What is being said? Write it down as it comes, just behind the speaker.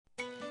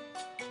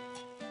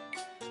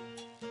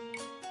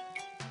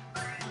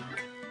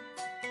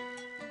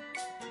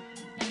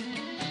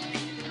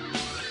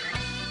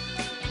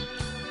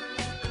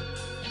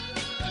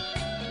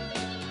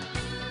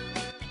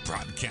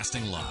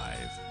Broadcasting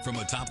live from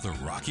atop the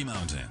Rocky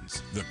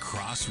Mountains, the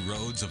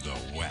crossroads of the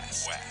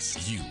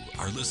West. You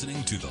are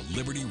listening to the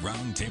Liberty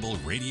Roundtable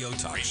Radio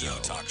Talk Show.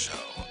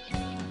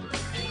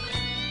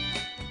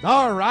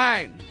 All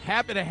right.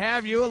 Happy to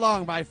have you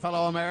along, my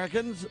fellow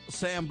Americans.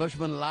 Sam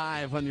Bushman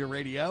live on your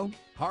radio.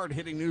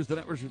 Hard-hitting news the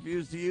networks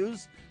refuse to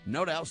use.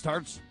 No Doubt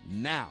starts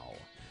now.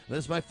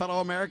 This, my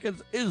fellow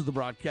Americans, is the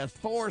broadcast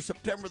for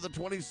September the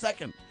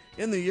 22nd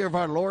in the year of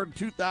our Lord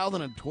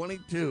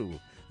 2022.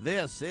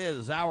 This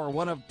is our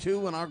one of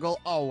two, and our goal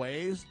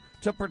always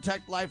to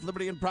protect life,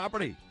 liberty, and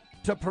property,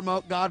 to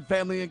promote God,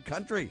 family, and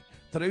country,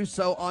 to do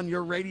so on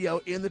your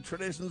radio in the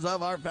traditions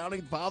of our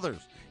founding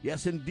fathers.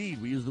 Yes,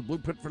 indeed, we use the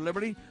blueprint for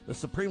liberty, the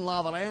supreme law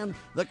of the land,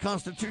 the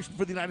Constitution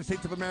for the United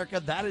States of America.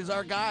 That is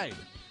our guide.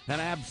 And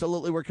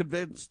absolutely, we're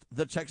convinced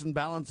the checks and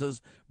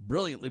balances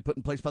brilliantly put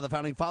in place by the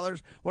founding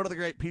fathers. What are the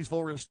great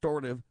peaceful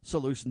restorative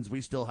solutions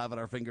we still have at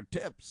our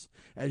fingertips?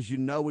 As you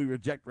know, we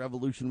reject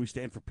revolution. We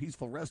stand for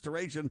peaceful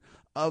restoration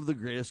of the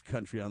greatest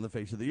country on the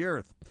face of the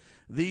earth.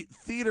 The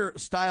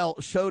theater-style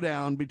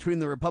showdown between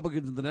the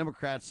Republicans and the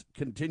Democrats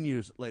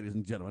continues, ladies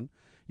and gentlemen.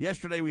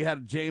 Yesterday, we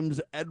had James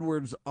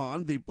Edwards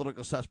on,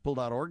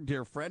 thepoliticalcesspool.org.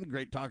 Dear friend,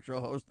 great talk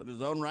show host in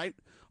his own right,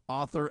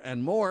 author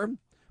and more,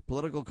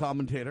 political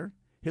commentator.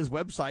 His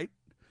website,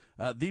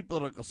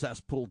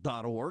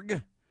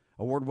 thepoliticalcesspool.org,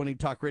 award-winning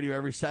talk radio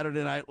every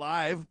Saturday night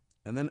live,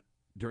 and then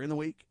during the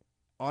week,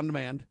 on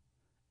demand,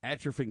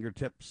 at your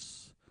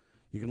fingertips.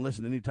 You can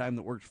listen anytime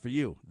that works for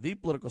you,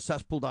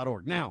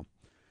 thepoliticalcesspool.org. Now,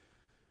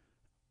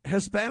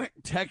 Hispanic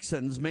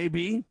Texans may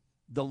be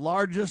the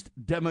largest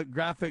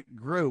demographic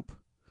group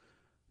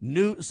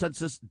new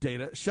census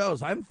data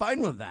shows. I'm fine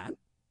with that,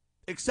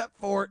 except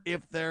for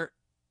if they're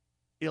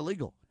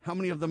illegal. How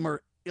many of them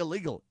are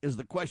illegal is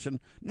the question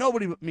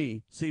nobody but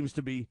me seems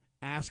to be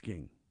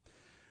asking.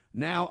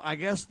 Now, I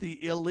guess the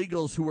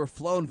illegals who were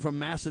flown from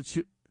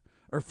Massachusetts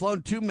or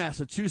flown to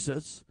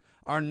Massachusetts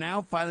are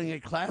now filing a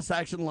class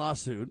action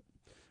lawsuit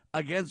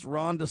against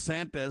Ron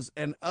DeSantis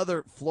and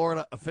other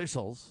Florida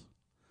officials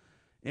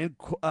in,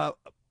 I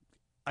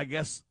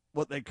guess,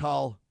 what they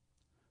call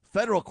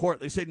federal court.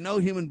 They say no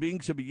human being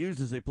should be used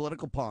as a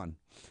political pawn.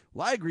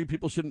 Well, I agree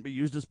people shouldn't be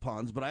used as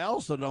pawns, but I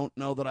also don't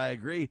know that I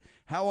agree.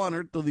 How on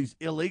earth do these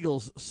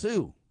illegals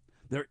sue?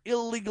 They're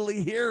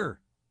illegally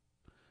here,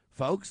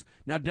 folks.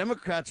 Now,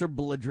 Democrats are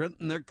belligerent,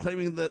 and they're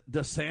claiming that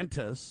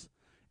DeSantis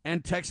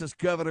and Texas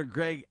Governor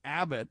Greg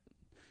Abbott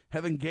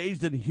have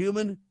engaged in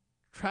human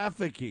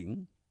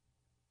trafficking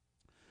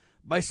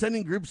by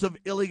sending groups of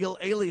illegal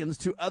aliens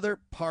to other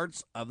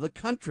parts of the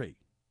country.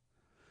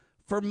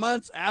 For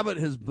months, Abbott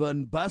has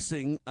been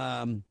busing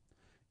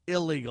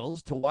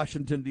illegals to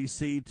Washington,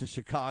 D.C., to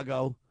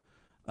Chicago,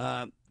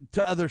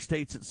 to other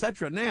states,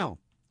 etc. Now,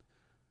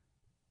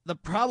 the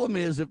problem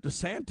is if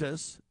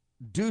DeSantis,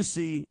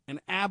 Ducey, and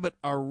Abbott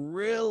are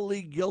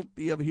really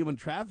guilty of human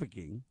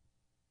trafficking,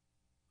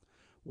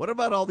 what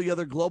about all the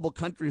other global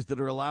countries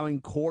that are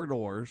allowing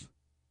corridors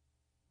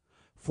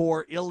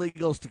for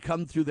illegals to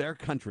come through their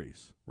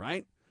countries,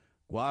 right?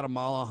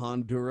 Guatemala,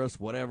 Honduras,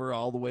 whatever,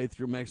 all the way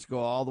through Mexico,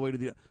 all the way to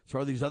the... So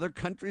are these other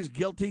countries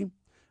guilty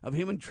of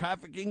human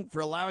trafficking for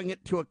allowing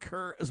it to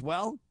occur as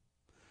well?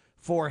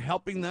 For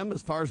helping them,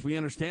 as far as we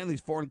understand, these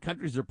foreign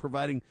countries are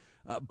providing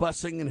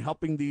busing and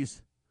helping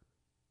these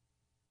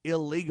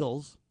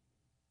illegals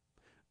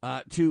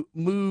to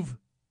move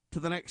to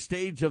the next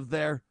stage of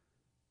their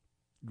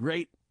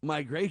great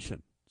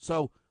migration.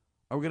 So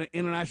are we going to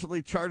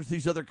internationally charge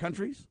these other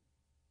countries?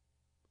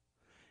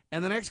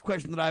 And the next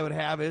question that I would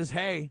have is,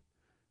 hey,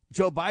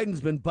 Joe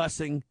Biden's been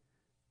busing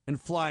and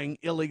flying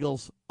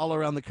illegals all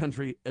around the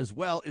country as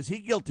well. Is he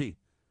guilty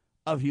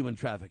of human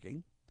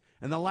trafficking?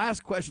 And the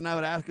last question I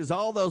would ask is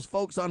all those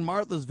folks on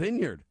Martha's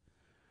Vineyard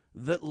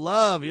that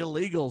love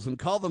illegals and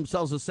call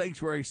themselves a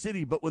sanctuary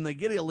city, but when they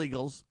get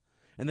illegals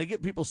and they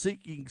get people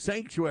seeking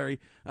sanctuary,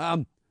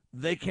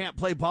 they can't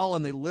play ball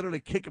and they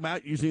literally kick them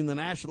out using the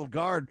National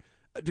Guard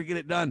to get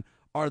it done.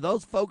 Are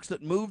those folks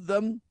that moved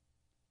them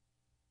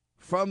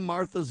from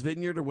Martha's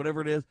Vineyard or whatever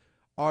it is,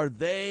 are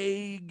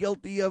they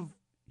guilty of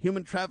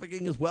human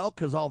trafficking as well?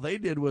 Because all they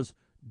did was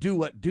do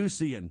what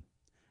Ducey and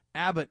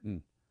Abbott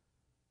and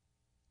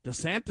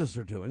DeSantis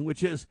are doing,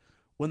 which is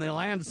when they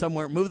land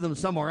somewhere, move them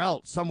somewhere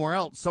else.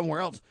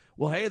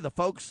 Well, hey, the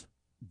folks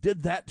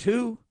did that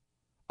too.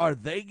 Are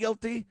they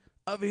guilty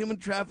of human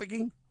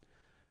trafficking?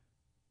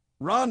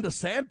 Ron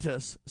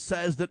DeSantis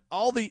says that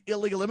all the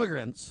illegal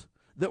immigrants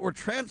that were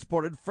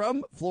transported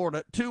from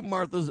Florida to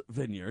Martha's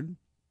Vineyard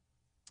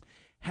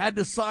had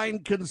to sign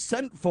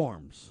consent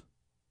forms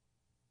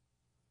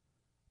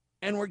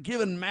and were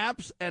given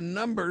maps and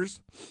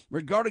numbers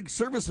regarding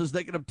services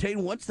they could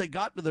obtain once they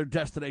got to their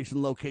destination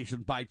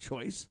location by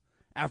choice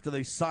after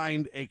they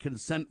signed a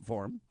consent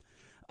form.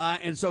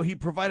 And so he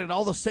provided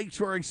all the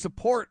sanctuary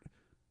support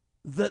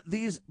that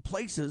these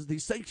places,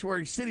 these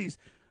sanctuary cities,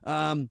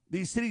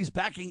 these cities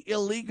backing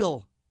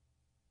illegal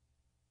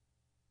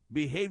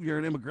behavior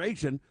and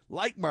immigration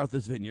like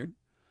Martha's Vineyard,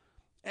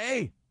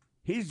 hey,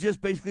 he's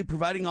just basically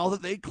providing all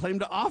that they claim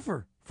to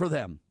offer for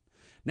them.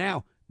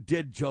 Now,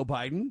 did Joe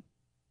Biden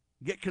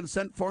get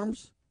consent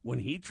forms when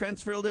he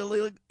transferred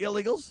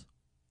illegals?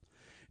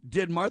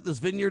 Did Martha's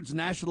Vineyard's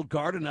National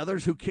Guard and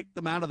others who kicked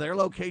them out of their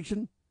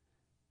location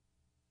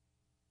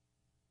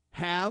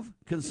have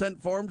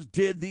consent forms?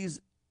 Did these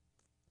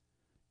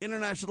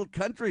international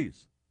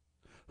countries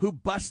who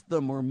bust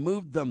them or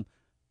moved them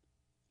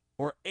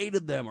or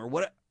aided them or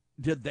what,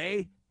 did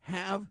they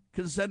have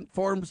consent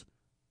forms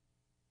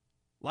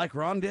like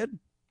Ron did?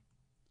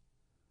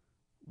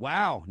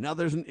 Wow. Now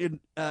there's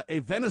a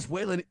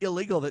Venezuelan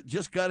illegal that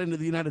just got into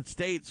the United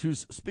States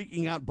who's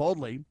speaking out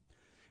boldly.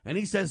 And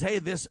he says, hey,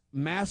 this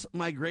mass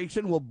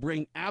migration will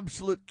bring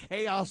absolute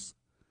chaos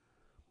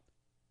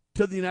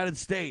to the United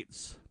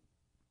States.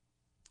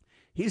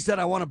 He said,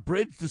 I want a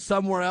bridge to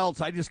somewhere else.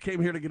 I just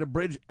came here to get a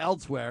bridge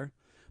elsewhere,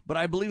 but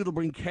I believe it'll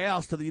bring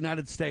chaos to the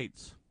United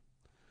States.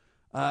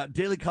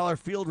 Daily Caller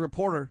field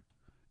reporter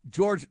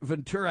George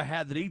Ventura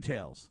had the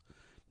details.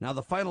 Now,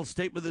 the final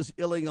statement this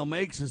illegal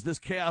makes is this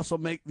chaos will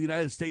make the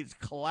United States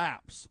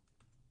collapse.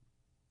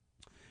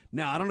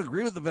 Now, I don't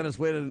agree with the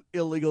Venezuelan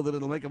illegal that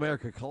it'll make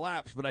America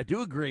collapse, but I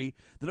do agree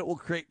that it will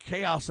create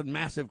chaos and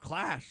massive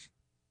clash.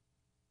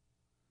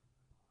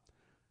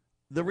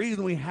 The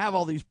reason we have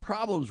all these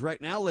problems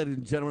right now, ladies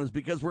and gentlemen, is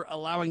because we're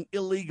allowing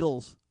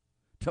illegals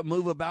to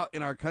move about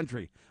in our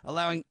country,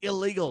 allowing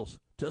illegals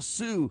to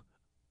sue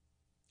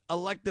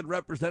elected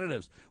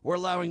representatives. We're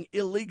allowing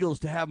illegals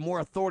to have more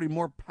authority,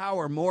 more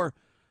power, more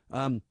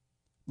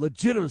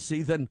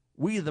legitimacy than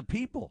we the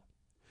people.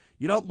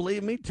 You don't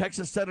believe me?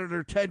 Texas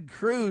Senator Ted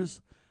Cruz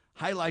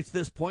highlights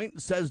this point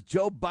and says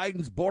Joe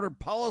Biden's border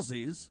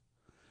policies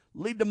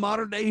lead to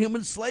modern-day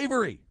human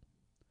slavery.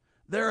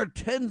 There are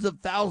tens of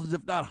thousands,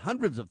 if not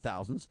hundreds of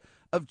thousands,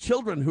 of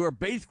children who are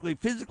basically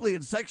physically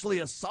and sexually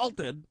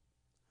assaulted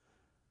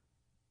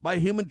by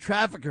human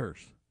traffickers.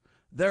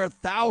 There are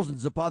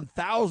thousands upon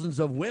thousands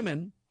of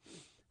women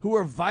who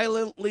are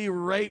violently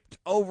raped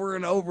over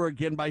and over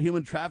again by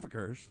human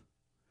traffickers.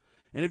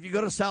 And if you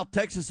go to South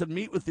Texas and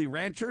meet with the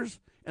ranchers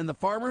and the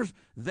farmers,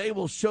 they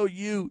will show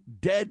you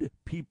dead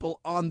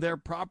people on their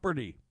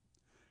property.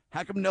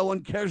 How come no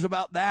one cares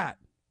about that?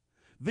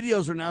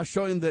 Videos are now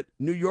showing that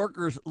New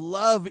Yorkers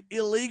love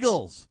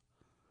illegals,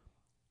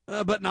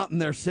 but not in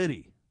their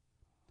city.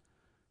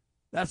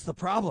 That's the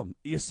problem,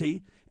 you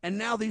see. And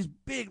now these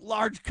big,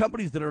 large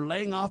companies that are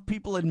laying off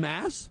people en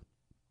masse,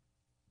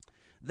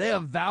 they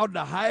have vowed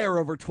to hire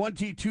over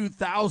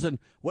 22,000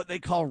 what they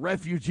call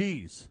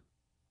refugees.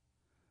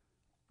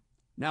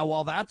 Now,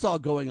 while that's all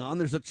going on,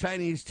 there's a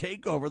Chinese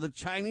takeover. The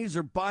Chinese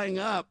are buying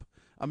up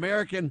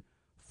American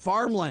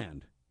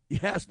farmland.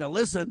 Yes, now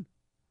listen.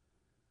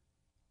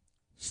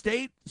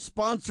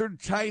 State-sponsored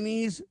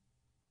Chinese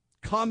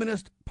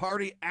Communist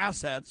Party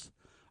assets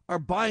are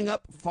buying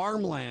up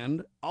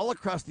farmland all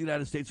across the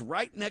United States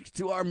right next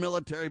to our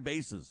military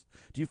bases.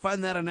 Do you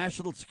find that a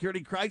national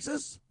security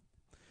crisis?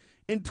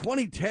 In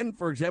 2010,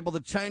 for example, the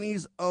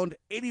Chinese owned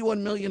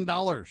 $81 million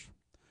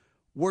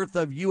worth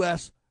of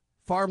U.S.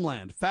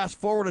 farmland. Fast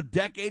forward a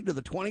decade to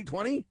the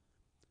 2020.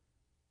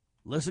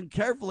 Listen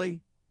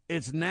carefully.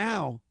 It's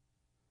now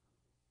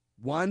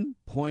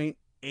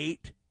 $1.8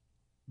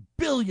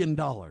 billion.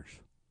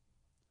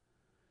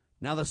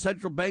 Now, the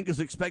central bank is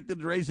expected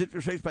to raise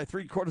interest rates by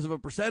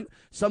 0.75%.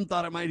 Some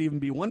thought it might even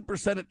be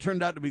 1%. It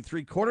turned out to be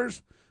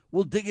 0.75%.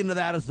 We'll dig into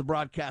that as the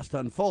broadcast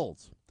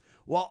unfolds.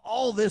 While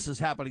all this is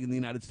happening in the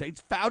United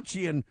States,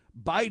 Fauci and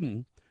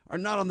Biden are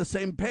not on the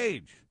same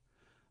page.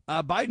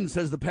 Biden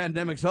says the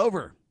pandemic's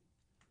over.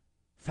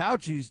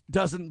 Fauci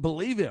doesn't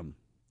believe him.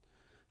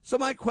 So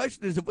my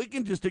question is, if we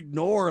can just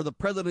ignore the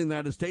president of the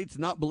United States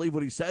and not believe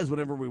what he says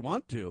whenever we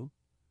want to,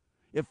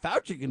 if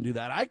Fauci can do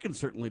that, I can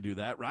certainly do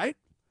that, right?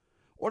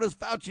 Or does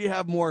Fauci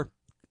have more,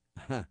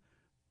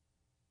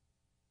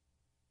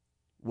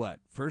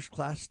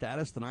 first-class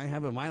status than I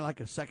have? Am I like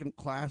a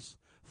second-class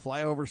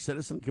flyover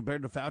citizen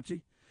compared to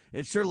Fauci?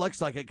 It sure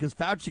looks like it, because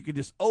Fauci could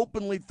just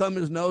openly thumb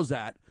his nose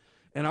at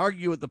and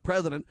argue with the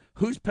president.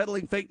 Who's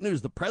peddling fake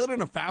news, the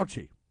president or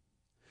Fauci?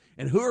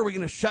 And who are we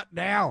going to shut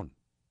down,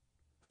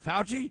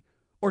 Fauci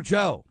or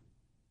Joe?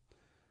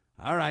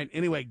 All right,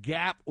 anyway,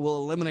 Gap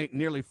will eliminate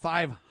nearly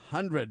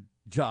 500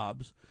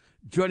 jobs,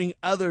 joining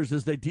others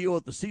as they deal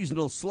with the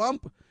seasonal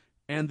slump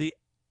and the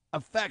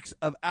effects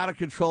of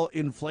out-of-control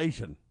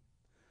inflation.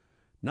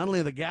 Not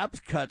only the Gap's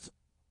cuts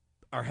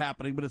are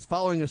happening, but it's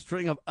following a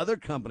string of other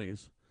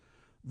companies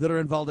that are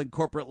involved in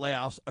corporate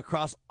layoffs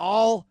across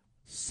all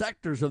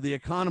sectors of the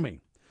economy.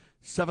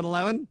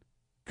 7-Eleven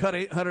cut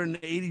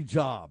 880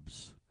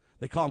 jobs.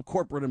 They call them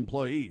corporate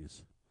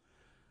employees.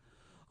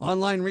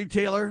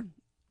 Retailer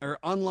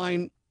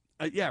Shopify,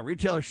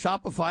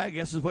 I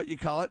guess is what you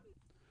call it,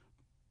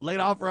 laid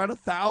off around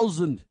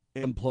 1,000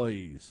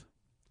 employees.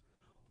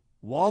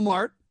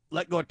 Walmart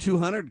let go of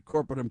 200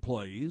 corporate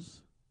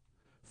employees.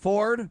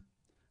 Ford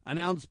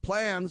announced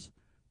plans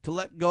to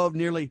let go of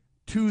nearly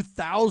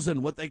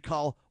 2,000 what they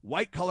call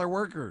white-collar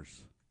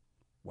workers.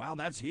 Wow,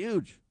 that's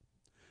huge.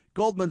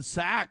 Goldman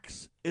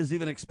Sachs is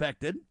even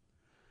expected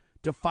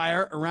to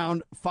fire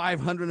around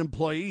 500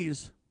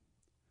 employees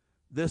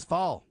this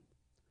fall.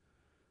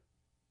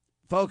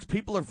 folks,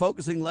 people are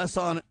focusing less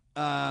on,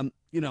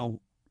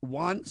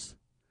 wants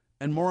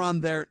and more on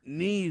their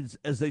needs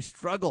as they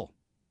struggle.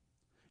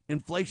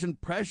 Inflation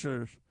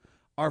pressures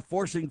are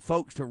forcing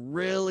folks to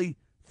really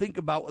think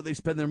about what they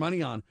spend their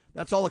money on.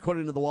 That's all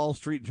according to the Wall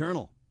Street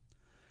Journal.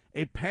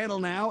 A panel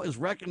now is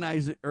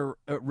recommending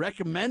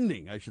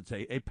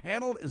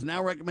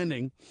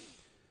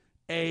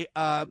a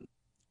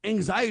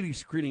anxiety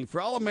screening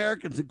for all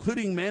Americans,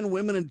 including men,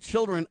 women, and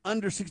children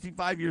under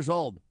 65 years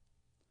old.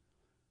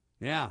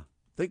 Yeah,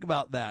 think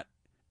about that.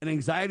 An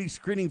anxiety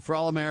screening for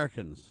all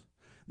Americans.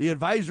 The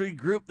advisory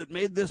group that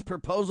made this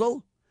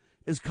proposal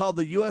is called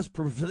the U.S.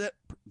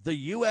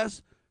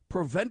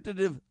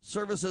 Preventative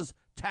Services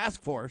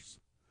Task Force,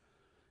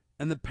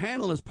 and the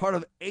panel is part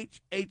of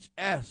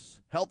HHS,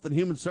 Health and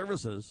Human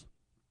Services,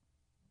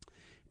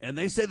 and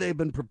they say they've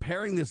been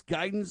preparing this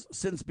guidance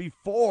since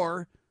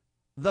before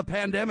the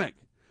pandemic.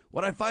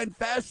 What I find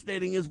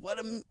fascinating is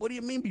what do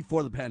you mean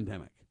before the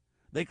pandemic?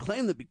 They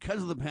claim that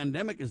because of the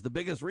pandemic is the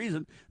biggest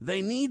reason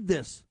they need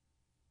this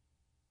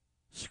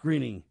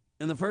screening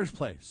in the first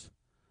place.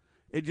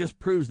 It just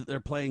proves that they're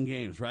playing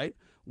games, right?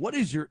 What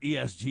is your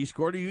ESG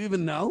score? Do you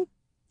even know?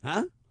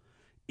 Huh?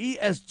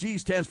 ESG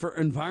stands for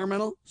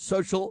Environmental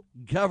Social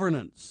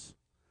Governance.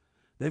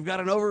 They've got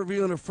an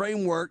overview and a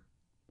framework.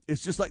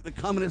 It's just like the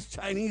communist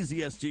Chinese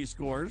ESG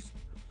scores.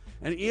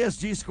 And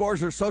ESG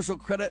scores are social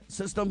credit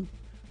systems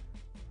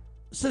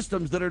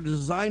that are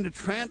designed to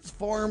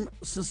transform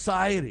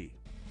society.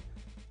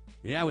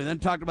 Yeah, we then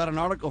talked about an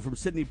article from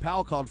Sidney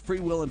Powell called Free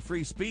Will and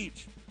Free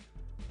Speech,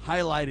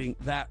 highlighting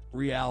that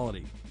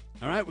reality.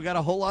 All right, we got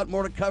a whole lot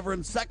more to cover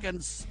in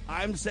seconds.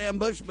 I'm Sam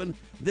Bushman.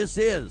 This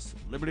is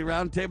Liberty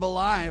Roundtable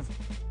Live.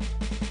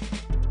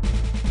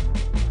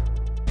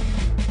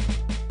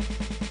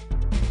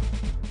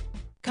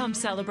 Come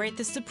celebrate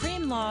the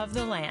supreme law of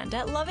the land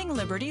at Loving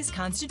Liberty's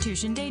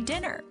Constitution Day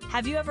dinner.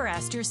 Have you ever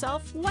asked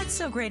yourself, what's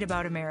so great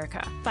about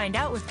America? Find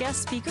out with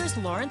guest speakers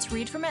Lawrence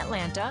Reed from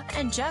Atlanta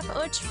and Jeff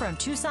Utsch from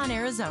Tucson,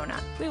 Arizona.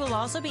 We will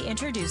also be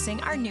introducing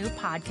our new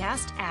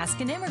podcast, Ask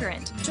an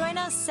Immigrant. Join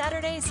us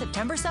Saturday,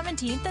 September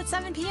 17th at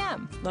 7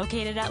 p.m.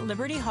 Located at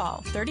Liberty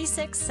Hall,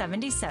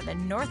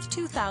 3677 North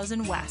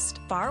 2000 West,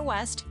 Far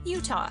West,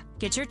 Utah.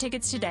 Get your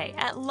tickets today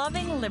at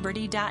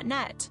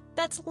lovingliberty.net.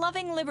 That's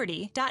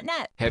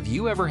lovingliberty.net. Have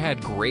you ever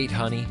had great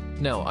honey?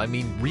 No, I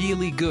mean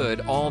really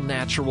good,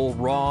 all-natural,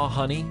 raw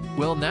honey?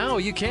 Well, now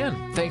you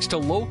can, thanks to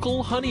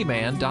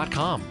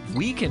localhoneyman.com.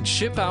 We can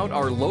ship out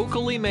our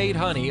locally made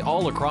honey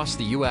all across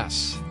the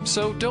U.S.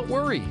 So don't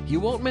worry, you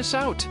won't miss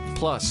out.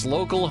 Plus,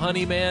 Local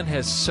Honeyman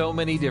has so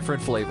many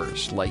different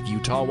flavors, like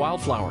Utah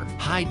Wildflower,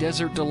 High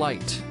Desert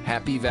Delight,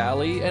 Happy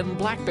Valley, and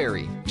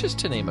Blackberry, just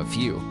to name a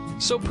few.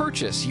 So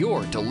purchase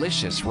your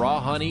delicious raw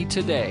honey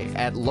today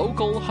at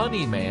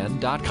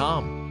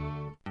localhoneyman.com.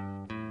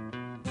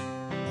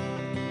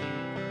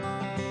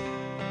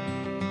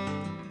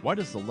 Why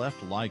does the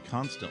left lie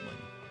constantly?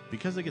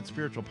 Because they get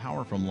spiritual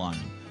power from lying.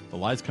 The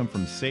lies come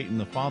from Satan,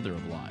 the father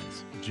of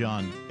lies.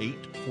 John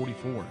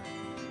 8:44.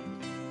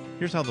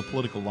 Here's how the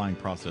political lying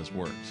process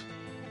works.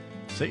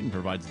 Satan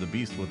provides the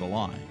beast with a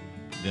lie.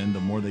 Then the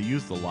more they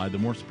use the lie, the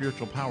more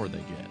spiritual power they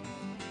get.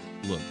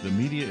 Look, the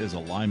media is a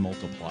lie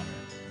multiplier,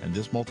 and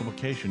this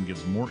multiplication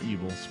gives more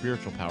evil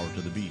spiritual power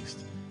to the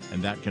beast,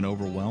 and that can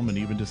overwhelm and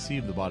even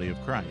deceive the body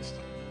of Christ,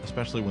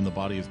 especially when the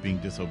body is being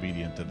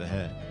disobedient to the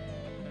head.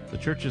 The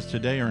churches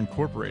today are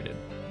incorporated,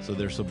 so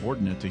they're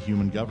subordinate to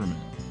human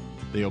government.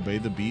 They obey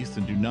the beast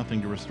and do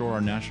nothing to restore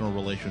our national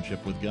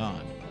relationship with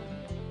God.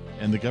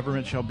 And the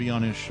government shall be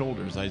on his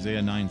shoulders,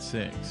 Isaiah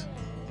 9:6.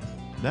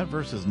 That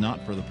verse is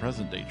not for the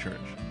present-day church.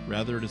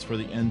 Rather, it is for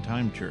the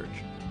end-time church,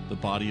 the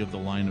body of the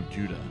line of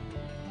Judah.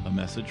 A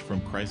message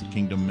from Christ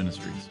Kingdom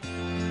Ministries.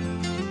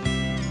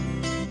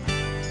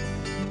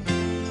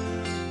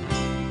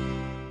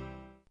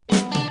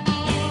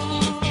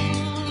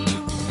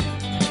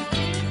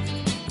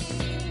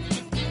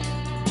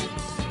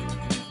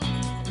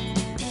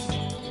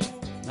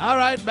 All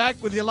right, back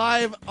with you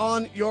live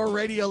on your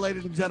radio,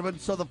 ladies and gentlemen.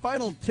 So the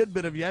final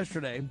tidbit of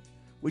yesterday,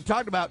 we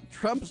talked about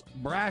Trump's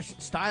brash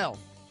style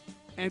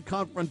and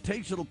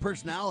confrontational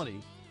personality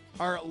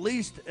are at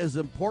least as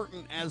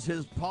important as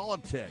his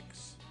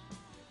politics.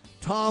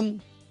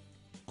 Tom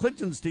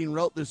Klinchenstein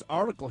wrote this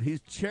article. He's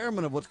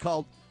chairman of what's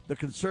called the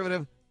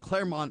Conservative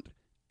Claremont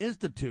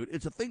Institute.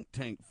 It's a think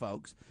tank,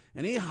 folks.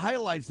 And he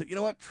highlights that, you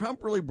know what,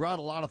 Trump really brought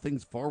a lot of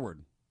things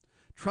forward.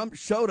 Trump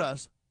showed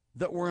us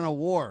that we're in a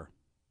war.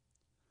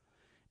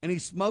 And he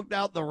smoked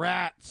out the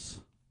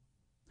rats.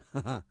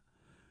 The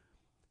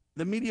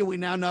media we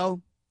now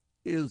know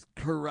is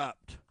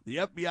corrupt. The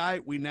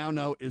FBI we now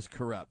know is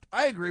corrupt.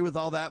 I agree with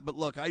all that, but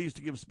look, I used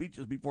to give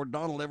speeches before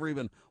Donald ever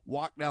even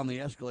walked down the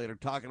escalator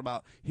talking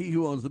about he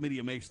who owns the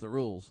media makes the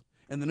rules,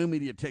 and the new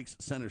media takes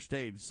center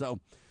stage. So,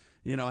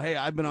 you know, hey,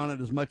 I've been on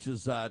it as much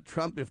as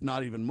Trump, if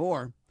not even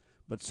more,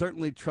 but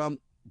certainly Trump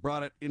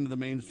brought it into the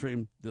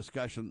mainstream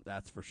discussion,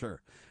 that's for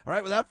sure. All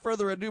right, without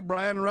further ado,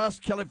 Brian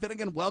Rust, Kelly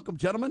Finnegan, welcome,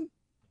 gentlemen.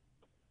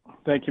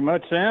 Thank you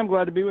much, Sam.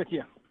 Glad to be with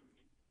you.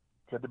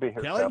 Good to be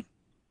here, Kelly? Sam.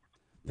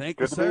 Thank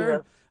you, Good to be sir.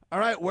 here. All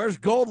right, where's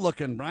gold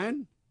looking,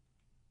 Brian?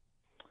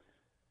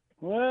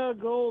 Well,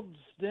 gold's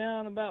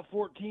down about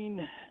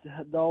 $14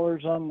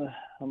 on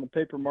the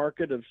paper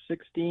market of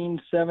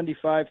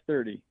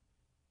 16.7530.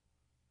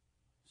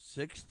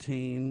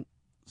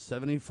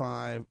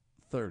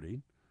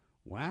 16.7530.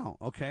 Wow.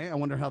 Okay. I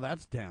wonder how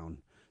that's down.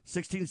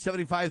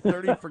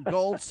 16.7530 for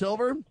gold.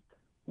 Silver?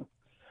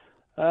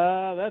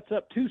 That's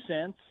up 2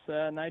 cents,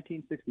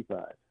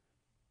 1965.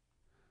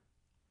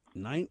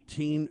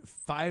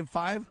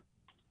 1955?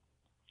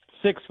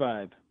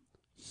 65.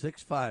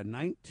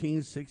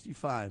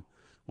 1965.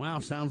 Wow,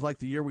 sounds like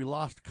the year we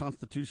lost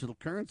constitutional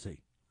currency.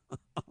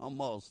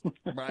 Almost.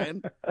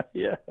 Brian?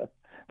 Yeah,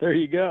 there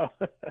you go.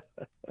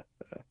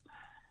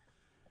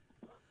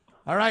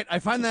 All right, I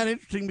find that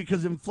interesting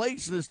because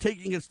inflation is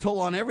taking its toll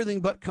on everything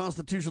but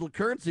constitutional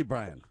currency,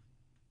 Brian.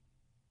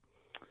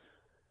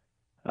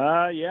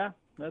 Yeah,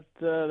 that's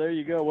there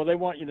you go. Well, they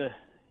want you to,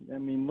 I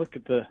mean, look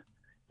at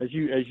as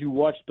you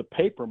watch the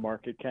paper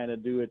market kind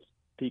of do its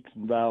peaks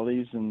and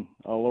valleys and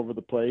all over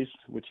the place,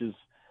 which is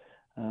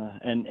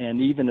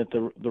and even at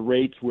the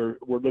rates we're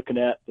looking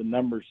at the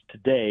numbers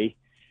today,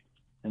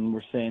 and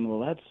we're saying,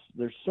 well,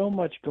 there's so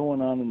much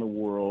going on in the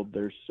world,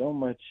 there's so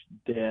much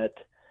debt,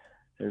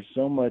 there's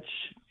so much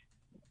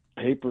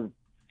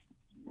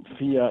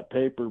fiat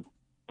paper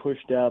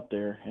pushed out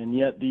there, and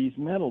yet these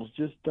metals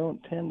just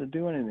don't tend to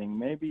do anything.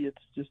 Maybe it's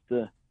just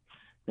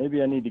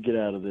maybe I need to get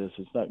out of this.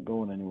 It's not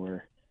going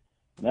anywhere.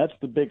 And that's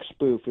the big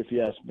spoof, if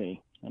you ask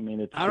me. I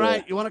mean, it's all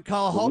right. You want to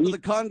call a halt to the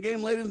con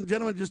game, ladies and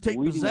gentlemen? Just take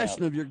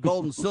possession of your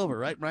gold and silver,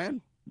 right,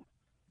 Brian?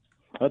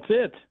 That's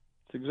it.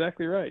 That's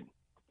exactly right.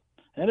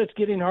 And it's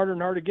getting harder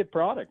and harder to get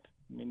product.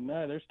 I mean,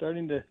 they're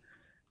starting to,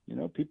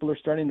 people are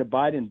starting to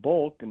buy it in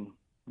bulk. And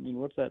I mean,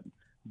 what's that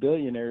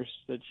billionaires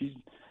that she's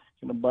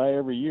going to buy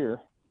every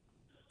year?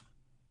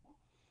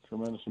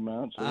 Tremendous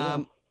amount.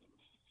 So,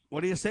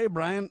 what do you say,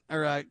 Brian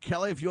or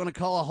Kelly? If you want to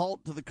call a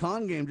halt to the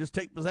con game, just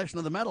take possession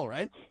of the metal,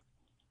 right?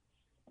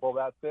 Well,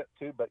 that's it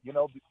too. But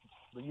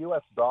the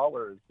U.S.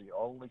 dollar is the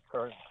only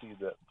currency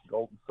that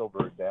gold and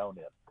silver are down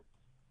in.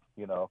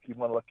 If you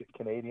want to look at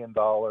Canadian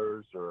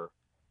dollars or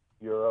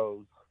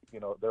euros,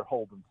 they're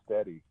holding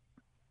steady.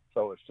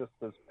 So it's just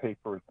this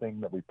paper thing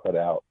that we put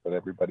out that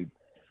everybody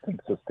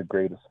thinks is the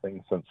greatest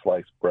thing since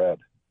sliced bread.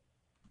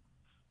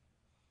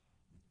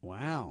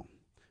 Wow.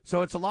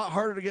 So it's a lot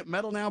harder to get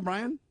metal now,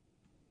 Brian?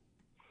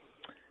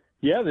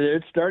 Yeah,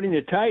 it's starting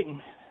to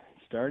tighten.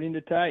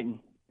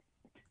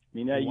 I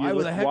mean, why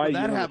the heck would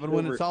that happen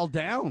when it's all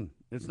down?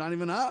 It's not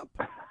even up.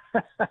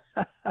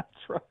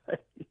 That's right.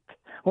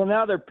 Well,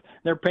 now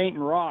they're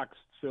painting rocks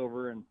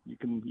silver, and you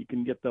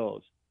can get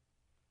those.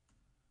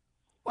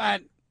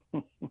 What?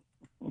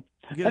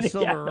 Get a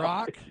silver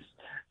rock?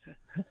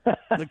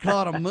 They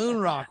call it a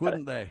moon rock,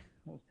 wouldn't they?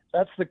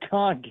 That's the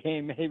con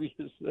game. Maybe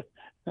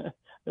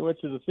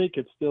which is I think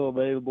it's still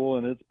available,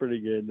 and it's pretty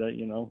good.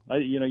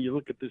 You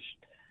look at this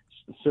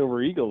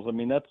Silver Eagles. I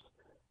mean, this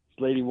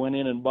lady went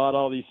in and bought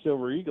all these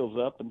Silver Eagles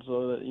up, and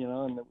so that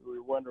and we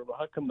wonder, well,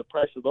 how come the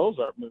price of those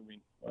aren't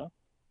moving? Well,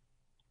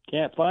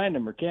 can't find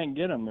them or can't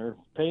get them. They're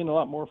paying a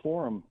lot more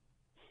for them.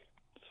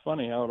 It's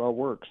funny how it all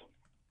works.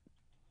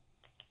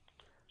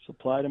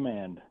 Supply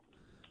demand.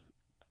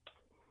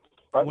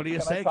 What do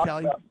you say,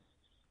 Kelly? I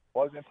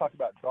was going to talk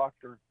about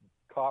Dr.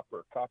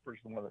 Copper. Copper's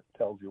the one that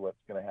tells you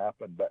what's going to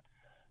happen. But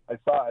I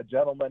saw a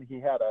gentleman, he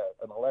had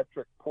an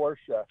electric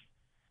Porsche,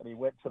 and he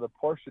went to the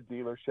Porsche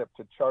dealership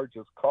to charge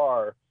his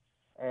car,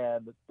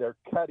 and they're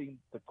cutting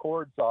the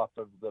cords off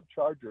of the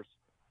chargers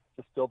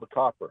to steal the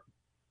copper.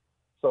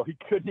 So he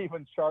couldn't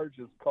even charge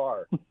his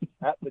car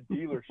at the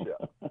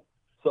dealership.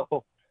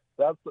 So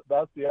that's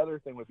the other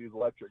thing with these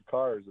electric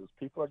cars is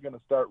people are going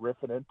to start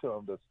ripping into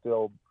them to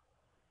steal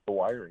the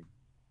wiring.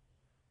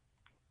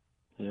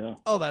 Yeah.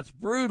 Oh, that's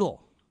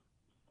brutal.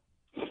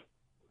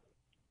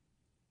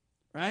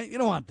 Right? You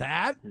don't want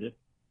that. Yeah.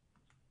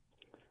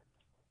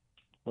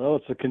 Well,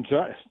 it's a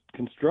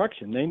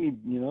construction. They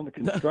need, the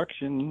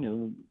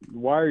construction,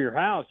 wire your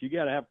house. You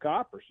got to have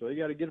copper, so you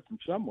got to get it from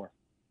somewhere.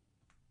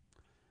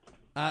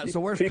 So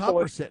where's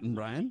copper sitting,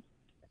 Brian?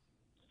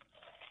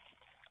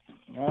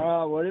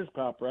 What is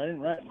copper? I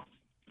didn't write it.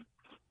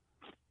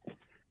 I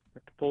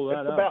have to pull that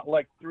up. It's about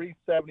like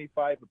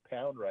 $3.75 a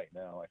pound right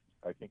now.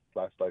 I think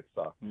last I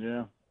saw.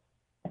 Yeah.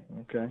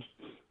 Okay.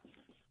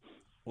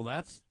 Well,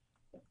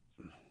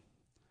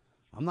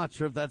 I'm not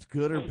sure if that's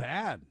good or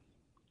bad.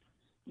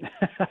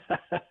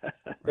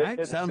 Right?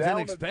 It's sounds down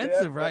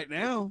inexpensive bit, right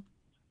now.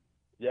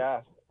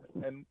 Yeah,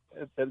 and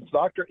it's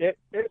doctor. It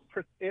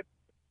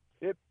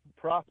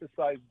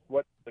prophesies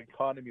what the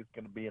economy is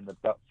going to be in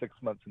about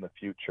 6 months in the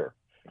future.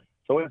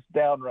 So it's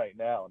down right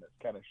now, and it's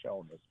kind of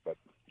showing us, but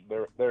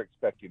they're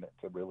expecting it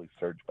to really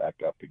surge back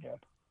up again.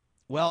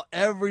 Well,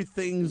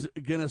 everything's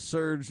going to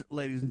surge,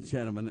 ladies and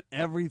gentlemen.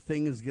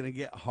 Everything is going to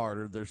get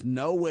harder. There's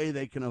no way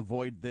they can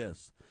avoid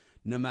this.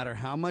 No matter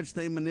how much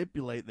they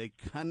manipulate, they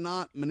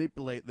cannot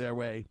manipulate their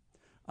way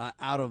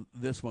out of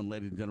this one,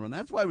 ladies and gentlemen.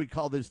 That's why we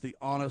call this the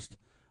Honest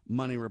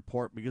Money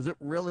Report, because it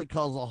really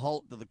calls a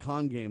halt to the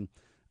con game.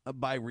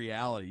 by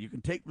reality. You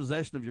can take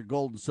possession of your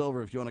gold and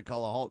silver if you want to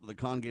call a halt to the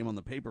con game on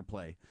the paper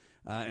play.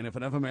 And if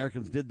enough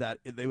Americans did that,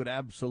 they would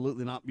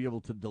absolutely not be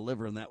able to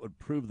deliver, and that would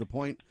prove the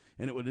point,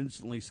 and it would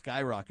instantly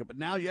skyrocket. But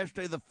now,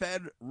 yesterday, the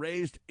Fed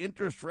raised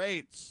interest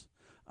rates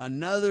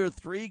another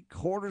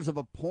 3/4 of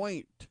a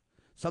point.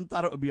 Some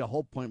thought it would be a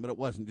whole point, but it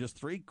wasn't. Just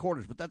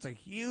 3/4. But that's a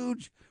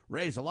huge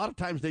raise. A lot of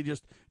times they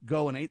just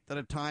go an eighth at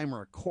a time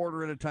or a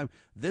quarter at a time.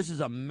 This is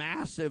a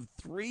massive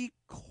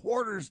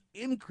 3/4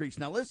 increase.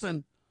 Now,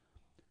 listen,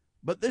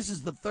 but this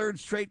is the third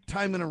straight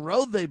time in a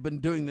row they've been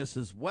doing this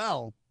as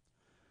well.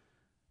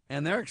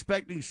 And they're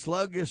expecting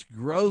sluggish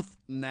growth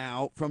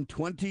now from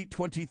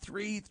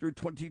 2023 through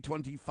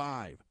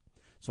 2025.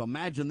 So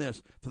imagine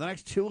this. For the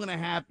next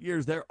 2.5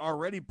 years, they're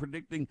already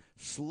predicting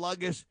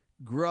sluggish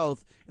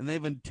growth, and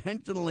they've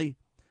intentionally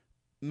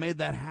made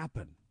that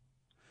happen.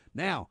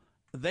 Now,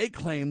 they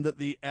claim that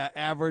the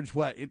average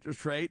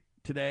interest rate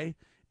today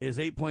is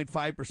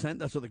 8.5%.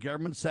 That's what the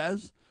government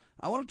says.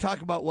 I want to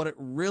talk about what it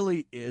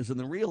really is and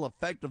the real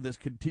effect of this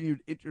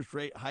continued interest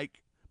rate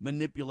hike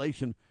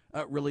manipulation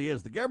really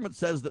is. The government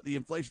says that the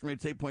inflation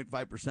rate's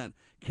 8.5%.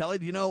 Kelly,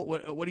 do you know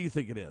what do you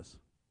think it is?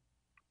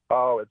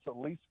 Oh, it's at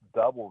least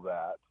double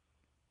that.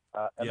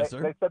 And yes, they,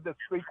 sir. They said this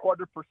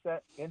 0.75%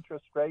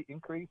 interest rate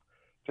increase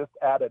just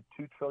added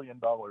 $2 trillion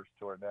to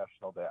our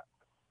national debt.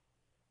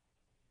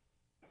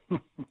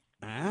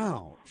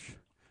 Ouch.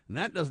 And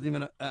that doesn't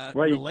even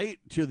relate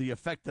to the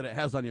effect that it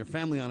has on your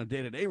family on a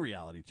day-to-day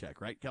reality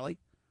check, right, Kelly?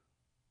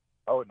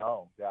 Oh,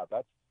 no. Yeah,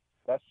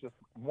 that's just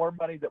more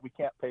money that we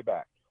can't pay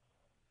back.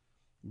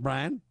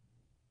 Brian?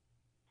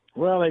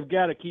 Well, they've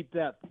got to keep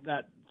that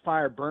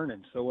fire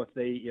burning. So if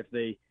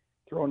they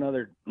throw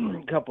another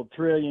couple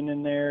trillion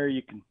in there,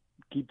 you can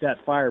keep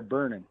that fire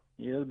burning.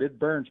 You know, it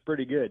burns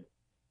pretty good.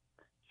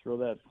 Throw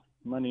that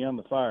money on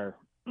the fire.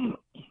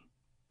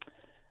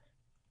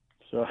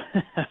 So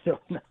I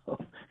don't know.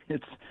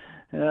 It's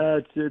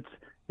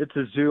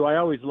a zoo. I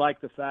always like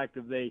the fact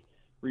that they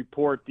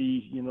report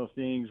these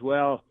things.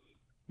 Well,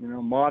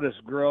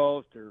 modest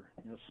growth or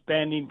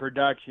spending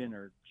production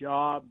or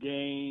job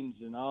gains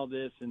and all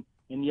this, and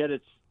yet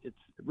it's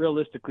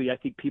realistically, I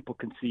think people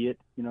can see it.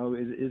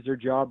 Is there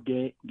job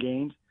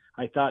gains?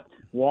 I thought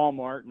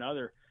Walmart and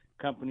other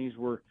companies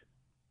were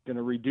going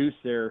to reduce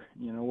their,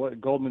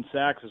 Goldman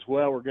Sachs as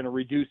well. We're going to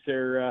reduce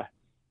their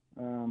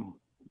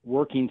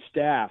working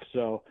staff.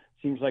 So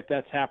it seems like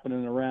that's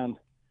happening around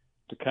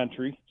the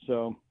country.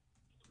 So,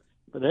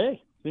 but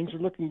hey, things are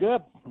looking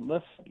good.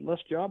 Less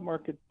job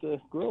market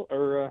growth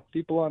or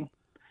people on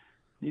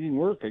needing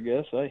work. I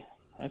guess I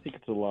think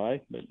it's a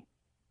lie, but.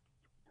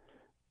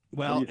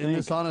 Well, in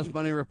this Honest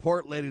Money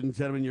report, ladies and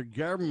gentlemen, your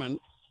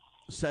government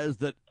says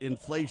that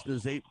inflation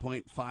is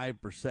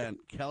 8.5%.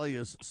 Kelly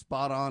is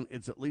spot on.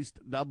 It's at least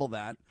double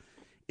that.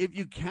 If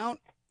you count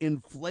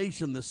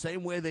inflation the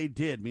same way they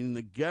did, meaning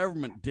the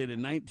government did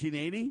in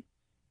 1980,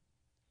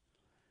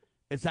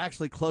 it's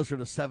actually closer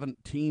to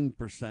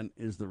 17%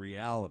 is the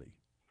reality.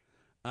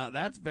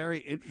 That's very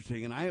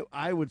interesting, and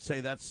I would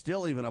say that's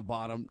still even a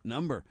bottom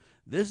number.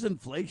 This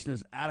inflation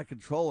is out of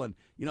control, and,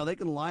 they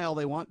can lie all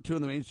they want to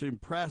in the mainstream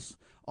press.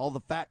 All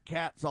the fat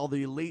cats, all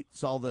the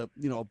elites, all the,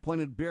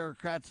 appointed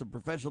bureaucrats and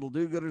professional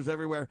do-gooders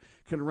everywhere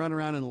can run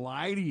around and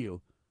lie to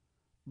you.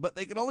 But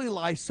they can only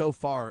lie so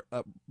far,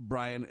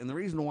 Brian, and the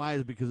reason why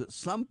is because at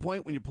some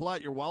point when you pull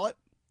out your wallet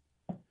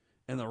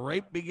and the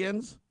rape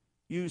begins,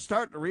 you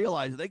start to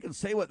realize they can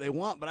say what they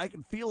want, but I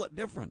can feel it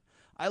different.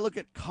 I look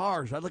at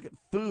cars, I look at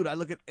food, I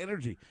look at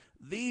energy.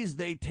 These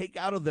they take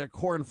out of their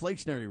core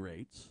inflationary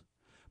rates,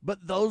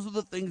 but those are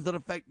the things that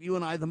affect you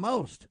and I the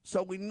most.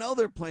 So we know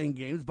they're playing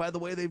games by the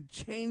way they've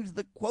changed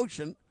the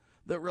quotient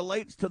that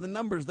relates to the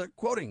numbers they're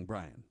quoting,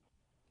 Brian.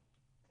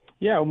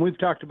 Yeah, and we've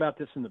talked about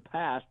this in the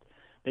past.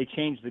 They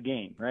changed the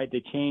game, right?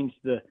 They changed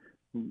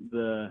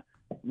the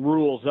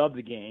rules of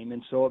the game,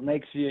 and so it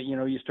makes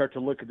you start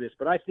to look at this.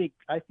 But I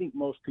think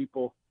most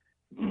people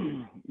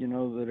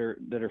that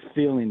are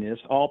feeling this,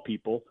 all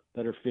people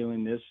that are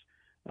feeling this,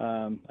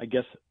 I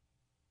guess,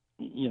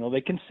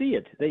 they can see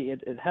it.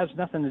 It has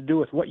nothing to do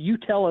with what you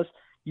tell us.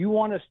 You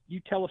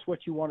tell us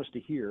what you want us to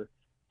hear,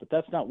 but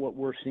that's not what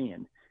we're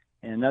seeing,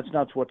 and that's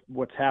not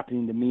what's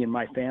happening to me and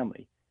my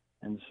family.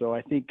 And so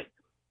I think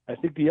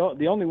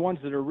the only ones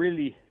that are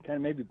really kind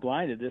of maybe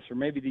blind to this, or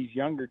maybe these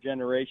younger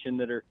generation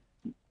that are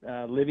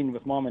living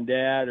with mom and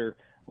dad,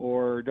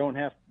 or don't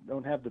have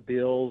the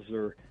bills,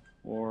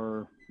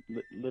 or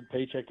live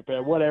paycheck to pay,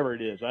 whatever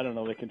it is. I don't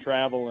know. They can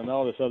travel and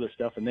all this other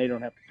stuff, and they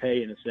don't have to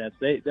pay in a sense.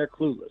 They're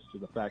clueless to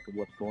the fact of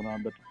what's going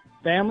on. But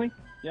family,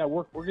 yeah,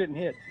 we're getting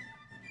hit.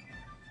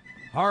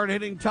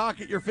 Hard-hitting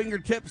talk at your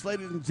fingertips,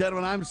 ladies and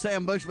gentlemen. I'm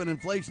Sam Bushman.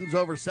 Inflation's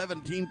over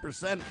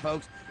 17%,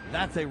 folks.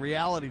 That's a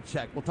reality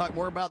check. We'll talk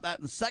more about that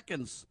in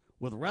seconds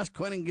with Russ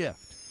Quinn and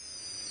Gift.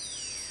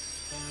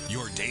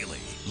 Your daily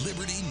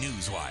Liberty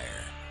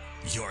Newswire.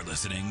 You're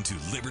listening to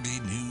Liberty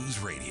News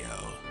Radio.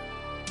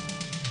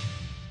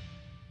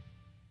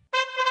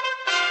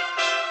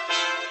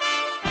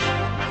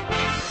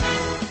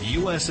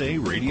 USA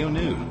Radio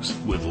News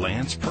with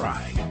Lance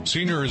Pry.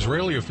 Senior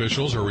Israeli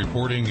officials are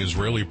reporting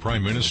Israeli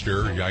Prime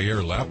Minister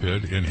Yair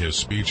Lapid, in his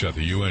speech at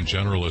the UN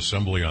General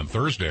Assembly on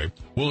Thursday,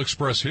 will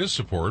express his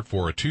support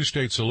for a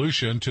two-state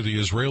solution to the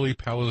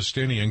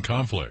Israeli-Palestinian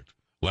conflict.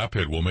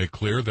 Lapid will make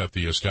clear that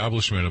the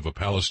establishment of a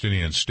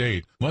Palestinian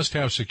state must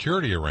have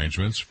security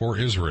arrangements for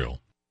Israel.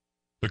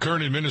 The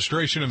current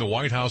administration in the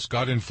White House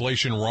got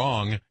inflation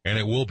wrong, and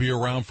it will be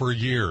around for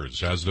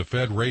years as the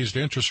Fed raised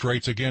interest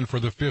rates again for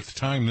the fifth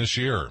time this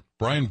year.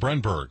 Brian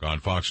Brenberg on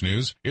Fox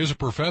News is a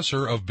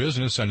professor of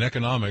business and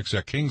economics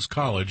at King's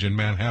College in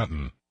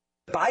Manhattan.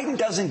 Biden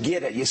doesn't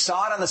get it. You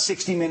saw it on the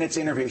 60 Minutes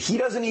interview. He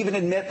doesn't even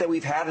admit that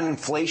we've had an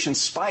inflation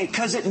spike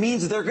because it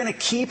means they're going to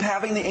keep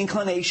having the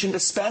inclination to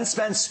spend.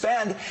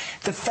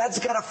 The Fed's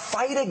got to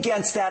fight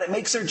against that. It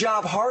makes their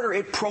job harder.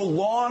 It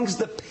prolongs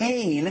the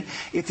pain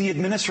if the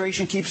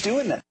administration keeps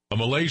doing that. A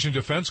Malaysian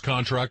defense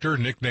contractor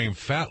nicknamed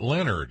Fat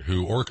Leonard,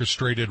 who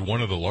orchestrated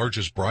one of the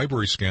largest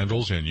bribery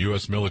scandals in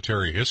U.S.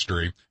 military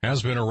history,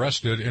 has been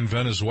arrested in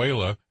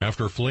Venezuela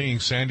after fleeing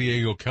San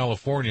Diego,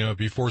 California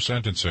before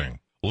sentencing.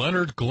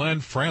 Leonard Glenn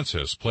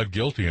Francis pled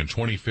guilty in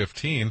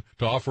 2015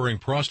 to offering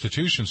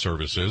prostitution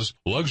services,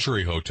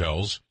 luxury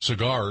hotels,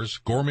 cigars,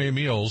 gourmet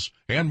meals,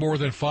 and more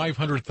than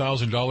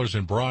 $500,000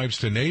 in bribes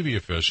to Navy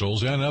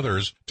officials and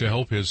others to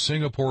help his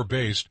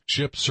Singapore-based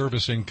ship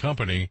servicing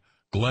company,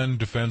 Glenn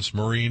Defense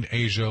Marine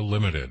Asia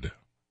Limited.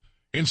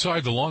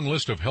 Inside the long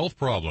list of health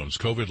problems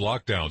COVID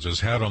lockdowns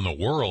has had on the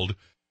world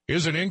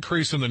is an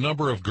increase in the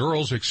number of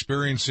girls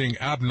experiencing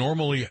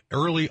abnormally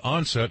early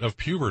onset of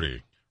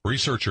puberty.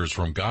 Researchers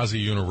from Gazi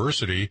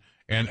University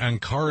and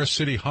Ankara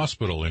City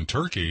Hospital in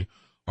Turkey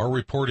are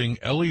reporting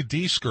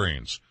LED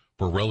screens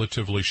for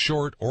relatively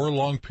short or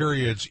long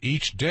periods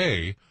each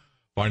day,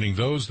 finding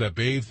those that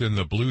bathed in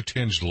the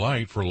blue-tinged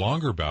light for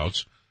longer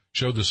bouts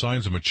showed the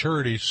signs of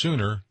maturity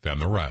sooner than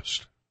the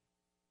rest.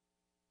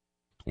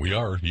 We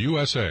are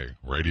USA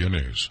Radio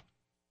News.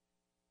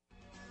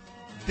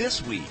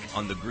 This week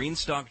on the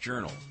Greenstock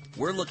Journal,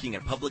 we're looking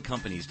at public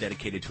companies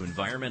dedicated to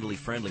environmentally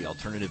friendly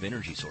alternative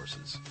energy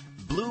sources.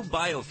 Blue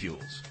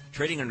Biofuels,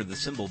 trading under the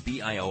symbol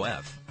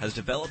BIOF, has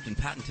developed and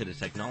patented a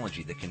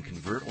technology that can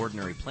convert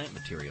ordinary plant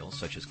materials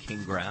such as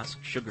cane grass,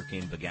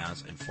 sugarcane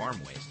bagasse, and farm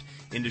waste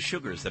into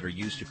sugars that are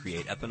used to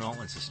create ethanol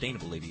and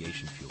sustainable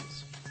aviation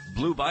fuels.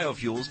 Blue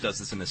Biofuels does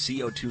this in a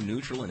CO2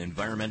 neutral and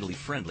environmentally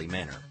friendly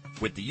manner.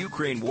 With the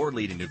Ukraine war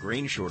leading to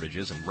grain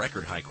shortages and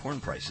record-high corn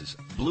prices,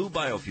 Blue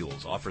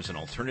Biofuels offers an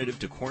alternative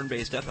to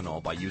corn-based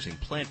ethanol by using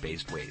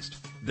plant-based waste.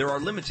 There are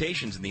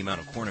limitations in the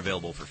amount of corn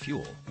available for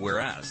fuel,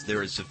 whereas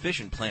there is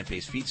sufficient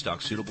plant-based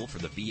feedstock suitable for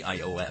the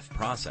BIOF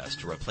process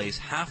to replace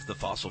half the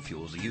fossil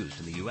fuels used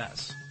in the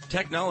U.S.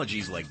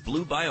 Technologies like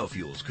Blue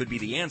Biofuels could be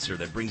the answer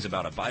that brings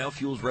about a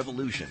biofuels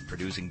revolution,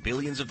 producing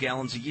billions of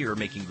gallons a year,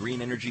 making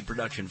green energy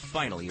production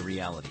finally a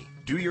reality.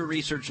 Do your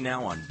research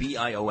now on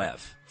BIOF.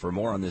 For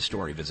more on this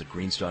story, visit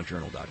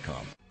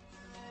greenstockjournal.com.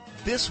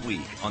 This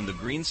week on the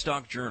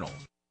Greenstock Journal.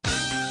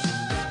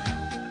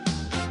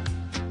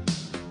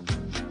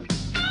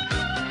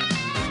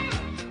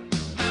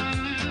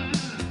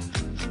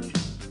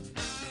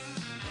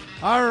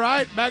 All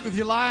right, back with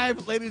you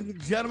live, ladies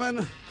and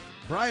gentlemen.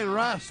 Brian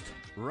Rust,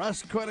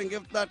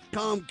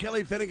 RustCoinandGift.com,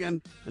 Kelly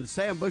Finnegan, and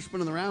Sam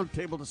Bushman in the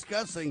roundtable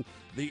discussing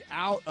the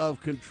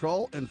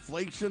out-of-control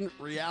inflation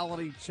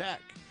reality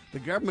check. The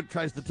government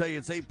tries to tell you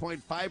it's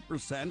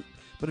 8.5%,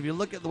 but if you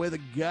look at the way the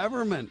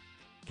government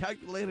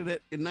calculated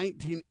it in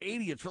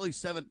 1980, it's really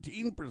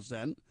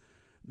 17%.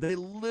 They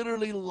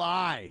literally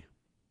lie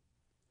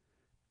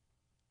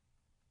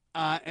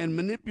and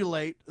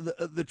manipulate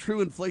the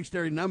true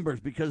inflationary numbers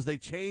because they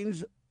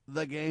change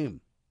the game.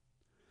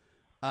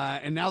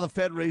 And now the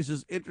Fed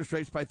raises interest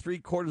rates by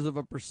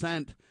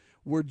 0.75%.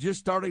 We're just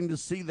starting to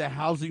see the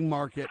housing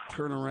market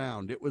turn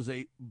around. It was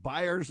a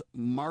buyer's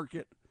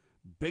market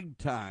big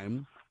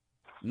time.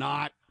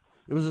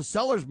 It was a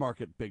seller's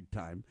market big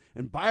time,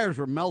 and buyers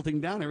were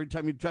melting down. Every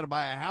time you try to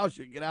buy a house,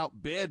 you get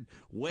outbid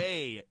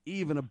way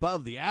even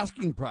above the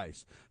asking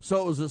price.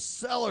 So it was a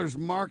seller's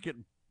market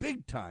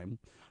big time,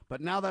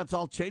 but now that's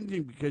all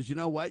changing because you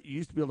know what? You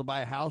used to be able to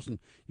buy a house, and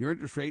your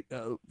interest rate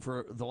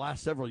for the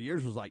last several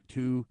years was like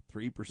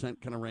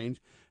 2-3% kind of range.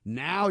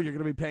 Now you're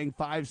going to be paying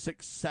 5,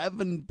 6,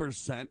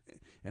 7%,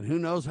 and who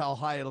knows how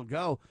high it'll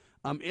go.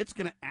 It's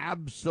going to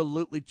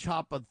absolutely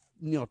chop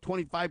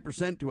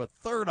 25% to a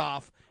third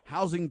off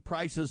housing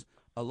prices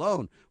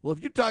alone. Well,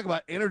 if you talk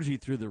about energy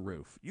through the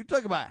roof, you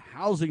talk about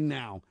housing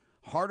now,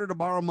 harder to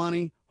borrow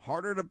money,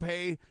 harder to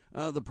pay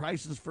the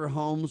prices for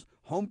homes.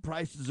 Home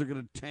prices are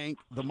going to tank.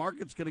 The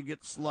market's going to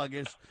get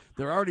sluggish.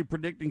 They're already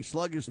predicting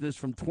sluggishness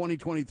from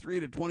 2023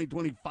 to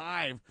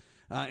 2025,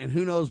 and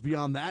who knows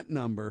beyond that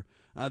number.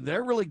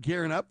 They're really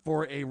gearing up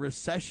for a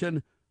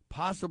recession,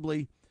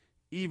 possibly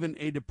even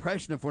a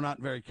depression if we're not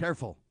very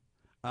careful.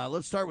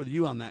 Let's start with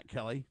you on that,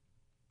 Kelly.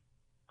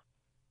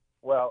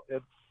 Well,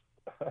 it's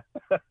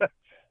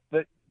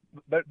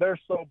they're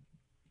so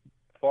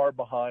far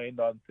behind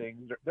on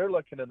things. They're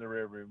looking in the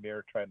rearview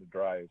mirror trying to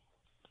drive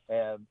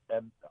And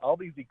all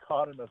these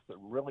economists that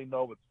really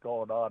know what's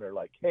going on are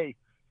like, hey,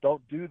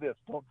 don't do this,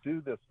 don't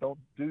do this, don't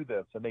do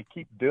this. And they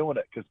keep doing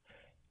it because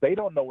they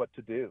don't know what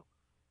to do.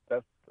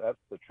 That's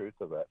the truth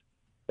of it.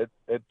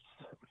 It's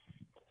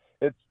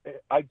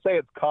I'd say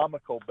it's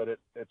comical, but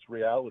it's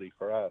reality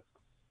for us.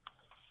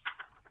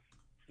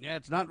 Yeah,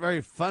 it's not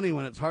very funny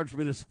when it's hard for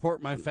me to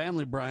support my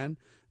family, Brian.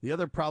 The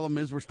other problem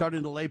is we're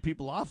starting to lay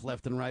people off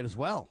left and right as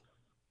well.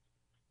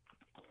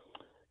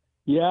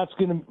 Yeah, it's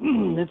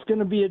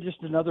gonna be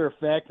just another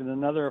effect and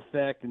another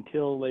effect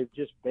until they've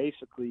just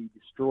basically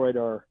destroyed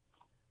our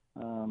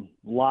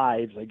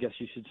lives, I guess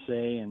you should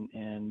say,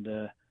 and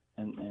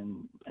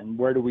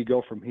where do we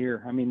go from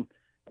here? I mean,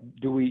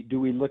 do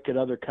we look at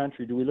other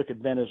countries? Do we look at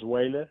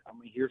Venezuela? I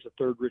mean, here's the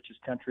third richest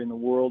country in the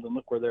world, and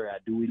look where they're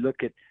at. Do we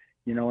look at,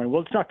 and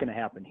well, it's not going to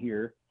happen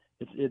here.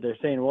 They're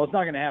saying, well, it's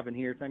not going to happen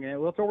here. It's not going to.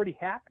 Well, it's already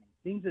happening.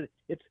 Things that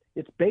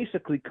it's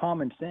basically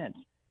common sense,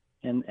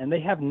 and they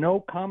have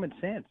no common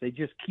sense. They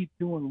just keep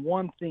doing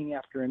one thing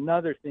after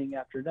another thing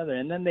after another,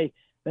 and then they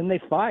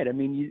fight. I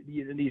mean,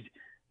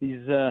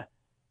 these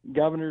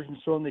governors and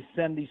so on, they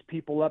send these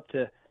people up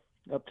to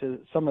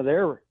some of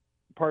their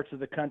parts of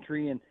the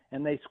country,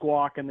 and they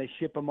squawk and they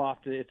ship them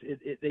off to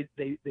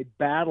they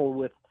battle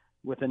with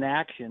an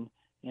action,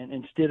 and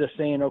instead of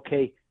saying,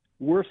 okay,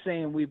 we're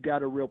saying we've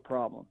got a real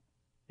problem,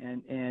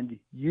 and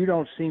you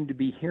don't seem to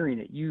be hearing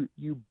it. You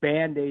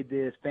band-aid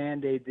this,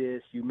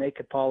 you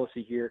make a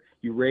policy here,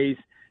 you raise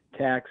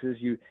taxes,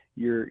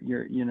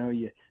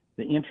 the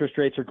interest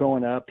rates are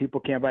going up,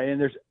 people can't buy,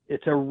 and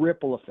it's a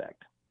ripple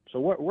effect. So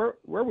where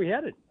are we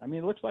headed? I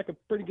mean, it looks like a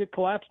pretty good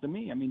collapse to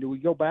me. I mean, do we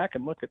go back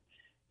and look at,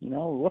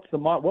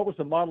 what was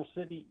the model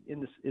city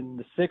in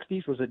the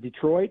 60s? Was it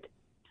Detroit?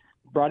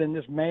 Brought in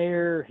this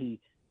mayor. He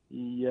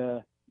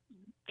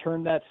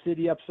turned that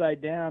city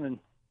upside down,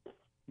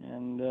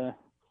 and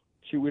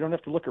we don't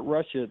have to look at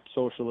Russia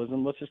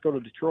socialism. Let's just go to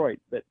Detroit.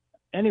 But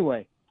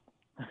anyway,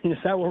 is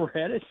that where we're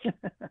headed?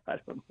 I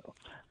don't know.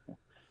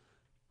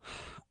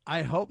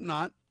 I hope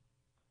not,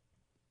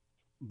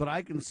 but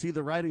I can see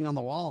the writing on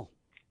the wall.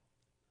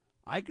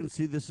 I can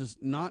see this is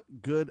not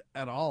good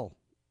at all,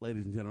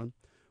 ladies and gentlemen.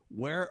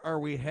 Where are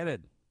we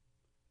headed?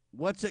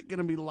 What's it going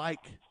to be like,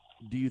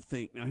 do you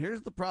think? Now,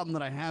 here's the problem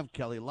that I have,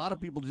 Kelly. A lot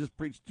of people just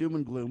preach doom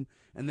and gloom,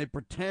 and they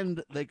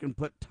pretend they can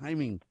put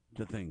timing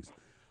to things.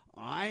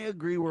 I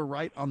agree we're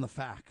right on the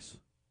facts.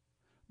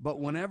 But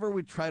whenever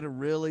we try to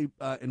really,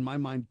 in my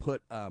mind,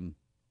 put, I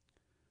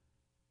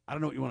don't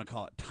know what you want to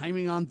call it,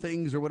 timing on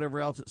things or whatever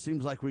else, it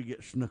seems like we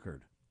get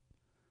snookered.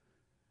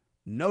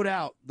 No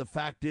doubt the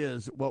fact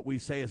is what we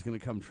say is going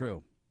to come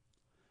true.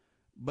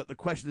 But the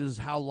question is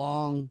how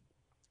long,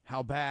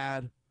 how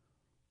bad,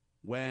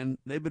 when.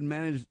 They've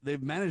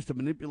managed to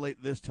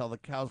manipulate this till the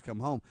cows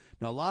come home.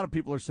 Now, a lot of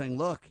people are saying,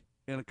 look,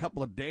 in a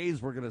couple of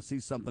days we're going to see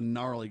something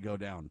gnarly go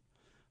down.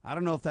 I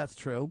don't know if that's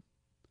true.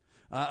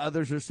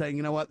 Others are saying,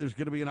 you know what, there's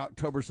going to be an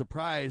October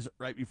surprise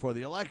right before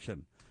the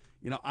election.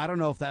 I don't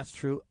know if that's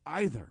true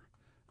either.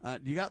 Do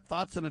you got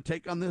thoughts and a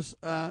take on this,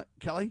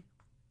 Kelly?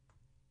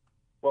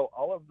 Well,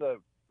 all of the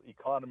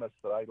economists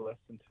that I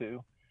listen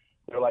to,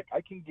 they're like,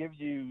 I can give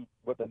you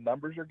what the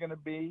numbers are going to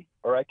be,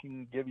 or I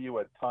can give you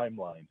a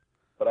timeline,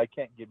 but I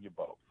can't give you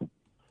both.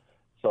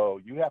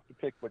 So you have to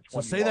pick which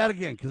one. So say that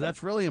again, because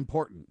that's really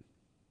important.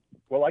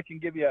 Well, I can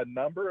give you a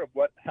number of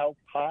how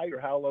high or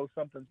how low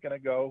something's going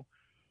to go,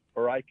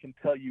 or I can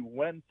tell you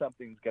when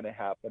something's going to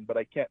happen, but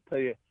I can't tell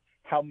you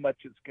how much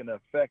it's going to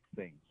affect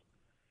things.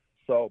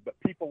 So, but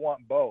people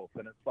want both,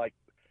 and it's like,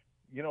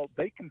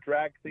 they can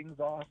drag things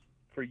off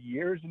for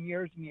years and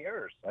years and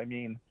years. I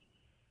mean,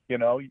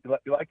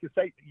 like you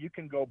say, you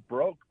can go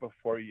broke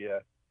before you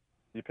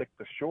pick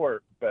the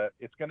short, but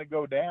it's going to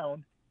go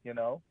down,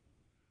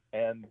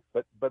 and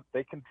but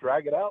they can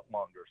drag it out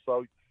longer.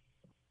 So,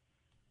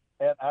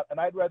 and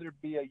I'd rather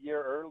be a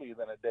year early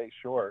than a day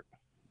short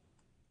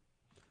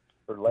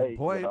or late.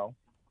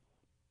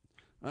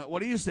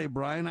 What do you say,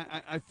 Brian?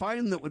 I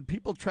find that when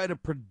people try to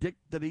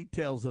predict the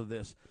details of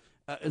this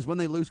is when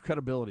they lose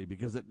credibility,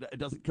 because it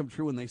doesn't come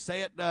true when they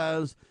say it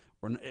does,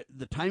 or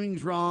the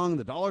timing's wrong,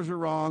 the dollars are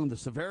wrong, the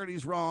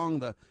severity's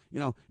wrong,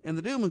 and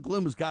the doom and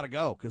gloom has got to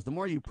go, because the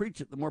more you preach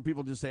it, the more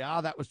people just say,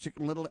 that was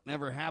Chicken Little, it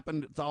never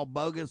happened, it's all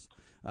bogus.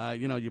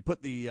 You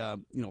put the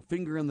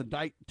finger in the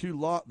dike too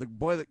long, the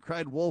boy that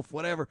cried wolf,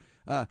 whatever.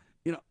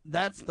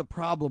 That's the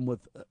problem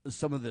with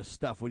some of this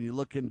stuff when you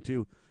look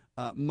into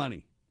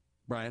money,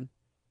 Brian.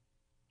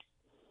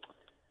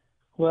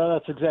 Well,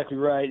 that's exactly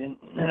right,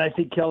 and I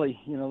think Kelly,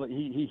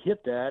 he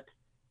hit that.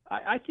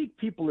 I think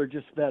people are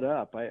just fed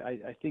up.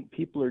 I think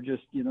people are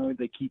just,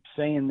 they keep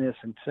saying this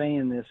and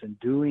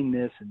doing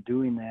this and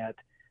doing that.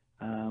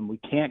 We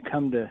can't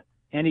come to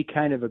any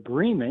kind of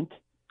agreement.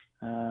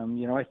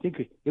 I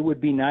think it would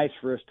be nice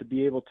for us to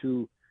be able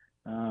to,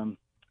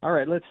 all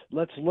right, let's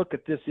look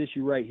at this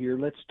issue right here.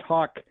 Let's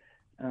talk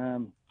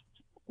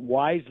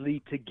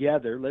wisely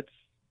together. Let's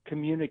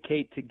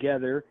communicate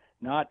together,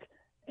 not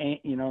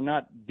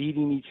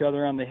beating each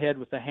other on the head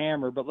with a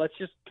hammer, but let's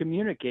just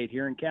communicate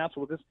here and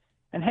counsel with this.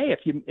 And hey,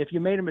 if you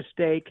made a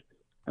mistake,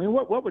 I mean,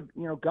 what would,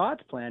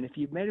 God's plan, if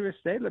you've made a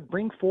mistake,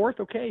 bring forth,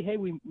 okay, hey,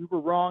 we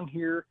were wrong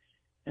here,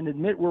 and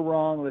admit we're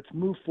wrong. Let's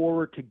move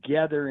forward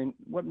together and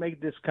what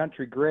made this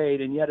country great.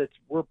 And yet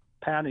we're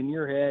pounding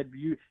your head.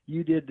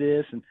 You did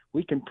this, and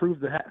we can prove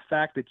the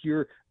fact that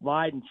you're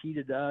lied and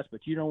cheated us,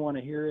 but you don't want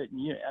to hear it.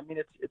 And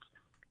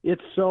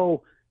it's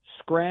so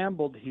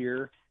scrambled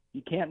here.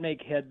 You can't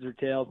make heads or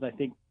tails. And I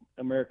think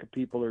American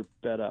people are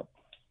fed up.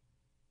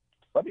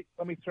 Let me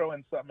throw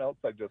in something else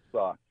I just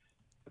saw.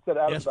 It said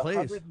out of the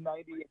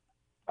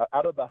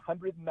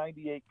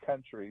 198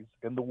 countries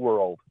in the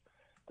world,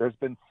 there's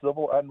been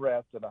civil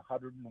unrest in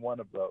 101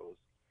 of those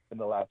in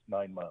the last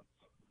 9 months.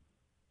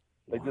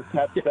 They just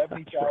had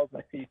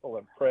 70,000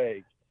 people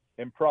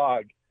in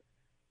Prague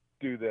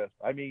do this.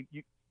 I mean,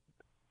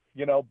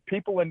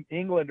 people in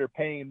England are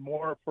paying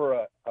more for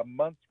a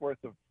month's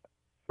worth of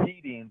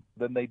heating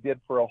than they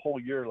did for a whole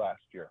year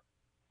last year.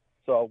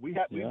 So we've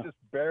just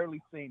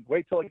barely seen.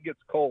 Wait till it gets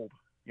cold.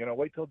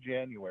 Wait till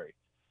January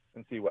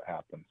and see what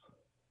happens.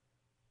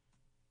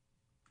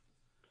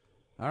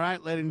 All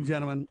right, ladies and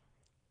gentlemen,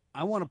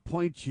 I want to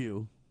point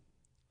you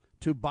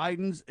to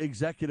Biden's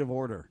executive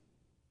order.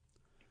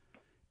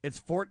 It's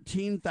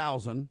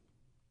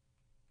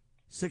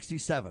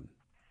 14,067.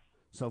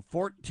 So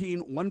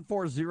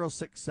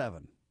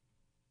 14067.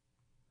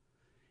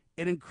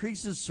 It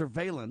increases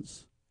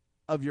surveillance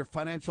of your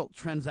financial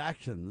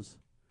transactions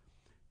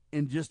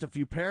in just a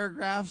few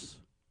paragraphs.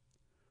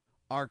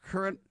 Our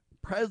current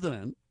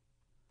president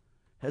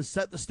has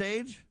set the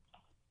stage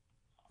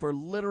for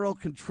literal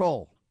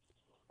control,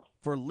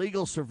 for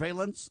legal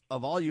surveillance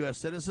of all U.S.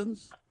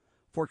 citizens,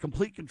 for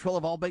complete control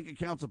of all bank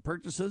accounts and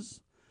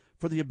purchases,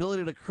 for the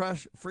ability to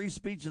crush free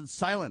speech and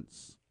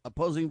silence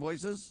opposing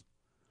voices.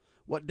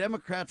 What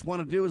Democrats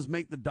want to do is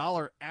make the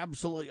dollar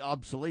absolutely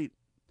obsolete.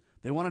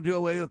 They want to do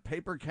away with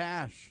paper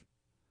cash.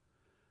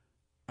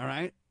 All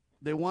right?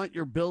 They want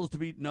your bills to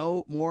be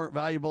no more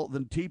valuable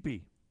than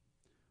teepee.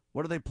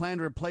 What do they plan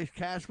to replace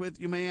cash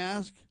with, you may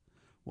ask?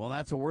 Well,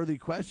 that's a worthy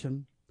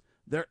question.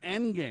 Their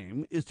end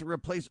game is to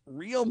replace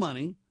real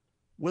money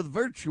with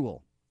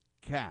virtual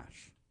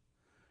cash.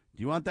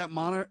 Do you want that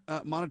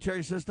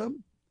monetary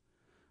system?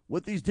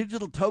 With these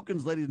digital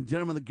tokens, ladies and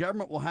gentlemen, the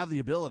government will have the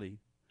ability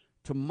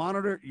to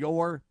monitor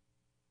your,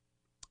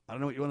 I don't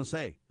know what you want to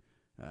say,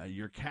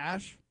 your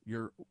cash,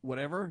 your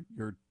whatever,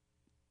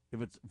 if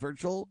it's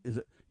virtual, is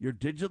it your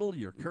digital,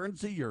 your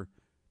currency, your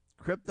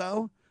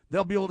crypto?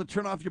 They'll be able to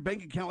turn off your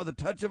bank account with a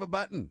touch of a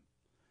button.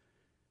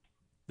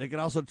 They can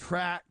also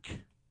track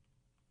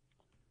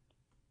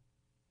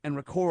and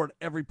record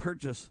every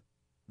purchase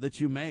that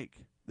you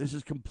make. This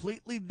is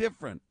completely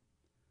different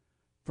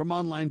from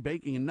online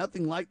banking and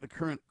nothing like the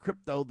current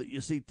crypto that you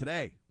see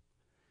today.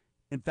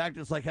 In fact,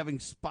 it's like having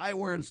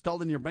spyware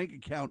installed in your bank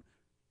account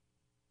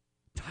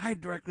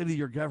tied directly to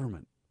your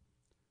government.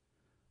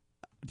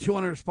 Do you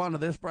want to respond to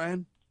this,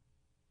 Brian?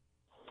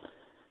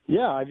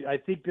 Yeah, I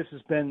think this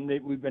has been,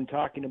 we've been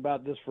talking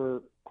about this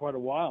for quite a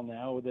while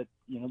now, that,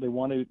 they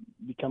want to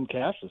become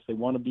cashless. They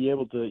want to be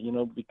able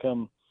to,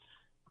 become,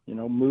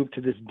 move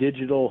to this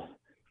digital,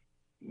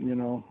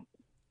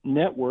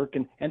 network.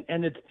 And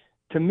it's,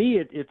 to me,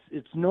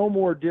 it's no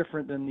more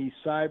different than these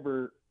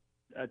cyber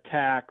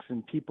attacks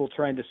and people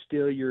trying to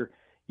steal your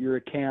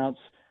accounts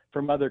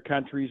from other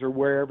countries or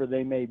wherever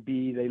they may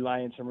be. They lie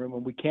in some room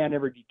and we can't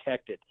ever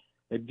detect it.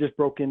 They just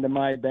broke into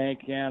my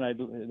bank account.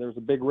 There was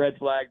a big red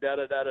flag,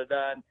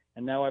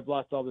 and now I've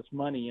lost all this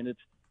money. And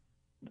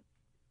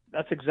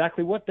that's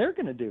exactly what they're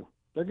going to do.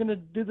 They're going to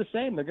do the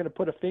same. They're going to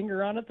put a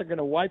finger on it. They're going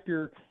to wipe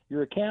your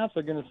accounts.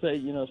 They're going to say,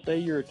 say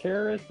you're a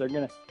terrorist. They're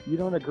going to, you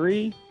don't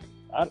agree?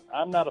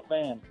 I'm not a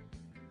fan.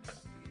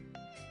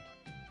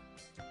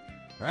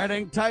 All right,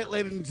 hang tight,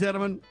 ladies and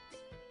gentlemen.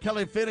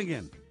 Kelly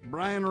Finnegan,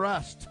 Brian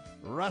Rust,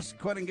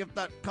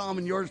 RustCoinandGift.com,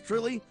 and yours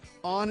truly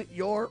on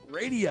your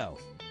radio.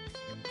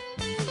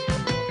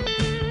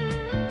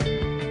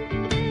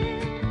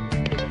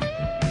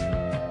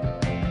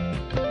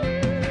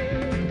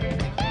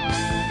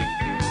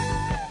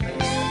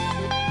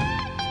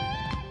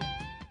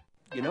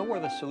 You know where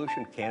the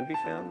solution can be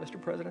found,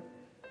 Mr. President?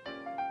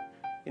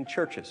 In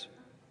churches,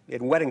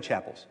 in wedding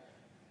chapels,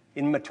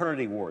 in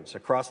maternity wards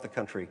across the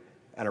country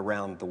and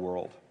around the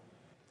world.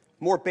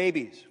 More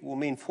babies will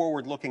mean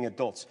forward-looking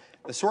adults,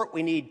 the sort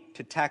we need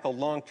to tackle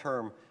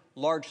long-term,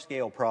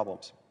 large-scale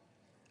problems.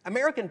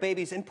 American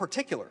babies in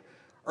particular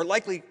are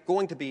likely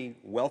going to be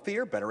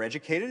wealthier, better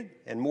educated,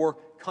 and more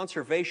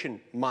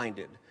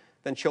conservation-minded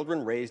than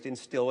children raised in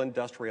still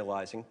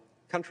industrializing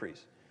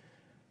countries.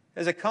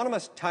 As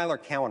economist Tyler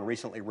Cowen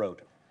recently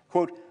wrote,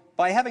 quote,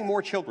 "By having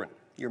more children,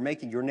 you're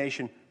making your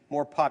nation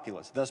more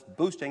populous, thus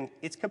boosting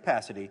its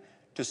capacity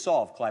to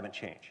solve climate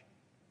change.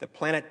 The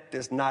planet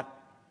does not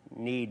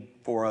need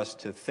for us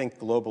to think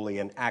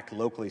globally and act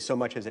locally so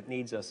much as it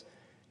needs us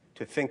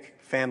to think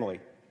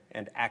family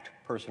and act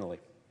personally.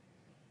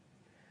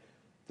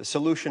 The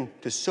solution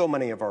to so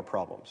many of our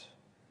problems,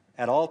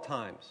 at all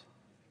times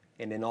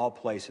and in all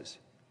places,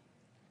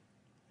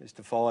 is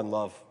to fall in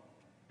love,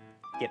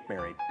 get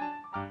married,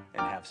 and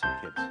have some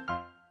kids."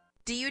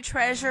 Do you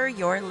treasure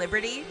your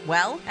liberty?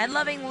 Well, at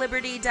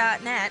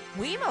lovingliberty.net,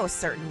 we most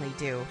certainly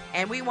do.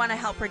 And we want to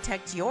help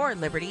protect your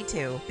liberty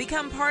too.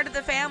 Become part of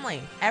the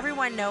family.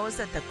 Everyone knows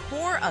that the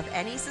core of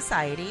any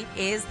society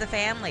is the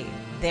family.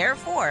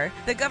 Therefore,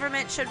 the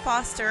government should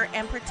foster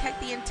and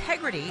protect the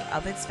integrity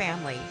of its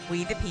family,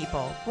 we the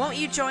people. Won't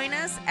you join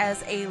us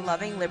as a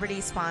Loving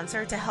Liberty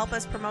sponsor to help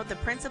us promote the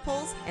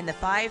principles in the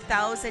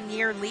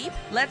 5,000-year leap?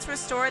 Let's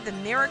restore the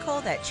miracle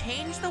that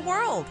changed the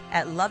world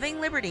at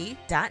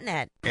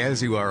lovingliberty.net.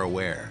 As you are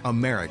aware,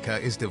 America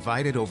is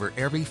divided over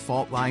every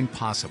fault line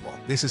possible.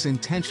 This is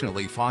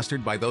intentionally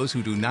fostered by those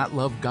who do not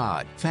love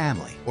God,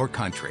 family, or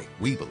country.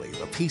 We believe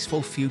a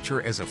peaceful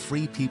future as a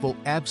free people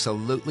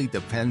absolutely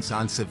depends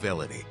on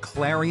civility.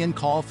 Clarion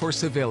Call for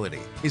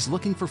Civility is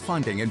looking for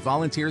funding and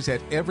volunteers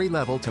at every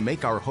level to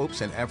make our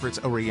hopes and efforts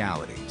a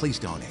reality. Please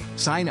donate,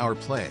 sign our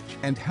pledge,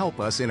 and help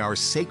us in our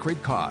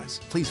sacred cause.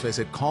 Please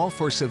visit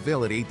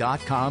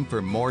callforcivility.com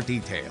for more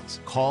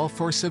details.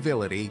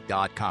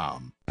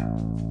 Callforcivility.com.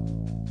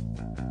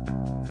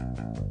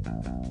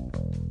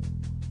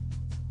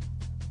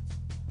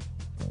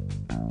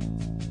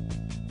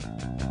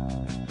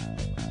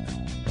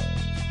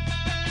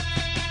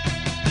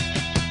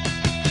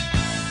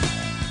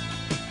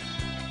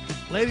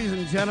 Ladies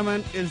and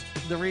gentlemen,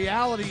 the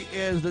reality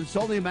is that it's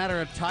only a matter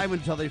of time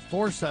until they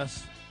force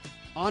us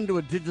onto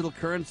a digital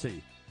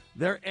currency.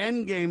 Their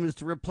end game is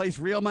to replace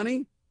real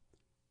money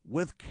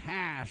with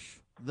cash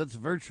that's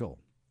virtual.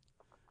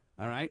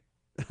 All right?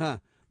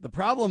 The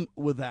problem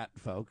with that,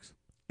 folks,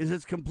 is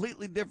it's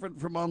completely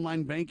different from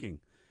online banking.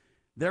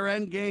 Their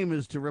end game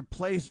is to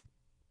replace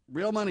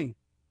real money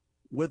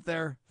with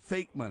their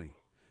fake money.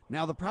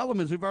 Now, the problem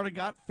is we've already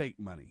got fake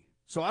money.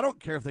 So I don't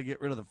care if they get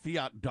rid of the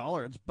fiat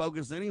dollar. It's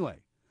bogus anyway.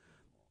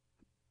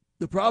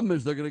 The problem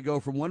is they're going to go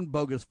from one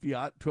bogus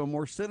fiat to a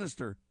more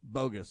sinister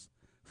bogus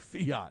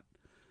fiat.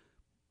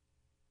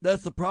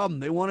 That's the problem.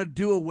 They want to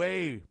do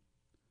away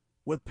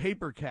with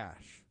paper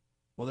cash.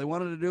 Well, they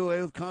wanted to do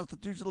away with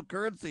constitutional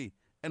currency,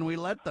 and we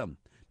let them.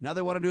 Now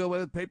they want to do away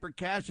with paper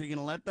cash. Are you going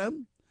to let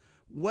them?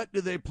 What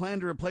do they plan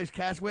to replace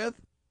cash with?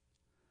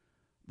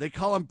 They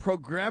call them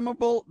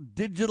programmable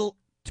digital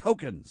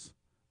tokens,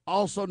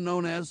 also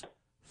known as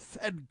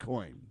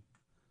FedCoin.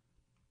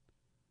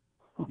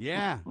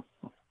 Yeah.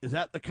 Is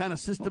that the kind of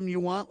system you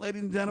want,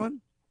 ladies and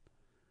gentlemen?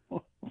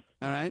 All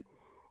right.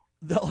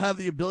 They'll have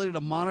the ability to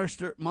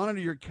monitor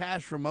your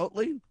cash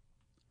remotely.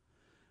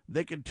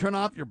 They can turn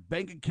off your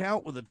bank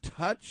account with a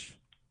touch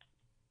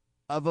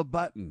of a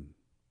button.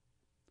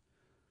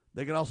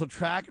 They can also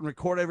track and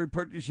record every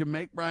purchase you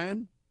make,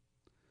 Brian.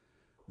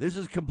 This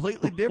is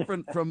completely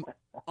different from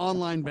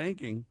online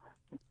banking,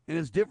 and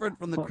it's different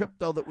from the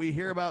crypto that we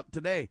hear about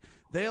today.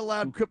 They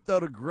allowed crypto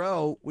to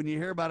grow when you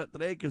hear about it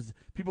today because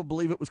people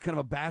believe it was kind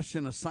of a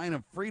bastion, a sign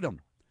of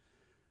freedom.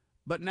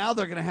 But now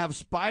they're going to have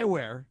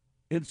spyware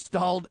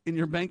installed in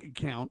your bank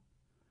account,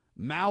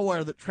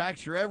 malware that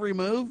tracks your every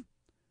move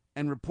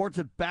and reports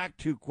it back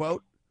to,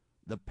 quote,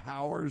 the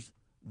powers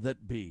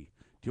that be.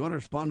 Do you want to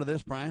respond to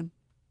this, Brian?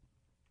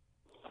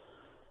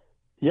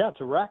 Yeah,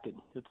 it's a racket.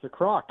 It's the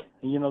crock.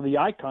 And, you know, the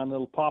icon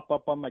that'll pop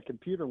up on my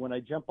computer when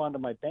I jump onto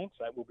my bank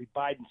site will be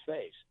Biden's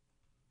face,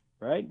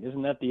 right?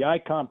 Isn't that the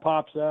icon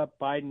pops up,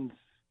 Biden's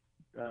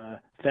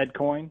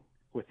FedCoin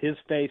with his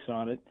face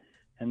on it,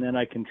 and then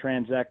I can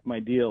transact my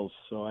deals.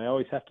 So I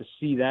always have to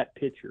see that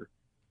picture.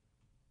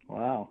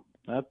 Wow,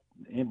 that's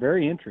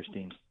very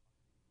interesting.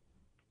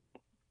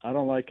 I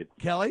don't like it.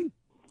 Kelly,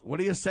 what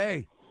do you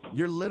say?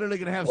 You're literally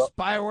going to have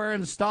spyware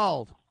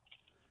installed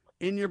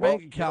in your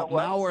bank account,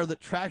 malware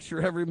that tracks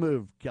your every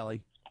move,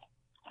 Kelly.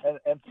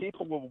 And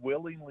people will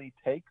willingly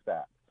take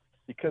that,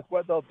 because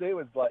what they'll do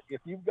is, like,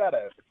 if you've got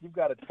a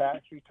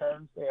tax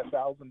return, say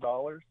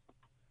 $1,000,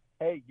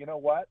 hey, you know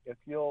what? If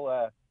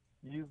you'll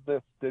use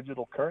this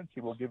digital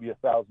currency, we'll give you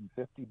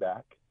 $1,050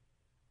 back.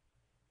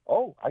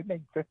 Oh, I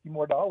made $50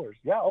 more.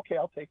 Yeah, okay,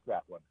 I'll take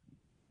that one.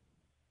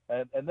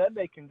 And then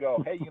they can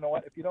go, hey, you know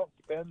what? If you don't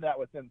spend that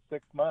within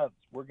 6 months,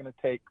 we're going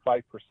to take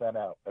 5%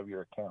 out of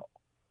your account.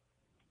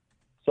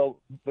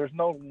 So there's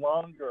no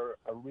longer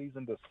a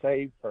reason to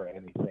save for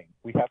anything.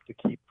 We have to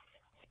keep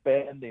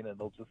spending, and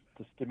it'll just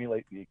to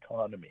stimulate the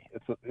economy.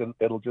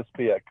 It'll just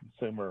be a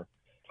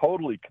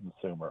totally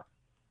consumer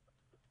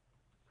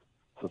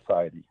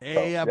society.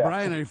 Hey,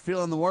 Brian, are you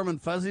feeling the warm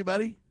and fuzzy,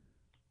 buddy?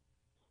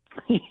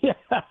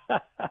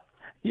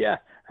 Yeah,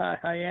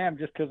 I am,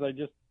 just because I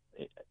just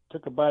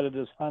took a bite of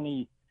this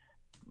honey,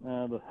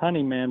 the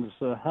honey man's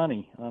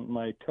honey on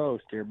my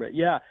toast here. But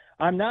yeah,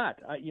 I'm not.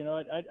 I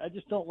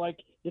just don't like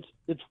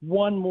it's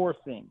one more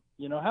thing.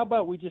 You know, how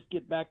about we just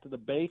get back to the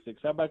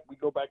basics? How about we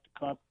go back to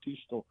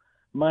constitutional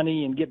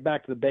money and get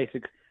back to the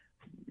basics?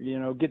 You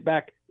know, get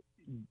back,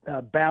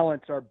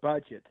 balance our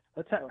budget.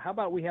 How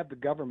about we have the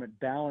government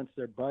balance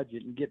their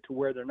budget and get to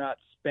where they're not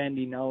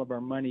spending all of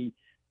our money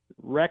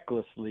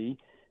recklessly,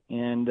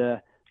 and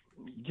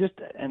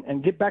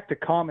get back to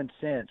common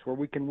sense, where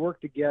we can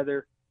work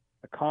together,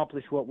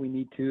 accomplish what we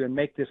need to, and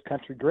make this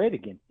country great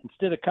again.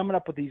 Instead of coming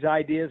up with these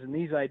ideas,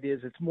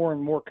 it's more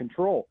and more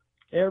control.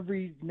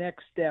 every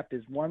next step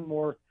is one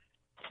more.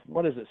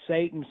 What is it?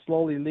 Satan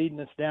slowly leading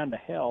us down to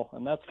hell,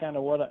 and that's kind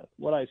of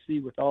what I see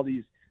with all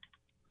these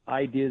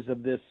ideas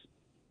of this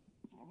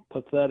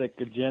pathetic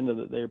agenda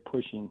that they're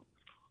pushing.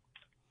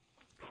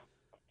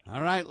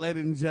 All right,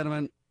 ladies and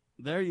gentlemen,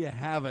 there you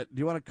have it. Do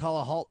you want to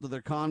call a halt to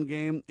their con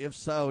game? If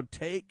so,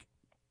 take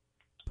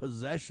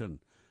possession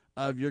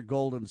of your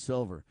gold and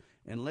silver.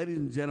 And ladies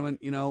and gentlemen,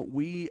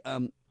 we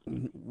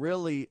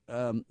really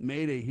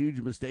made a huge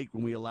mistake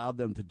when we allowed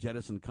them to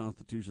jettison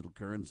constitutional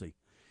currency.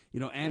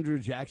 Andrew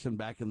Jackson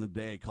back in the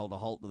day called a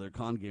halt to their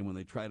con game when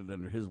they tried it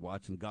under his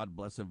watch, and God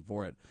bless him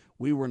for it.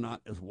 We were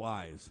not as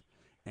wise.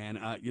 And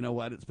you know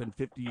what? It's been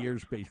 50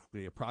 years,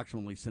 basically,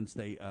 approximately, since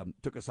they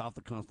took us off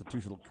the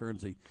constitutional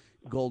currency,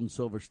 gold and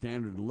silver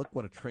standard. And look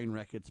what a train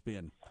wreck it's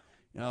been.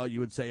 You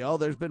would say, oh,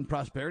 there's been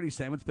prosperity,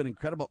 Sam. It's been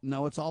incredible.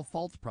 No, it's all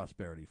false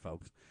prosperity,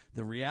 folks.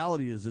 The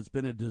reality is it's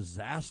been a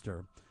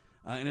disaster,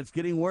 and it's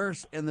getting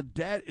worse, and the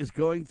debt is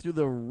going through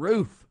the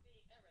roof.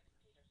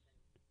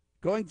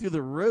 Going through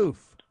the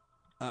roof.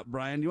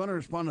 Brian, do you want to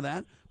respond to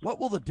that? What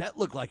will the debt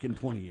look like in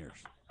 20 years?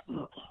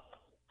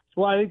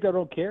 Well, I think they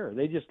don't care.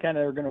 They just kind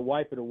of are going to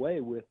wipe it away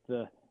with.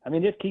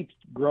 It keeps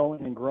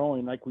growing and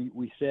growing, like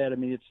we said.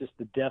 It's just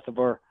the death of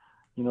our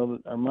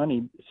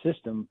money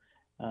system.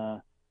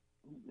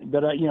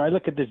 But I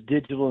look at this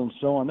digital and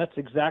so on. That's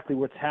exactly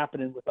what's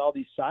happening with all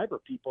these cyber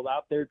people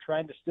out there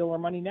trying to steal our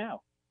money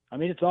now.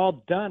 It's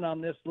all done on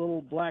this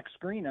little black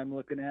screen I'm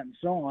looking at and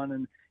so on.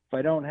 And if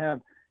I don't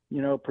have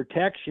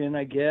protection,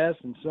 I guess,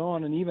 and so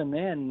on, and even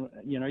then,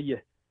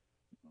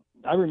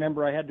 I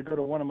remember I had to go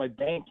to one of my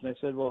banks and I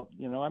said, well,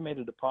 I made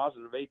a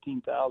deposit of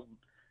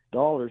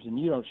 $18,000 and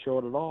you don't show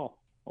it at all.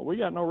 Well, we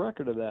got no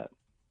record of that.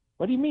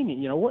 What do you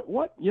mean?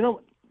 What?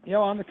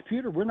 On the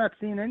computer, we're not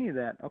seeing any of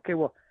that. Okay,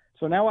 well,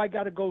 so now I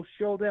got to go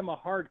show them a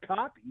hard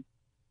copy.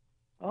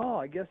 Oh,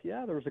 I guess,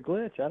 yeah, there was a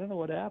glitch. I don't know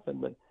what happened,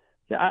 but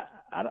yeah,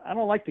 I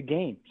don't like the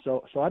game.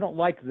 So I don't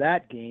like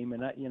that game.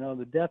 And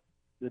the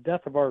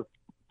death of our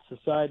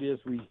society as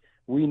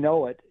we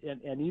know it,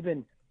 and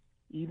even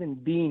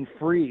being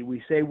free,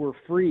 we say we're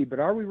free, but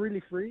are we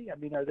really free?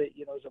 Are they,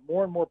 is it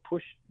more and more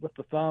push with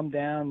the thumb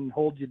down and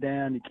hold you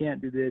down? You can't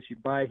do this. You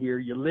buy here,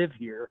 you live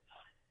here.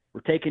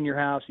 We're taking your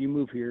house, you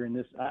move here, and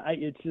this.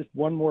 It's just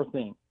one more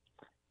thing.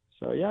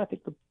 So yeah, I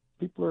think the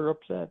people are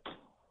upset.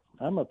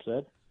 I'm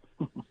upset.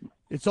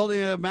 It's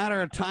only a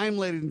matter of time,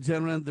 ladies and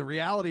gentlemen. The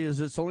reality is,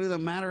 it's only a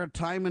matter of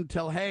time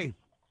until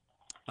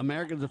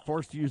Americans are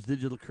forced to use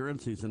digital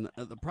currencies. And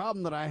the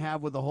problem that I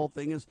have with the whole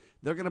thing is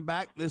they're going to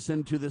back this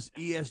into this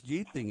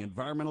ESG thing,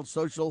 environmental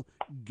social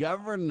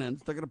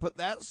governance. They're going to put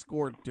that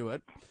score to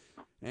it.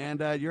 And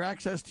your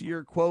access to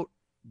your, quote,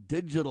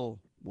 digital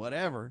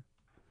whatever,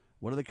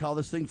 what do they call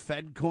this thing,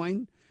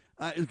 FedCoin,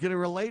 is going to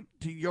relate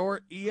to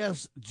your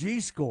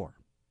ESG score.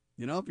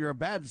 If you're a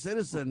bad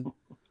citizen,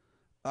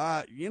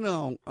 well,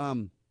 you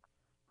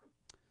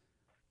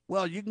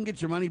can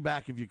get your money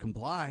back if you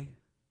comply.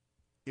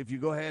 If you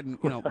go ahead and,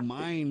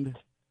 mind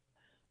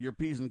your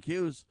P's and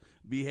Q's,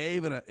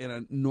 behave in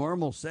a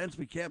normal sense.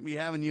 We can't be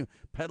having you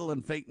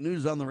peddling fake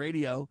news on the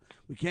radio.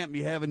 We can't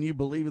be having you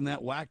believing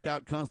that whacked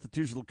out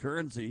constitutional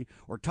currency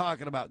or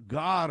talking about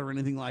God or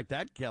anything like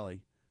that,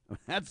 Kelly.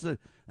 That's a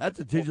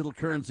digital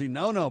currency.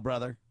 No,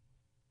 brother.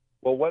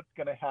 Well, what's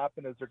going to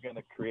happen is they're going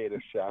to create a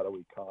shadow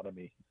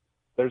economy.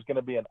 There's going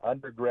to be an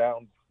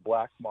underground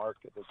black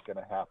market that's going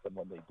to happen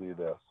when they do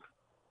this.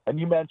 And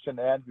you mentioned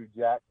Andrew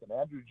Jackson.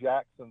 Andrew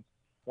Jackson's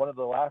one of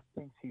the last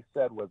things he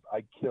said was,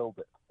 I killed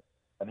it.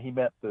 And he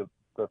meant the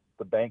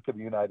Bank of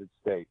the United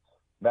States.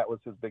 That was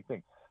his big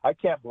thing. I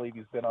can't believe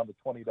he's been on the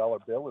 $20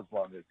 bill as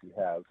long as he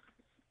has,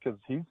 because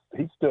he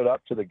stood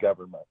up to the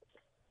government.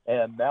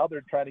 And now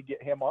they're trying to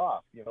get him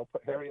off,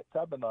 put Harriet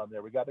Tubman on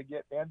there. We got to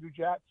get Andrew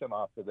Jackson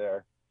off of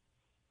there.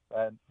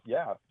 And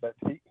yeah, but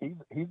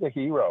he's a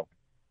hero.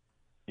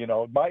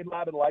 Might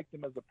not have liked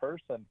him as a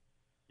person.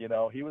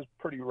 He was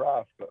pretty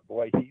rough, but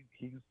boy,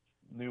 he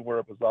knew where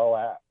it was all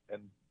at.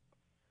 And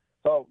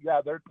so,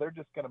 yeah, they're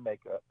just going to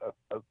make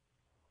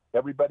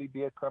everybody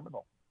be a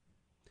criminal.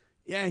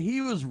 Yeah,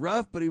 he was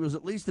rough, but he was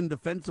at least in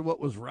defense of what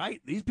was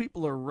right. These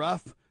people are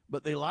rough,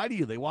 but they lie to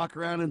you. They walk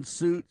around in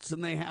suits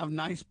and they have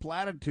nice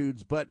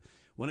platitudes. But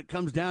when it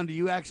comes down to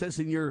you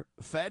accessing your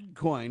Fed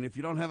coin, if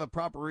you don't have a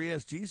proper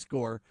ESG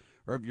score,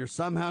 or if you're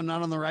somehow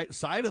not on the right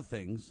side of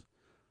things,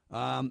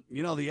 the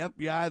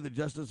FBI, the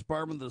Justice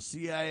Department, the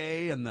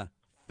CIA, and the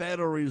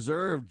Federal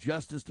Reserve,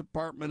 Justice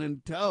Department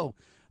in tow,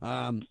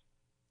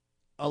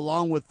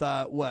 along with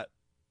what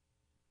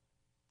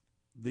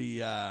do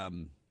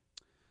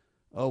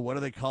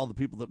they call the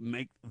people that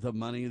make the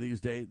money these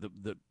days?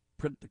 The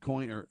print the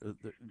coin or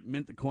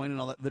mint the coin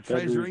and all that. The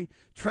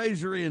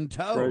Treasury in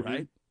tow,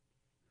 right?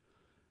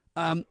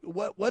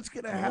 What's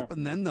going to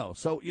happen then, though?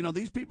 So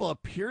these people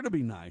appear to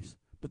be nice,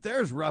 but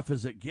they're as rough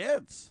as it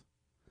gets.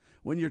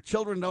 When your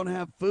children don't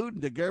have food,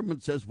 and the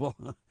government says, "Well,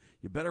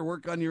 you better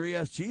work on your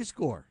ESG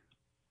score."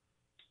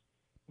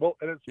 Well,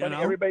 and it's funny,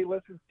 everybody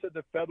listens to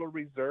the Federal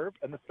Reserve,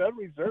 and the Federal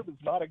Reserve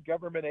is not a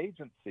government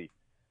agency.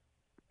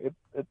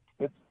 It's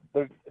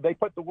they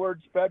put the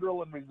words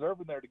federal and reserve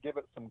in there to give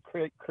it some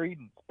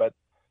credence, but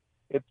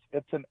it's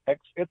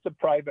a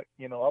private,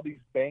 all these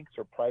banks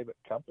are private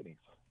companies.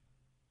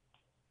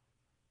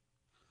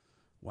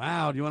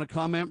 Wow. Do you want to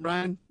comment,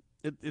 Brian?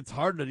 It's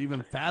hard to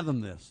even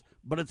fathom this,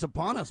 but it's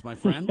upon us, my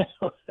friend.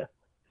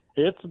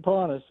 It's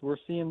upon us. We're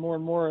seeing more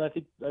and more, and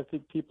I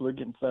think people are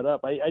getting fed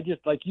up. I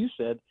just, like you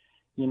said,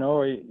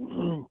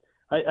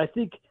 I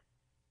think,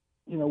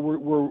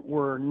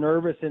 we're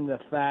nervous in the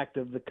fact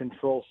of the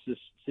control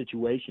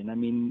situation. I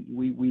mean,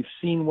 we've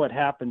seen what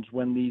happens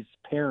when these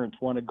parents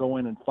want to go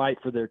in and fight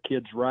for their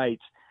kids'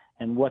 rights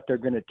and what they're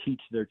going to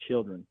teach their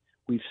children.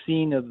 We've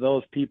seen of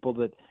those people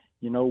that,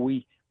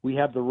 we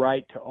have the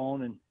right to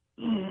own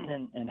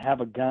and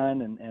have a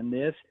gun and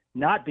this,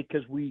 not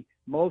because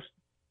most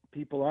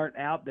people aren't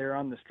out there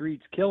on the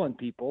streets killing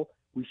people.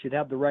 We should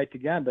have the right to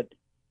gun,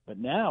 but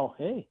now,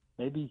 hey,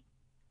 maybe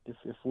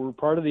if we're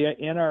part of the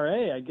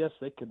NRA, I guess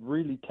they could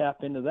really tap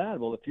into that.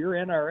 Well, if you're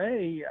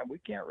NRA, we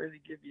can't really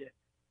give you.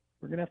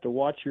 We're gonna have to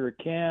watch your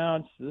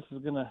accounts. We're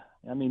gonna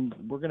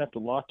have to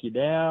lock you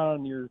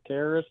down. You're a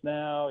terrorist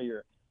now.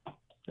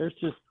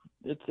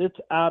 It's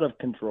out of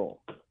control.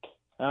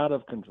 Out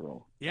of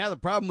control. Yeah, the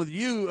problem with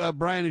you,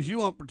 Brian, is you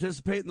won't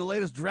participate in the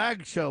latest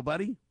drag show,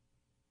 buddy.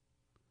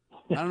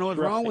 I don't know what's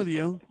wrong with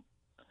you.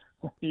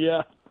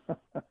 Yeah.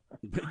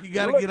 But you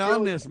got to get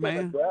on this,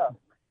 man.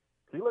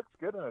 He looks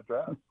good in a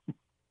dress.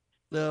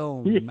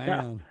 Oh, yeah.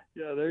 man.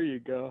 Yeah, there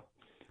you go.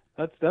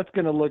 That's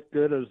going to look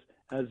good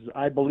as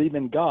I believe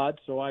in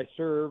God, so I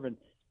serve, and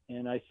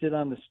I sit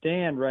on the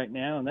stand right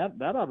now, and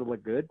that ought to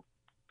look good.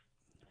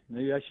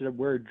 Maybe I should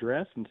wear a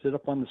dress and sit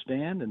up on the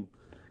stand and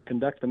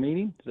conduct the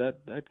meeting. Is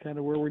that kind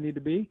of where we need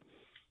to be?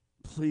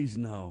 Please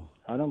no.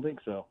 I don't think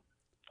so.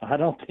 I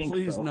don't think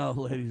Please so. no,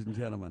 ladies and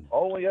gentlemen.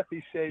 Only if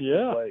he shaves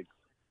his legs.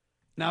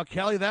 Now,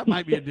 Kelly, that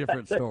might be a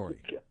different story.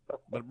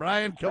 But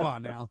Brian, come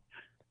on now.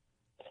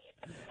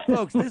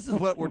 Folks, this is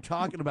what we're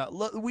talking about.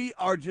 Look, we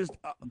are just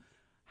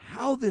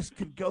how this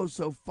could go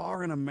so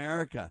far in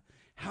America,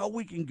 how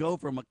we can go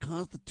from a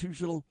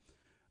constitutional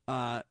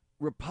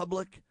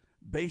republic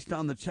based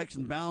on the checks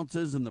and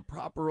balances and the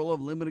proper role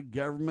of limited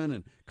government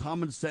and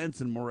common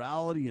sense and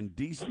morality and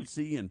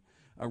decency and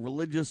a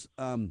religious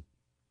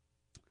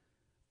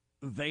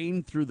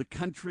vein through the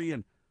country.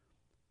 And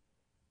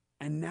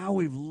now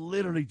we've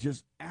literally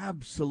just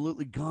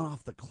absolutely gone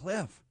off the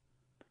cliff.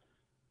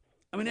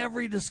 I mean,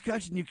 every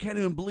discussion, you can't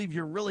even believe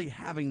you're really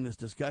having this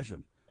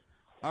discussion.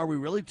 Are we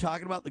really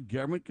talking about the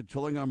government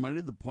controlling our money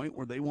to the point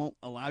where they won't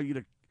allow you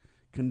to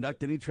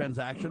conduct any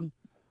transaction?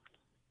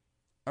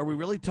 Are we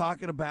really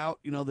talking about,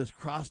 this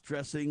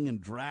cross-dressing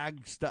and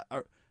drag stuff?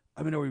 Are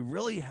we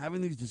really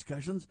having these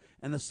discussions?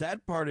 And the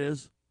sad part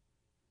is,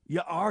 you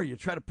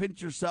try to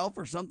pinch yourself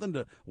or something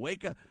to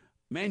wake up.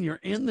 Man, you're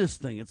in this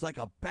thing. It's like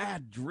a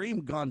bad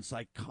dream gone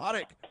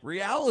psychotic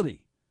reality.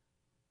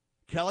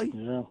 Kelly?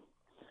 Yeah.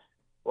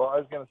 Well, I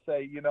was going to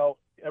say,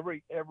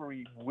 every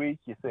week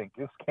you think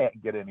this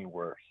can't get any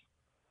worse.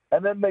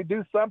 And then they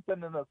do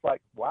something and it's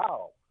like,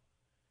 wow,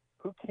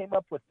 who came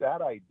up with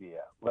that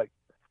idea? Like,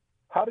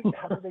 how do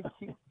they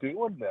keep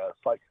doing this?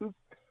 Like,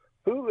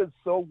 who is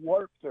so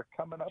warped they're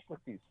coming up with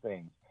these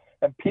things?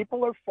 And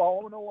people are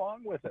following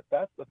along with it.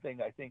 That's the thing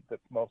I think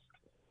that's most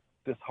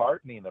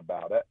disheartening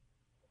about it.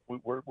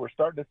 We're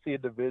starting to see a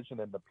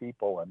division in the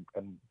people,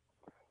 and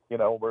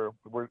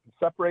we're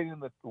separating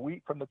the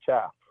wheat from the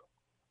chaff.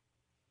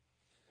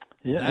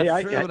 Yeah,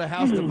 that's true. But a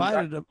house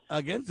divided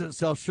against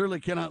itself surely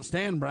cannot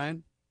stand,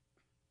 Brian.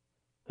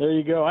 There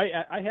you go.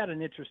 I had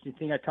an interesting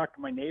thing. I talked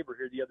to my neighbor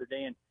here the other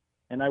day,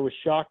 and I was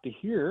shocked to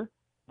hear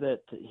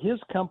that his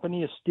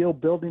company is still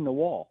building the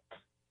wall.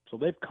 So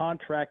they've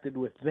contracted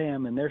with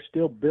them, and they're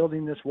still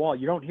building this wall.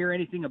 You don't hear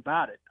anything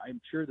about it. I'm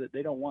sure that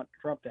they don't want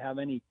Trump to have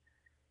any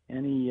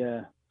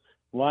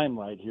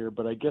limelight here,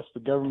 but I guess the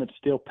government's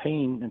still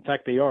paying. In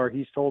fact, they are.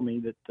 He's told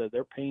me that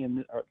they're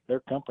paying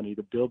their company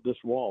to build this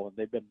wall, and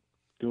they've been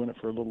doing it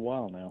for a little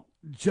while now.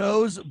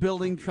 Joe's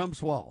building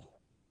Trump's wall.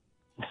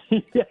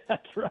 Yeah,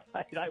 that's right.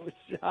 I was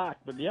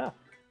shocked, but yeah.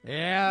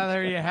 Yeah,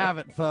 there you have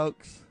it,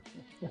 folks.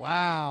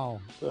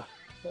 Wow.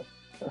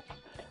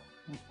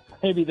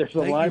 Maybe there's a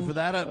Thank you for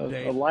that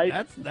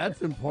update.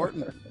 That's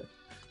important.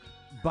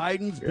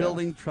 Biden's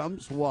building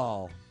Trump's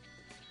wall.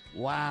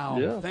 Wow.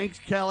 Yeah. Thanks,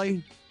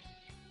 Kelly.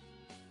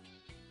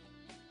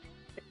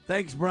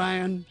 Thanks,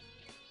 Brian.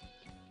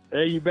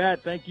 Hey, you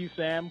bet. Thank you,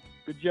 Sam.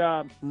 Good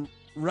job.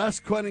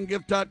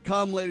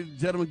 RussQuenningGift.com, ladies and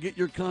gentlemen. Get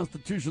your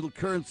constitutional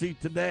currency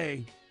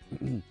today.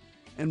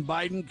 And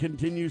Biden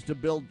continues to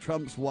build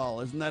Trump's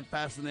wall. Isn't that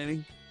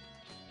fascinating?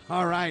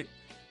 All right.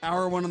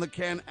 Hour 1 on the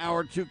can,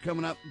 hour 2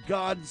 coming up.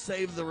 God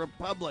save the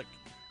Republic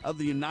of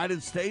the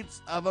United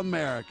States of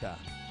America.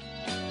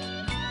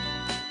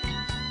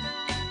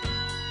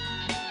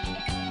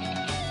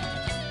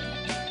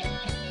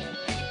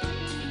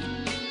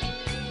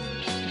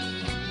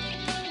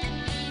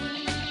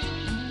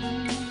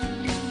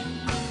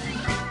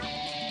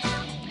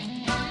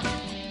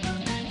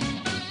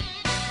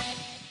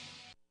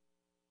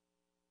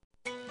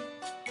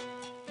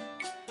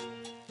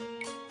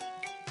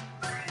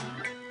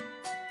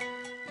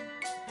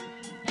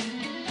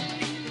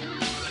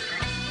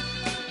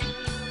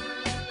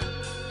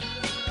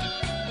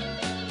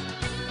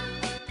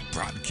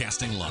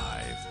 Broadcasting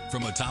live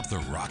from atop the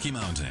Rocky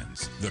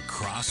Mountains, the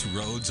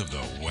crossroads of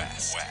the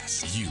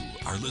West. You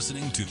are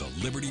listening to the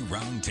Liberty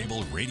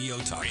Roundtable Radio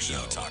Talk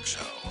Show.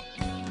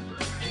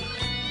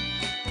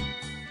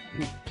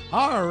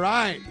 All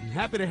right.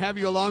 Happy to have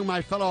you along,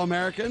 my fellow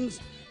Americans.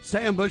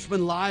 Sam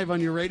Bushman live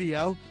on your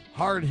radio.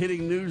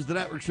 Hard-hitting news the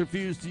networks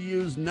refuse to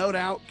use, no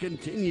doubt,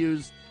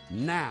 continues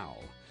now.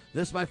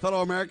 This, my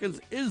fellow Americans,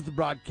 is the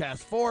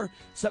broadcast for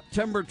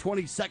September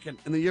 22nd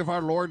in the year of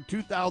our Lord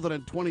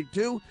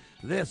 2022.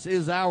 This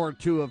is our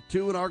 2 of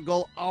 2, and our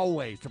goal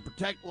always to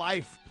protect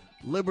life,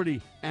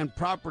 liberty, and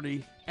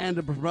property, and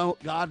to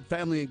promote God,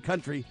 family, and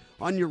country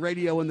on your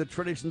radio and the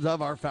traditions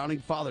of our founding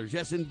fathers.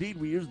 Yes, indeed,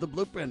 we use the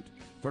blueprint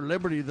for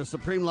liberty, the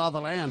supreme law of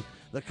the land,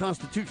 the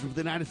Constitution of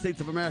the United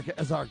States of America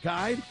as our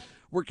guide.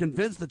 We're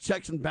convinced the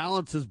checks and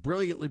balances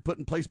brilliantly put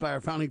in place by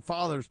our founding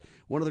fathers,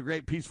 one of the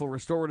great peaceful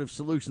restorative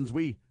solutions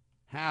we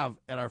have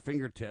at our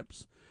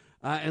fingertips.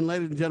 And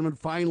ladies and gentlemen,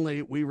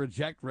 finally, we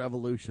reject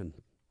revolution.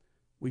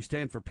 We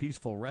stand for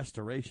peaceful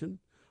restoration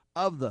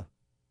of the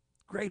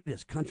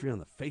greatest country on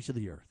the face of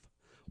the earth.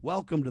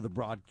 Welcome to the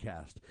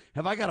broadcast.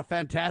 Have I got a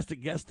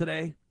fantastic guest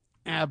today?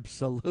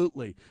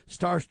 Absolutely.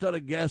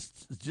 Star-studded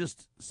guests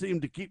just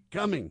seem to keep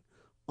coming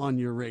on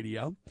your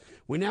radio.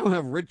 We now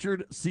have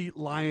Richard C.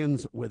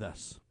 Lyons with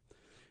us.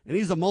 And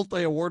he's a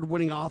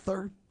multi-award-winning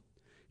author.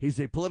 He's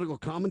a political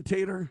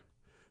commentator.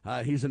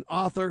 He's an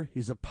author.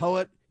 He's a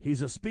poet.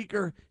 He's a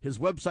speaker. His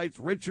website's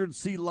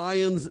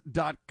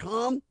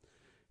richardclyons.com.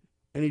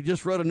 And he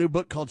just wrote a new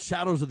book called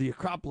Shadows of the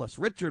Acropolis.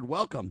 Richard,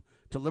 welcome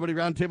to Liberty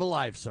Roundtable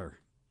Live, sir.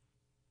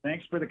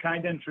 Thanks for the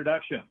kind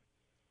introduction.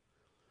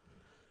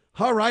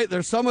 All right,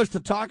 there's so much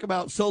to talk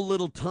about, so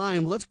little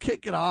time. Let's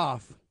kick it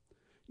off.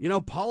 You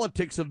know,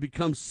 politics have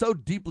become so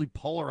deeply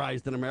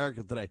polarized in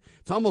America today.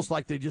 It's almost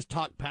like they just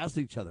talk past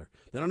each other.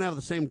 They don't have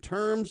the same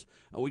terms.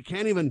 We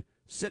can't even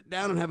sit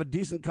down and have a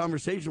decent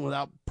conversation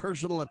without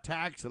personal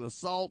attacks and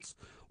assaults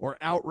or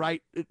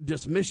outright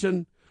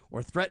dismission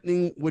or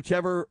threatening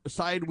whichever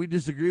side we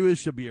disagree with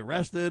should be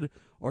arrested,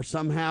 or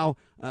somehow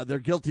they're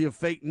guilty of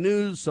fake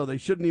news, so they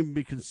shouldn't even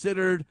be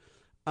considered.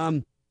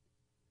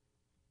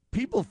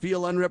 People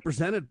feel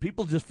unrepresented.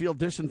 People just feel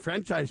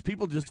disenfranchised.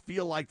 People just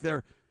feel like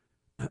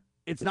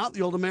it's not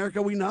the old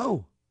America we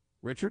know.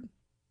 Richard?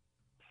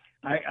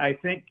 I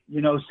think,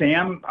 you know,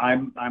 Sam,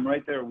 I'm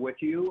right there with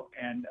you.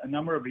 And a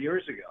number of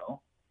years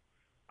ago,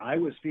 I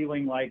was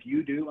feeling like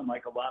you do and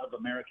like a lot of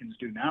Americans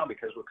do now,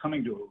 because we're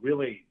coming to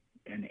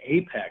an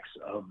apex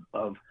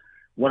of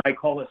what I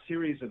call a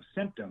series of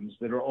symptoms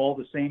that are all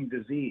the same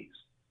disease.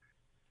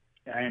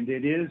 And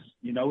it is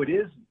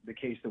the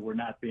case that we're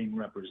not being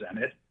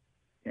represented.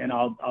 And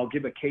I'll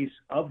give a case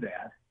of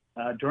that.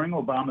 During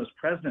Obama's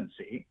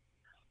presidency,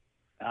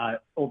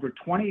 over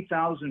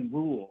 20,000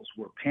 rules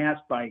were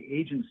passed by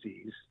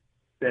agencies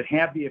that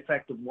have the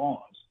effect of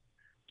laws,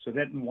 so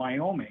that in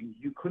Wyoming,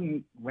 you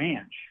couldn't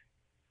ranch.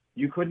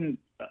 You couldn't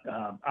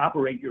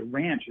operate your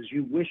ranch as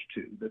you wish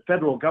to. The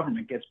federal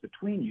government gets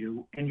between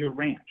you and your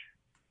ranch.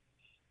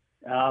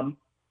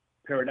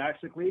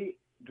 Paradoxically,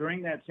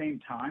 during that same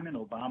time in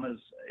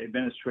Obama's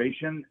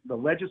administration, the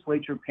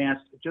legislature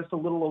passed just a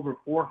little over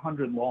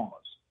 400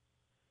 laws.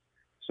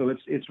 So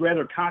it's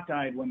rather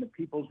cockeyed when the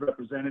people's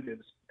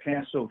representatives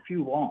pass so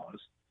few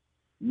laws,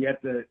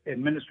 yet the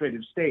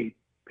administrative state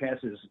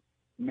passes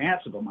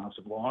massive amounts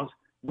of laws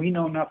we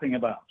know nothing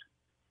about.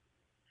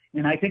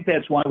 And I think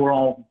that's why we're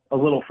all a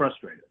little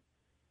frustrated.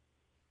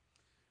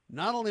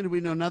 Not only do we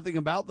know nothing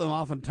about them,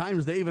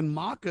 oftentimes they even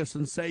mock us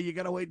and say, you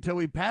got to wait till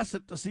we pass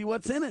it to see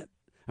what's in it.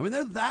 I mean,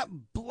 they're that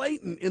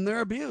blatant in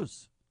their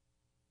abuse.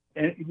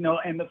 And, you know,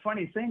 and the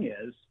funny thing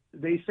is,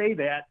 they say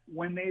that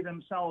when they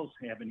themselves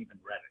haven't even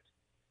read it.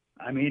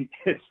 I mean,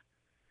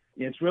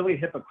 it's really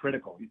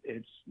hypocritical.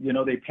 It's, you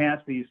know, they pass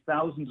these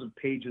thousands of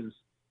pages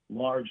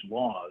large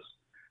laws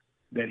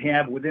that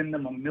have within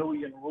them 1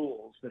 million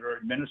rules that are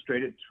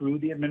administrated through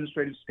the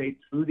administrative state,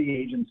 through the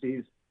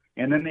agencies,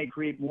 and then they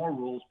create more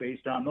rules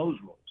based on those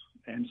rules.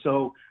 And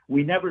so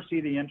we never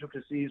see the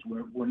intricacies.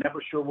 We're never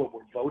sure what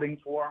we're voting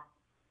for.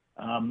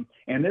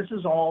 And this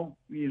is all,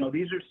 you know,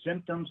 these are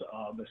symptoms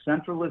of the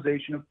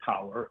centralization of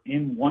power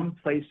in one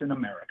place in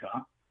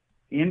America,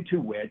 into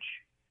which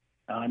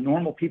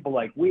normal people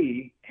like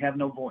we have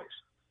no voice.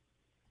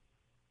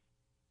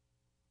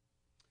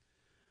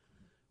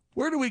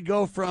 Where do we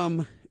go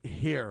from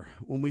here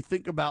when we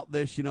think about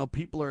this? You know,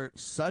 people are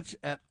such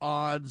at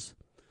odds.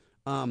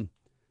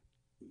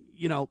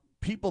 You know,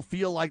 people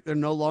feel like they're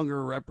no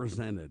longer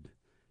represented.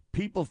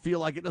 People feel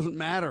like it doesn't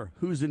matter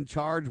who's in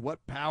charge,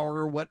 what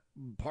power, what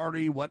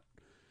party, what,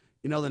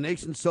 you know, the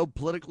nation's so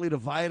politically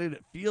divided.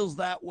 It feels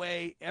that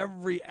way.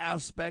 Every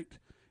aspect,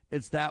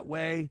 it's that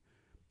way.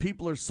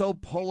 People are so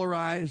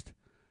polarized.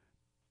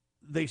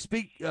 They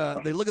speak,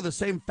 they look at the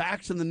same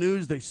facts in the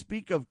news. They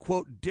speak of,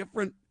 quote,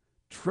 different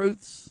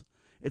truths.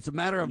 It's a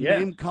matter of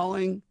name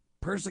calling,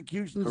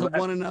 persecutions of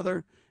one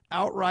another,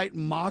 outright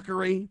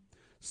mockery.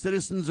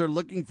 Citizens are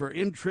looking for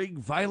intrigue,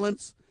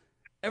 violence,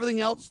 everything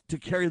else to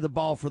carry the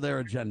ball for their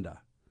agenda.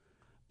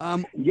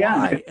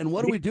 Why, and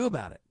what do we do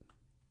about it?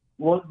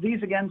 Well,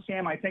 these again,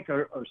 Sam, I think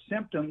are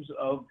symptoms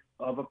of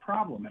a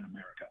problem in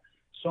America.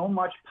 So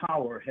much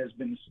power has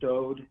been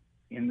stowed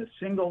in the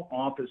single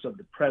office of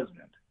the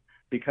president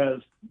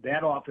because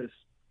that office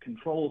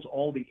controls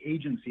all the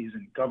agencies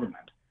in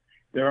government.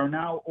 There are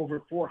now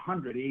over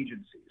 400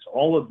 agencies,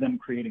 all of them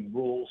creating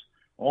rules,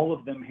 all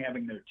of them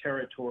having their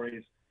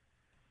territories.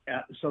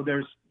 So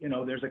there's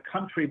a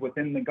country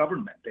within the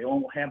government. They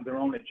all have their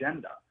own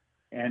agenda,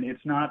 and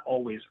it's not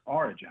always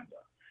our agenda.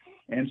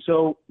 And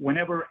so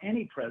whenever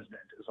any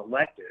president is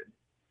elected,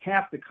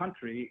 half the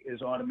country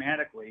is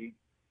automatically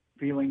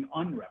feeling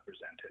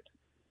unrepresented,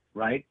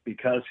 right?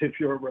 Because if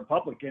you're a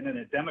Republican and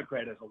a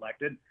Democrat is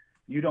elected,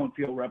 you don't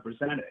feel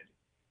represented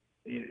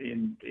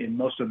in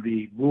most of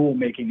the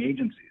rule-making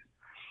agencies.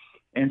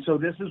 And so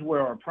this is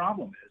where our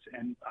problem is.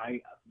 And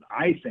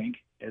I think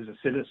as a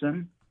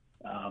citizen,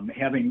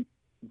 having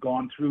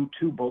gone through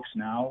 2 books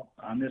now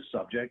on this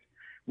subject,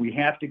 we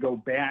have to go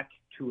back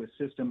to a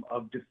system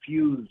of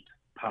diffused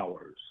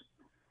powers,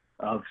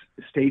 of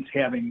states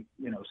having,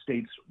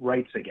 states'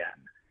 rights again,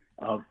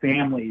 of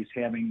families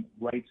having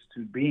rights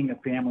to being a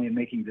family and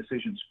making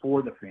decisions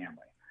for the family,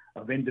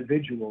 of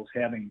individuals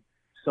having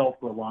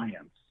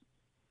self-reliance,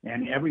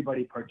 and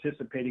everybody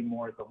participating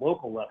more at the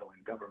local level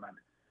in government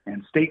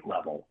and state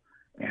level.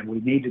 And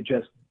we need to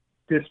just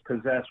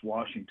dispossess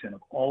Washington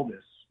of all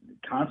this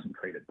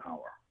concentrated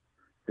power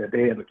that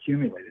they have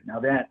accumulated. Now,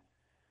 that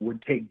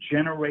would take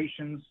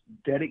generations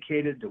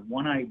dedicated to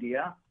one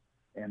idea,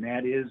 and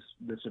that is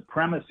the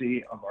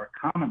supremacy of our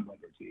common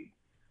liberty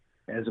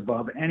as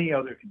above any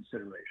other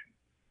consideration.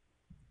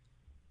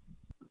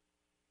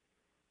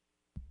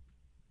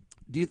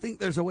 Do you think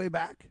there's a way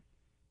back?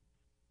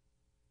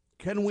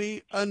 Can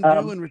we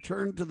undo and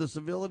return to the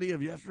civility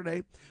of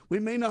yesterday? We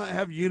may not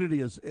have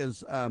unity as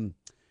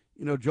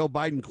Joe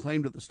Biden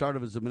claimed at the start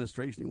of his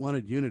administration. He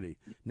wanted unity.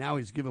 Now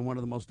he's given one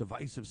of the most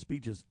divisive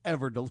speeches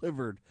ever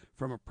delivered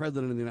from a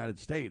president of the United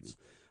States.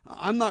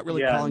 I'm not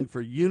really calling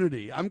for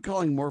unity. I'm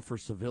calling more for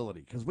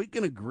civility, because we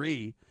can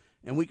agree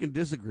and we can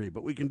disagree,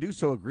 but we can do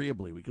so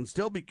agreeably. We can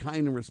still be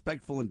kind and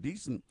respectful and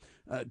decent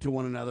to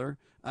one another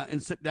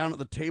and sit down at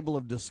the table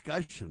of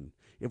discussion.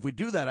 If we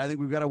do that, I think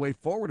we've got a way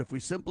forward. If we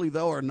simply,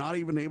 though, are not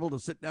even able to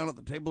sit down at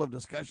the table of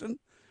discussion,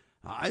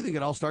 I think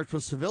it all starts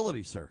with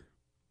civility, sir.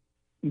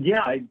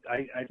 Yeah,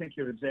 I think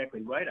you're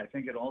exactly right. I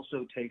think it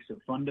also takes a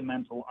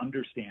fundamental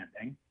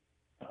understanding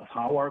of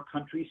how our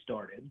country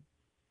started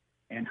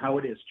and how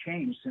it has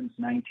changed since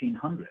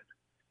 1900.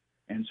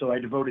 And so I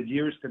devoted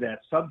years to that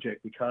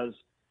subject because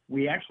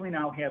we actually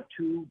now have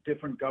 2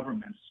 different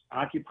governments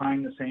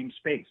occupying the same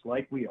space,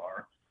 like we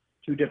are,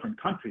 2 different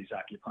countries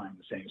occupying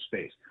the same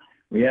space.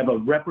 We have a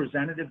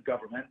representative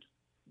government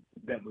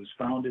that was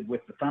founded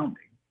with the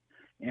founding,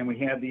 and we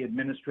have the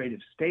administrative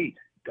state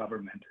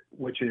government,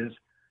 which is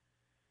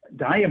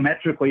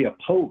diametrically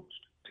opposed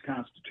to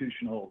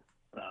constitutional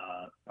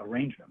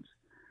arrangements.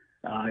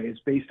 It's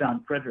based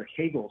on Friedrich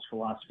Hegel's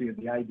philosophy of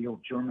the ideal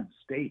German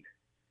state,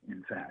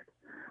 in fact.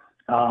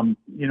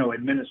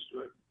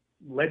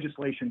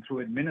 Legislation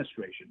through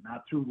administration,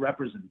 not through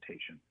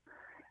representation.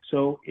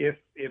 So if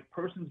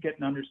persons get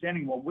an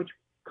understanding, well, which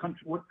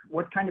country,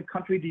 what kind of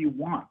country do you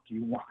want? Do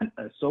you want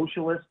a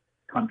socialist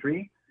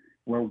country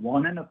where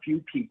one and a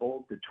few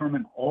people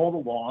determine all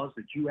the laws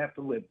that you have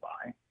to live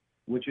by,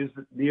 which is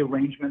the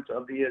arrangement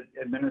of the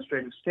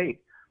administrative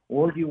state?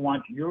 Or do you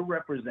want your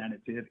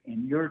representative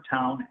in your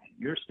town and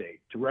your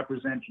state to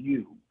represent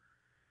you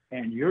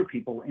and your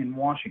people in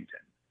Washington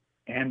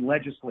and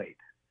legislate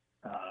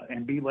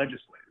and be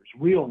legislators,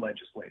 real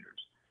legislators,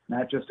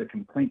 not just a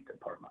complaint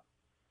department?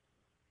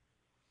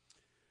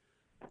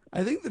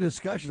 I think the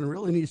discussion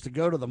really needs to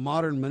go to the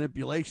modern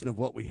manipulation of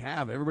what we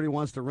have. Everybody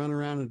wants to run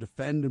around and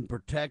defend and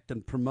protect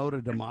and promote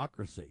a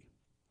democracy.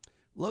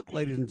 Look,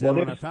 ladies and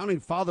gentlemen, our founding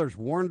fathers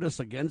warned us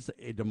against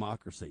a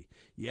democracy.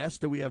 Yes,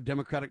 do we have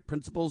democratic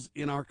principles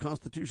in our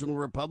constitutional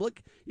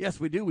republic? Yes,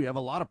 we do. We have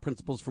a lot of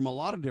principles from a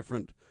lot of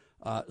different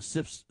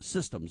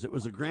systems. It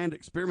was a grand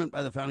experiment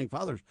by the founding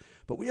fathers.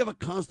 But we have a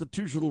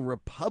constitutional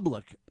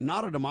republic,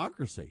 not a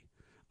democracy.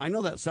 I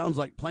know that sounds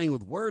like playing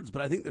with words,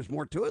 but I think there's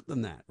more to it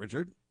than that,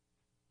 Richard.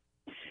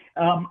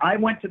 I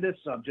went to this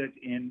subject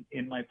in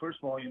my first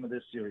volume of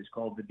this series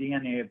called The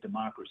DNA of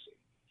Democracy.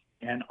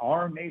 And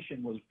our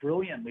nation was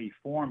brilliantly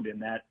formed in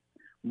that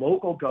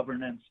local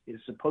governance is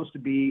supposed to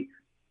be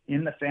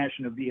in the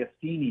fashion of the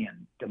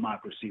Athenian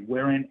democracy,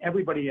 wherein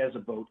everybody has a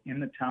vote in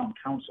the town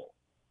council,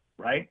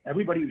 right?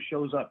 Everybody who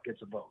shows up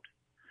gets a vote.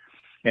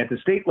 At the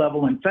state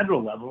level and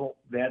federal level,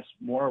 that's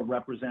more a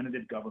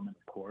representative government,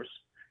 of course,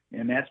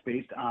 and that's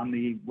based on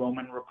the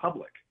Roman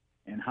Republic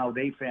and how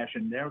they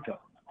fashioned their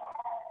government.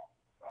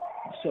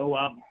 So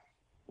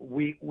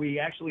we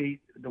actually,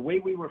 the way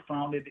we were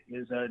founded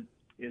is a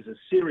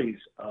series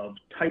of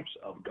types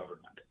of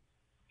government.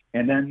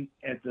 And then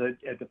at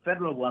the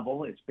federal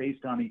level, it's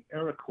based on the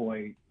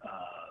Iroquois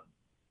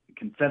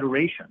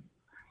Confederation,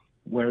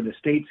 where the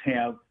states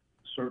have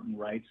certain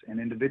rights and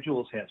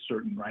individuals have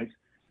certain rights.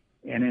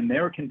 And in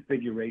their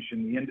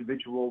configuration, the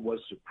individual was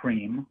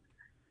supreme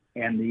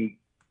and the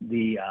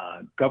the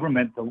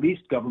government, the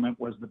least government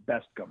was the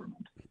best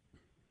government.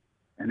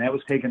 And that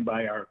was taken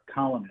by our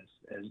colonists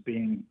as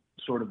being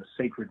sort of a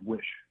sacred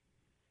wish.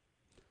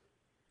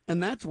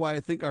 And that's why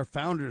I think our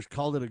founders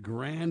called it a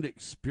grand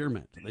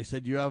experiment. They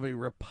said you have a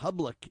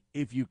republic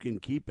if you can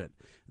keep it.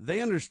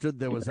 They understood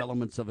there was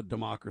elements of a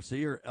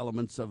democracy or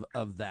elements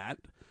of that.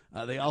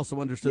 They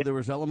also understood there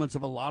was elements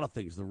of a lot of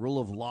things, the rule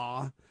of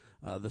law,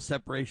 the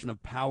separation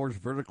of powers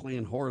vertically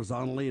and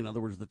horizontally, in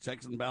other words, the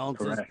checks and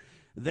balances. Correct.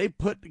 They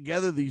put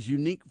together these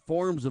unique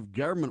forms of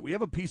government. We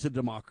have a piece of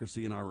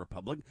democracy in our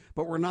republic,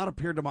 but we're not a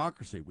pure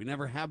democracy. We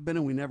never have been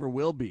and we never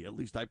will be. At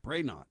least I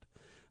pray not.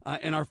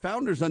 And our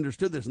founders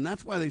understood this, and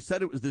that's why they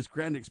said it was this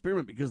grand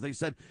experiment, because they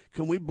said,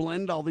 can we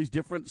blend all these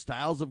different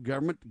styles of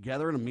government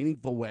together in a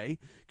meaningful way?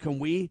 Can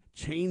we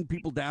chain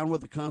people down with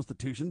the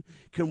Constitution?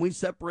 Can we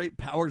separate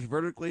powers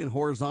vertically and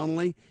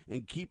horizontally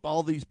and keep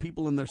all these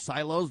people in their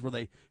silos where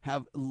they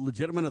have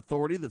legitimate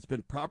authority that's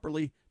been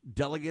properly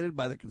delegated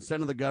by the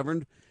consent of the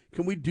governed?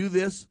 Can we do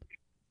this,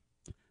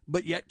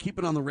 but yet keep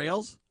it on the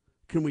rails?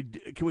 Can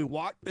we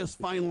walk this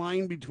fine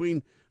line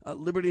between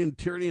liberty and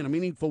tyranny in a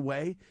meaningful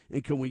way?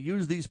 And can we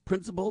use these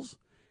principles?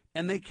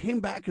 And they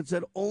came back and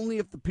said, only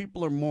if the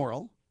people are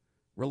moral,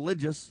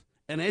 religious,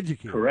 and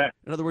educated. Correct.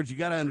 In other words, you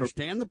got to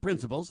understand the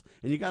principles,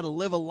 and you got to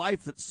live a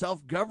life that's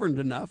self-governed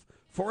enough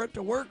for it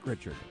to work,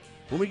 Richard.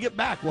 When we get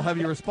back, we'll have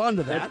you respond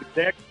to that.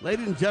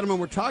 Ladies and gentlemen,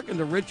 we're talking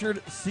to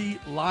Richard C.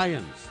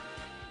 Lyons.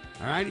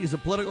 All right, he's a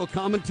political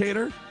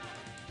commentator.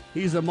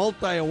 He's a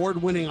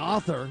multi-award-winning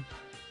author.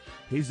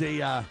 He's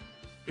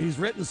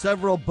written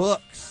several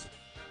books.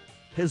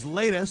 His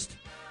latest,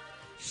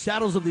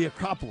 Shadows of the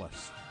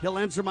Acropolis. He'll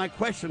answer my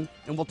question,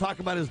 and we'll talk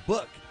about his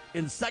book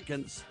in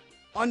seconds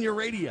on your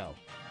radio.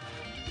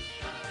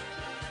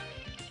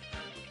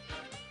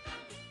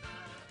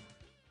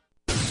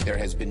 There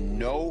has been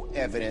no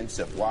evidence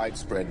of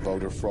widespread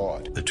voter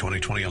fraud. The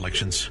 2020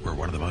 elections were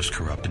one of the most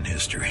corrupt in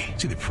history.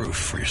 See the proof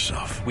for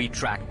yourself. We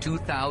tracked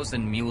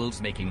 2,000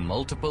 mules making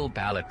multiple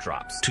ballot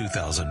drops.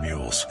 2,000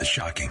 Mules, the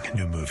shocking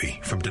new movie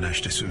from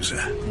Dinesh D'Souza.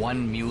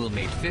 One mule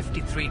made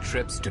 53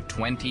 trips to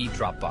 20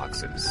 drop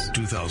boxes.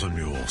 2,000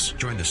 Mules.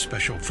 Join the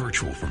special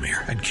virtual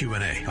premiere and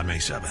Q&A on May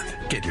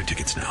 7th. Get your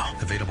tickets now.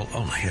 Available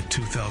only at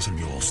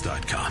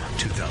 2000mules.com.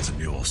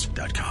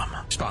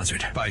 2000mules.com.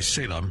 Sponsored by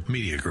Salem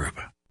Media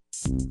Group.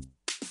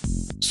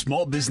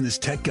 Small Business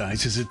Tech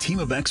Guys is a team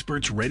of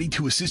experts ready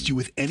to assist you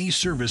with any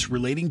service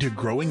relating to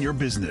growing your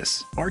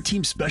business. Our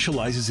team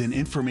specializes in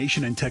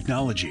information and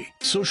technology,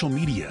 social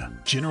media,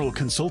 general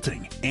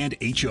consulting, and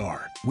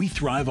HR. We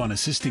thrive on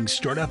assisting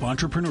startup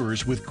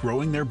entrepreneurs with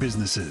growing their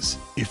businesses.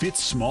 If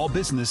it's small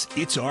business,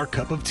 it's our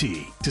cup of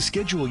tea. To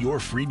schedule your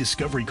free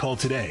discovery call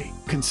today,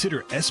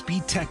 consider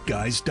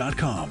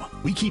sbtechguys.com.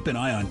 We keep an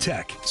eye on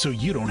tech so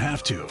you don't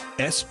have to.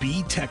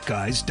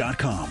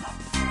 sbtechguys.com.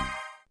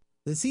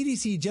 The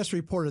CDC just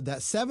reported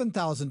that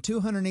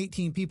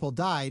 7,218 people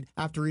died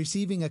after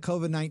receiving a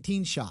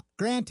COVID-19 shot.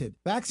 Granted,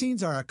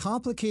 vaccines are a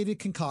complicated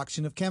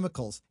concoction of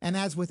chemicals, and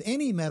as with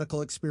any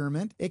medical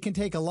experiment, it can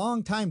take a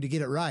long time to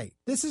get it right.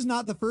 This is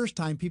not the first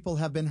time people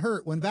have been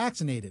hurt when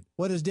vaccinated.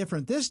 What is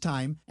different this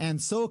time,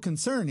 and so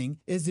concerning,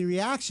 is the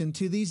reaction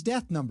to these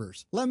death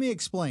numbers. Let me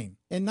explain.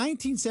 In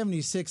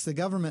 1976, the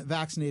government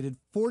vaccinated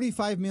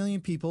 45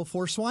 million people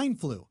for swine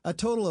flu. A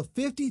total of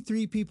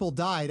 53 people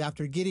died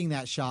after getting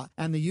that shot,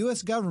 and the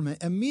U.S.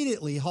 government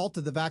immediately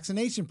halted the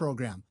vaccination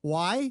program.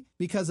 Why?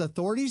 Because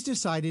authorities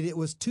decided it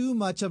was too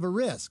much of a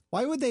risk.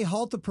 Why would they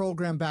halt the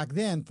program back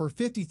then for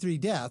 53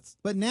 deaths,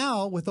 but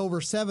now, with over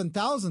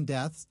 7,000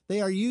 deaths,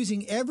 they are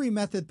using every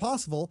method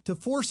possible to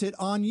force it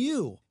on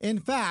you? In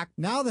fact,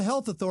 now the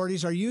health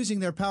authorities are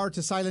using their power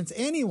to silence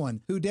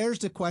anyone who dares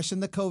to question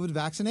the COVID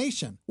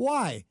vaccination.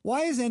 Why?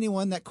 Why is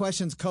anyone that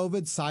questions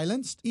COVID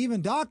silenced?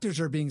 Even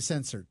doctors are being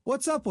censored.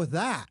 What's up with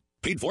that?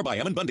 Paid for by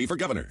Ammon Bundy for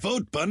governor.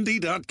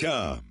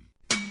 VoteBundy.com.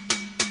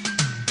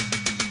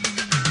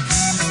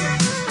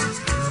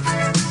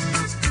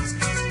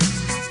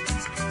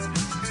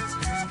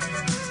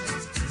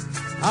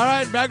 All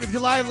right, back with you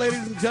live,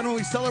 ladies and gentlemen.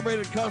 We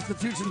celebrated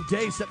Constitution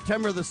Day,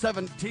 September the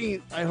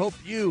 17th. I hope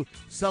you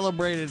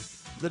celebrated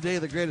the day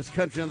the greatest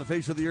country on the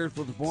face of the earth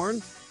was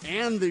born,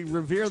 and the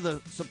revere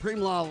the supreme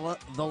law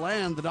of the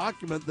land, the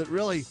document that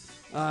really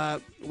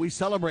we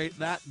celebrate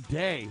that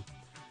day.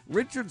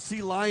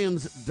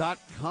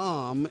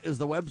 RichardClyons.com is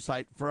the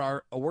website for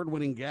our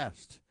award-winning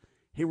guest.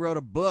 He wrote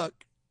a book,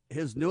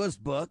 his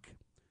newest book,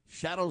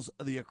 Shadows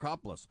of the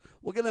Acropolis.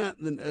 We'll get to that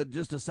in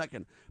just a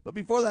second. But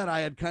before that, I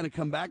had kind of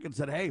come back and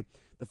said, hey,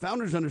 the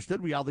founders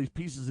understood we had all these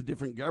pieces of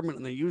different government,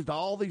 and they used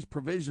all these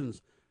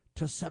provisions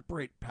to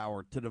separate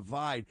power, to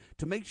divide,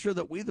 to make sure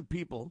that we, the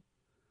people,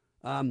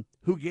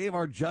 who gave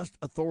our just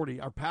authority,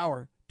 our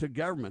power to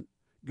government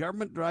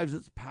drives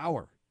its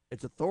power,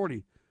 its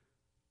authority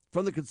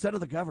from the consent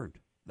of the governed.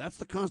 That's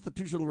the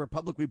constitutional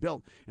republic we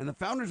built. And the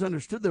founders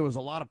understood there was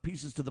a lot of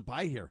pieces to the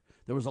pie here.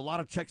 There was a lot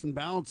of checks and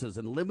balances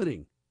and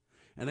limiting.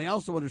 And they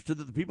also understood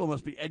that the people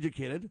must be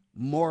educated,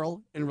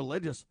 moral, and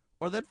religious,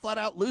 or they'd flat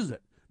out lose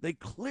it. They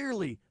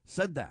clearly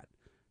said that.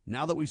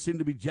 Now that we seem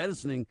to be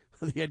jettisoning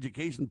the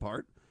education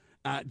part,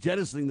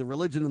 jettisoning the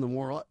religion and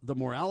the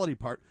morality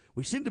part,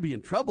 we seem to be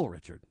in trouble,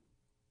 Richard.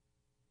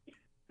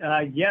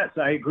 Yes,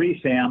 I agree,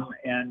 Sam.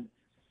 And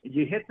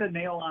you hit the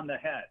nail on the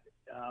head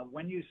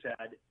when you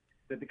said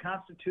that the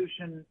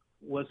Constitution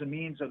was a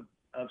means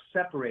of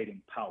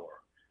separating power.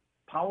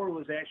 Power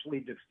was actually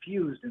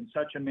diffused in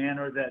such a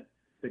manner that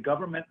the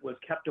government was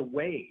kept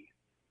away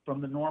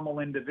from the normal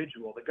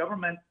individual. The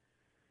government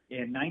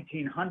in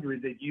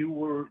 1900 that you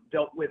were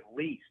dealt with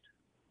least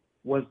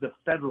was the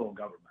federal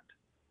government.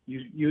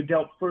 You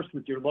dealt first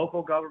with your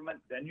local government,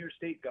 then your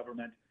state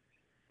government,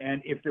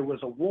 and if there was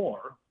a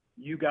war,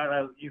 you got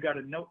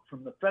a note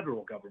from the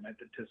federal government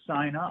to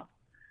sign up.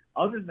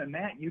 Other than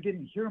that, you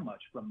didn't hear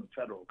much from the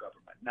federal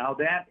government. Now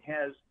that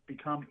has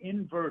become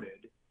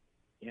inverted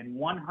in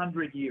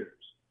 100 years,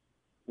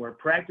 where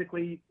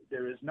practically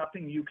there is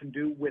nothing you can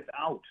do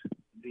without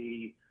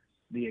the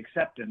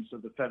acceptance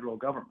of the federal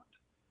government,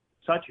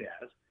 such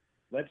as,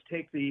 let's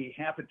take the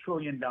 $500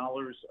 billion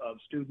of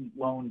student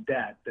loan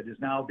debt that is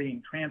now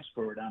being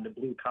transferred onto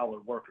blue-collar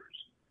workers.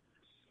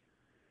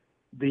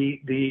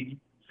 The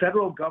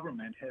federal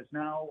government has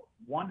now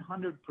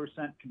 100%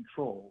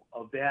 control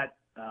of that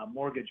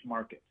mortgage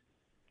market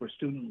for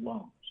student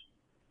loans.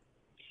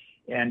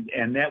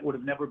 And that would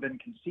have never been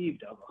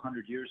conceived of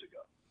 100 years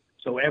ago.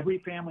 So every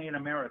family in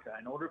America,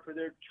 in order for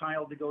their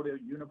child to go to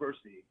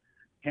university,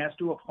 has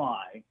to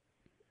apply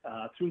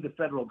through the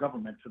federal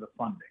government for the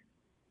funding.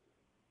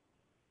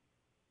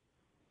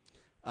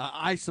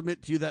 I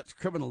submit to you that's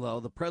criminal, though.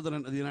 The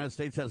President of the United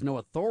States has no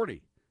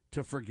authority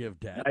to forgive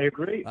debt. I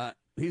agree.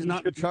 He's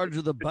not in charge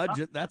of the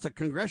budget. That's a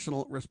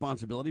congressional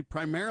responsibility,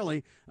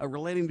 primarily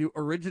relating to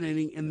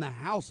originating in the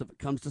House if it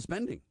comes to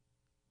spending.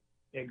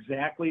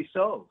 Exactly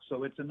so.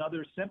 So it's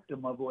another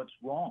symptom of what's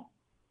wrong.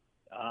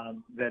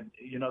 That,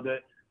 you know,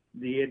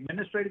 the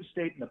administrative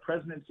state and the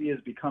presidency has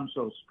become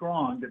so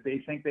strong that they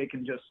think they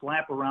can just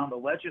slap around the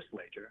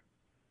legislature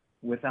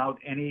without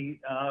any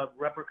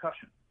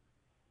repercussion.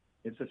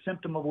 It's a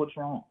symptom of what's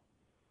wrong.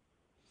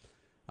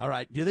 All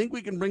right. Do you think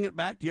we can bring it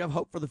back? Do you have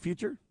hope for the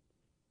future?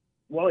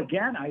 Well,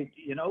 again,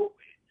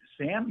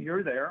 Sam,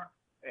 you're there,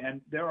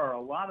 and there are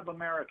a lot of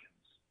Americans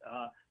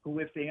who,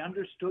 if they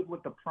understood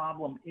what the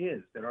problem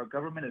is, that our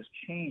government has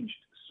changed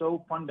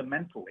so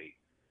fundamentally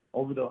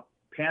over the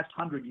past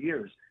 100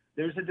 years,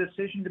 there's a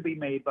decision to be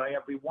made by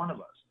every one of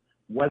us,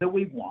 whether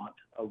we want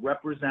a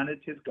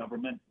representative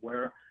government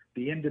where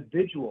the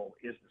individual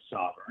is the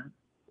sovereign,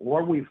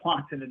 or we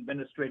want an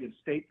administrative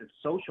state that's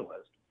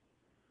socialist,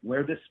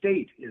 where the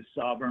state is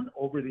sovereign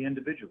over the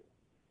individual.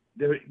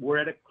 We're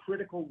at a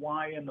critical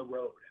Y in the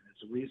road, and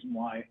it's a reason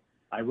why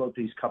I wrote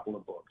these couple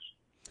of books.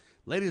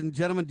 Ladies and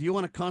gentlemen, do you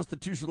want a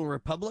constitutional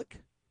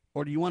republic,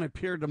 or do you want a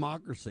pure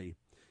democracy,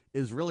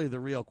 is really the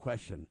real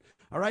question.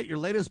 All right, your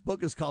latest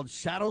book is called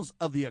Shadows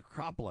of the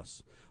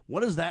Acropolis.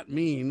 What does that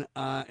mean,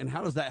 and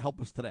how does that help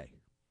us today?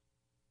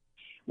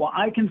 Well,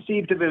 I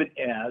conceived of it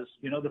as,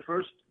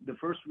 the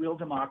first real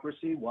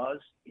democracy was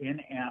in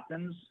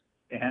Athens,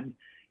 and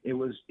it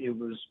was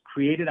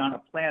created on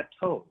a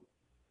plateau,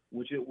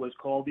 which it was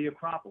called the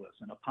Acropolis.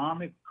 And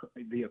upon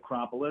the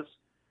Acropolis,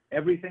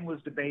 everything was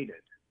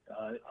debated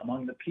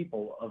among the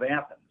people of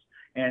Athens,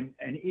 and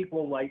an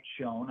equal light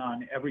shone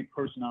on every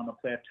person on the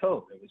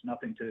plateau. There was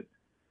nothing to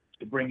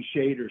bring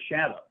shade or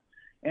shadow.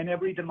 And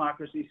every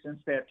democracy since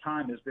that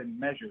time has been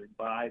measured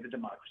by the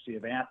democracy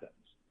of Athens.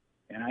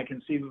 And I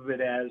conceive of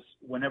it as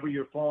whenever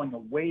you're falling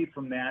away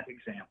from that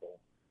example,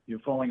 you're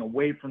falling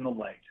away from the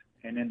light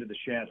and into the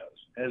shadows,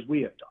 as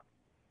we have done.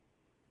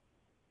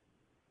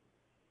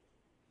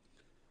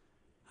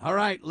 All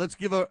right, let's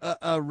give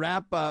a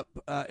wrap up.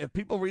 If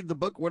people read the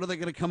book, what are they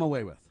going to come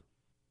away with?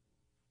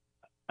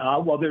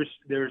 Well,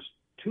 there's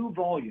two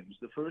volumes.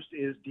 The first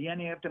is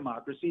DNA of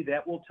Democracy.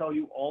 That will tell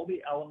you all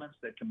the elements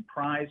that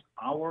comprise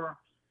our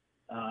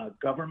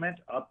government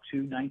up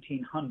to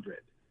 1900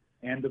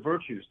 and the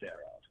virtues thereof,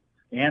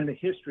 and the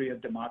history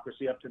of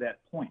democracy up to that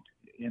point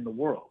in the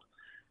world.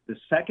 The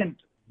second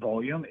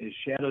volume is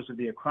Shadows of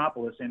the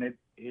Acropolis, and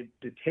it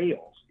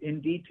details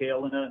in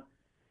detail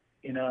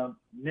in a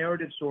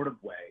narrative sort of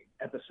way,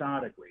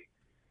 episodically,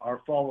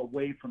 our fall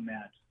away from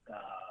that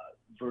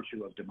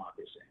virtue of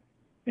democracy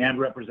and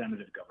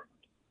representative government.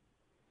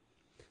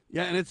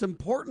 Yeah, and it's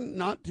important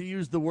not to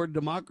use the word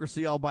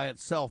democracy all by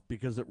itself,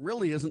 because it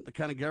really isn't the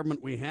kind of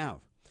government we have.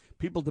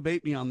 People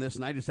debate me on this,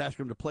 and I just ask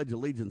them to pledge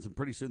allegiance, and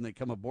pretty soon they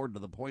come aboard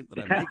to the point that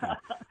I'm making.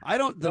 I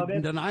don't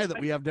deny that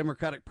we have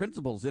democratic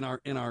principles in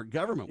our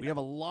government. We have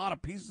a lot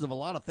of pieces of a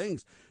lot of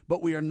things,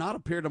 but we are not a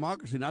pure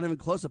democracy, not even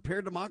close. A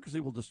pure democracy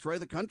will destroy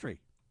the country.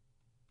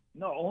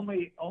 No,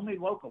 only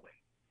locally,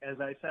 as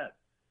I said,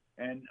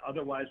 and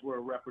otherwise we're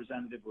a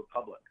representative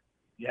republic.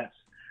 Yes,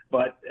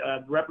 but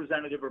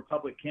representative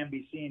republic can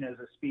be seen as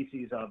a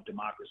species of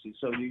democracy,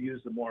 so you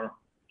use the more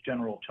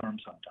general term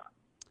sometimes.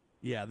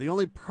 Yeah, the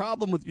only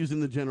problem with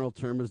using the general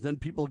term is then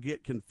people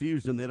get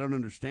confused and they don't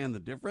understand the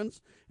difference,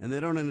 and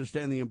they don't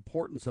understand the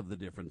importance of the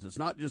difference. It's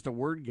not just a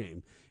word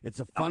game. It's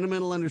a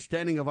fundamental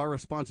understanding of our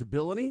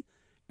responsibility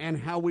and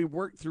how we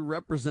work through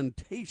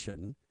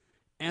representation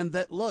And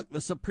that, look,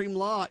 the supreme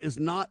law is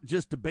not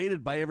just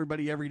debated by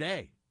everybody every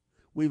day.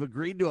 We've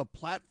agreed to a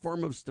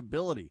platform of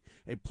stability,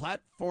 a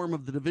platform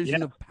of the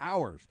division of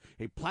powers,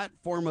 a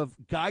platform of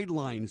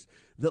guidelines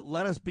that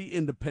let us be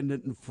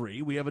independent and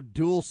free. We have a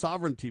dual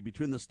sovereignty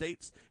between the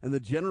states and the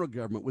general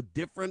government with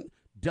different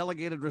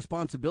delegated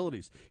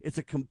responsibilities. It's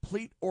a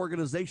complete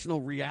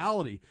organizational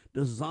reality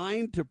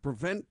designed to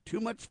prevent too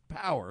much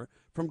power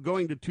from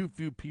going to too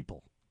few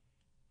people.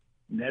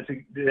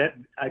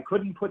 I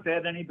couldn't put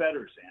that any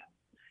better, Sam.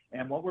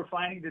 And what we're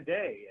finding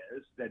today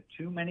is that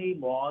too many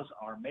laws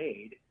are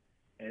made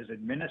as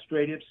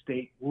administrative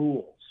state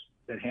rules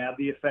that have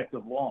the effect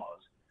of laws,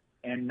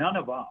 and none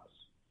of us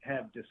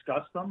have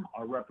discussed them.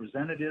 Our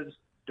representatives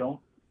don't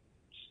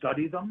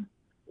study them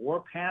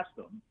or pass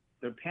them.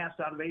 They're passed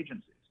out of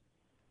agencies.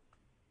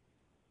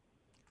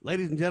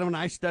 Ladies and gentlemen,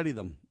 I study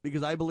them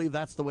because I believe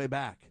that's the way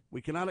back.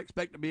 We cannot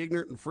expect to be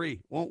ignorant and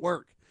free. Won't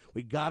work.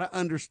 We got to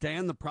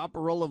understand the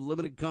proper role of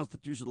limited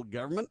constitutional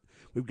government.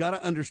 We've got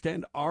to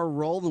understand our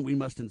role, and we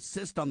must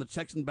insist on the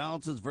checks and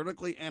balances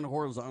vertically and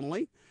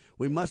horizontally.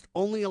 We must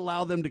only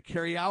allow them to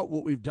carry out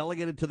what we've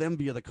delegated to them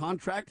via the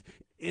contract,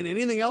 and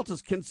anything else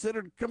is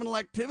considered criminal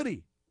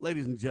activity,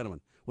 ladies and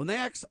gentlemen. When they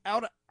act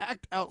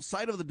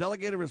outside of the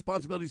delegated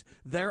responsibilities,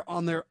 they're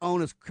on their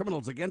own as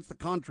criminals against the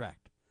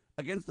contract,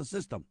 against the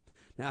system.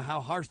 Now,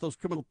 how harsh those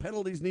criminal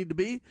penalties need to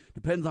be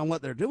depends on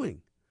what they're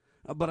doing.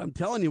 But I'm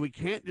telling you, we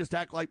can't just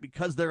act like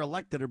because they're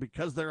elected or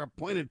because they're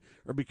appointed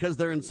or because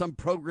they're in some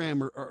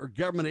program or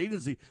government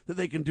agency that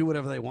they can do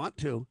whatever they want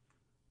to.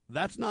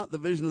 That's not the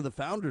vision of the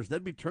founders.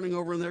 They'd be turning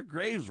over in their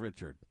graves,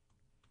 Richard.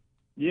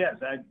 Yes,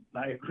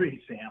 I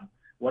agree, Sam.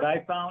 What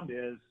I found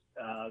is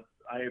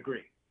I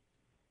agree.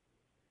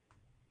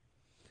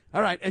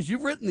 All right, as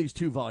you've written these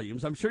 2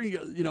 volumes, I'm sure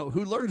you know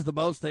who learns the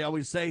most. They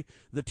always say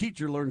the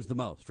teacher learns the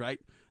most, right?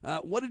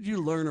 What did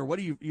you learn, or what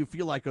do you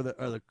feel like are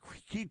the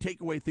key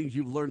takeaway things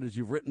you've learned as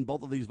you've written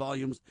both of these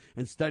volumes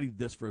and studied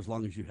this for as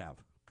long as you have?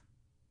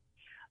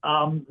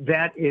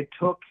 That it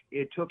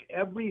took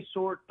every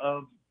sort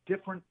of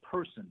different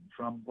person,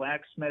 from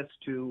blacksmiths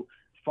to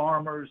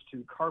farmers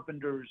to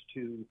carpenters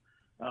to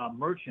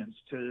merchants,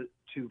 to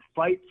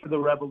fight for the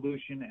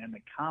revolution and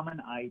the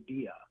common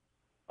idea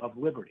of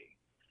liberty.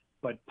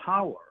 But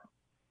power,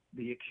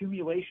 the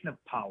accumulation of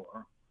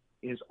power,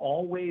 is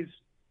always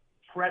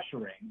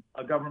pressuring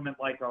a government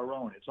like our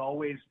own. It's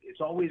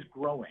always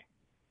growing,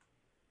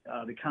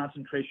 the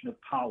concentration of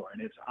power,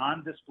 and it's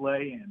on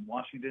display in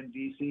Washington,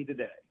 D.C.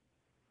 today.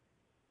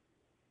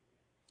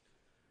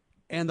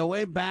 And the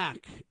way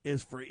back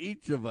is for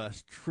each of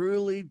us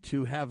truly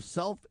to have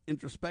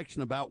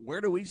self-introspection about where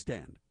do we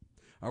stand?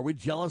 Are we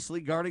jealously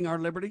guarding our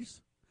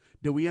liberties?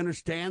 Do we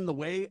understand the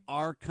way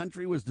our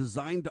country was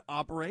designed to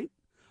operate?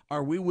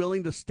 Are we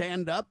willing to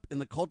stand up in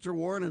the culture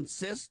war and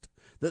insist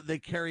that they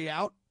carry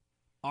out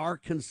our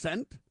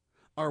consent?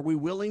 Are we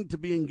willing to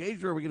be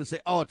engaged, or are we going to say,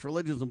 oh, it's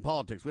religions and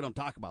politics? We don't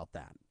talk about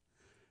that.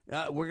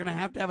 We're going to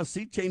have a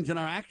sea change in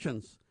our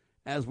actions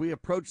as we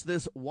approach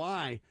this.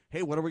 Why?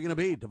 Hey, what are we going to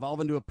be?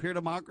 Devolve into a pure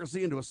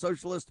democracy, into a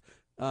socialist,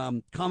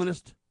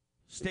 communist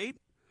state?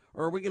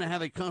 Or are we going to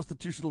have a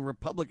constitutional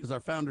republic as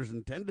our founders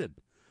intended?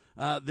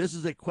 This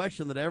is a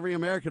question that every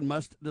American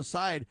must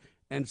decide.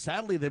 And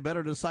sadly, they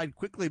better decide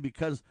quickly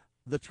because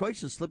the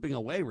choice is slipping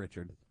away,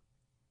 Richard.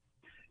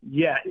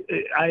 Yeah,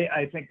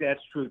 I think that's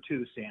true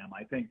too, Sam.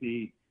 I think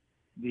the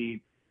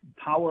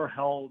power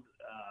held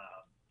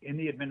in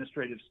the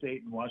administrative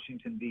state in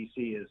Washington,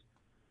 D.C. is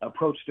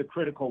approached a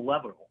critical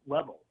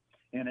level.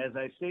 And as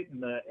I state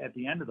at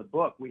the end of the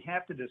book, we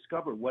have to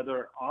discover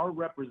whether our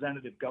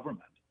representative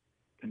government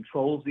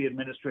controls the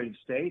administrative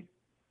state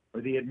or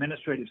the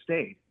administrative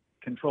state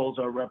controls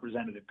our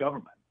representative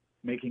government,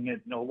 making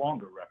it no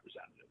longer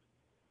representative.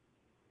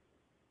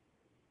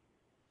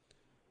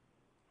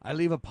 I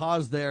leave a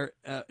pause there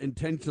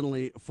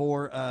intentionally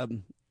for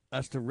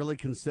us to really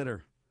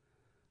consider.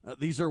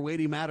 These are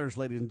weighty matters,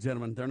 ladies and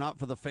gentlemen. They're not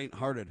for the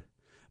faint-hearted.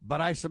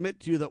 But I submit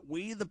to you that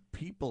we, the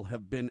people,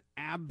 have been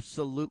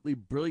absolutely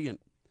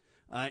brilliant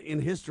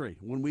in history.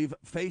 When we've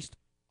faced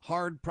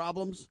hard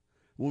problems,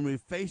 when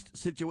we've faced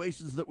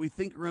situations that we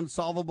think are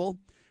unsolvable,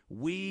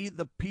 we,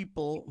 the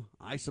people,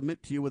 I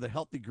submit to you with the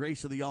healthy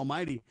grace of the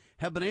Almighty,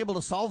 have been able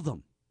to solve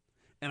them.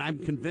 And I'm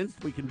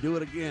convinced we can do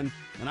it again,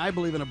 and I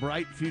believe in a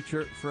bright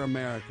future for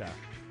America.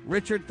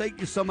 Richard, thank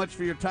you so much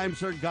for your time,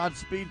 sir.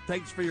 Godspeed.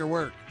 Thanks for your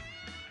work.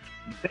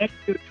 Thank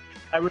you.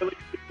 I really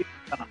appreciate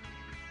it.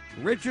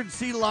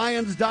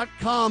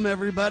 RichardCLyons.com,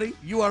 everybody.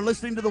 You are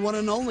listening to the one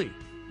and only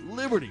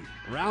Liberty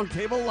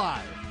Roundtable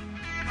Live.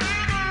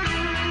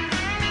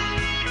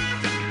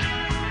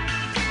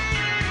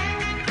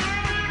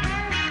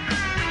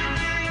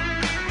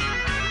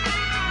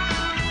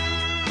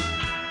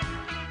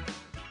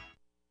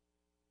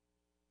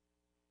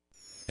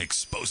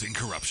 Exposing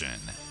corruption,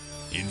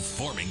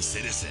 informing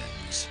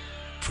citizens,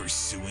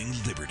 pursuing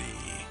liberty.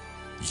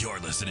 You're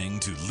listening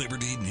to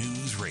Liberty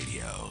News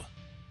Radio.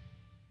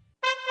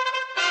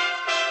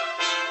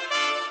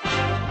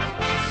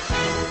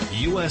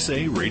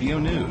 USA Radio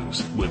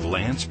News with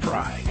Lance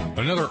Pry.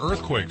 Another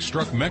earthquake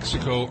struck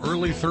Mexico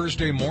early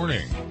Thursday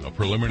morning. A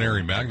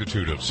preliminary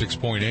magnitude of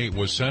 6.8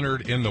 was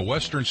centered in the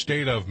western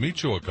state of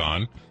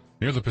Michoacan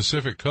near the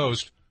Pacific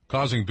coast,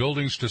 causing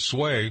buildings to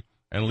sway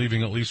and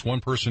leaving at least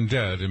one person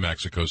dead in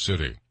Mexico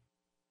City.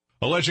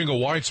 Alleging a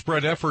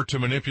widespread effort to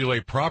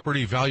manipulate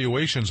property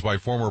valuations by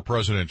former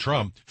President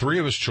Trump, 3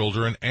 of his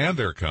children and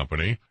their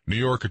company, New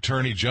York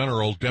Attorney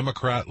General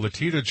Democrat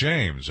Letitia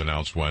James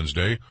announced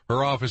Wednesday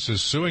her office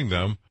is suing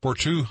them for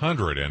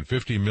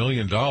 $250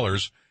 million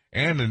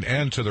and an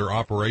end to their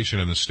operation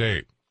in the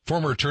state.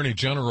 Former Attorney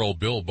General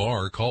Bill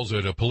Barr calls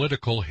it a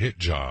political hit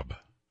job.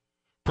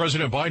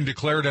 President Biden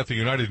declared at the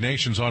United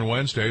Nations on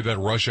Wednesday that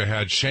Russia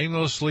had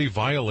shamelessly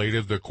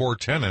violated the core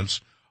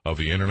tenets of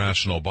the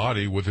international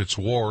body with its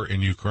war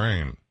in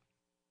Ukraine.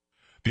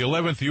 The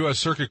 11th U.S.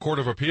 Circuit Court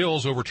of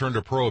Appeals overturned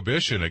a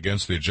prohibition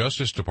against the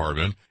Justice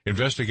Department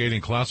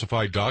investigating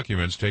classified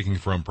documents taken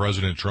from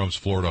President Trump's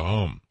Florida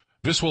home.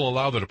 This will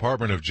allow the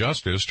Department of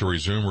Justice to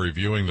resume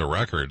reviewing the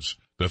records.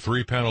 The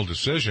 3-panel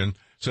decision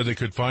said they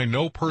could find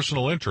no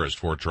personal interest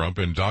for Trump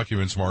in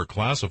documents marked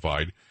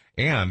classified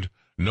and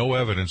no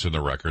evidence in the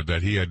record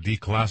that he had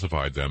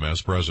declassified them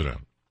as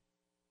president.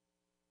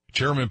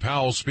 Chairman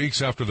Powell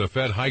speaks after the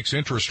Fed hikes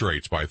interest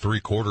rates by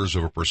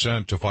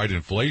 0.75% to fight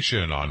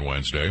inflation on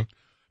Wednesday.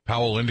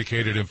 Powell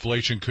indicated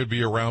inflation could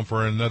be around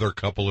for another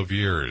couple of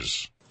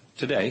years.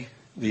 Today,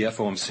 the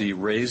FOMC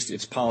raised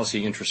its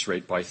policy interest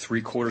rate by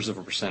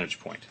 0.75 percentage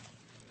point,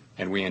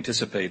 and we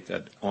anticipate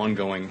that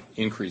ongoing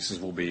increases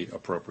will be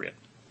appropriate.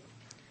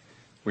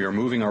 We are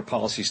moving our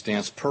policy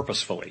stance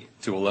purposefully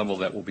to a level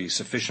that will be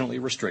sufficiently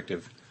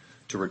restrictive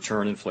to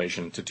return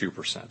inflation to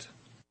 2%.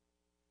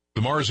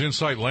 The Mars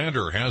InSight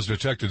lander has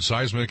detected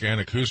seismic and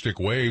acoustic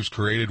waves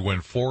created when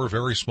 4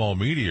 very small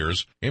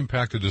meteors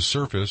impacted the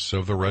surface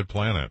of the red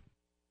planet.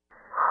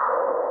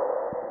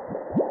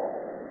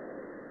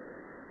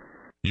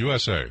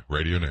 USA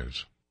Radio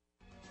News.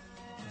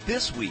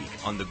 This week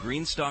on the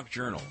Greenstock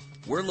Journal,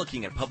 we're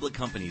looking at public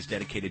companies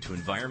dedicated to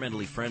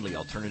environmentally friendly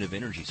alternative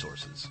energy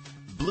sources.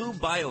 Blue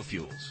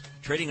Biofuels,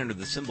 trading under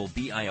the symbol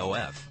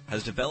BIOF,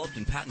 has developed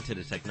and patented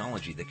a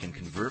technology that can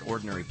convert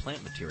ordinary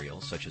plant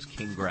materials such as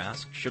cane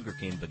grass,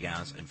 sugarcane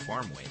bagasse, and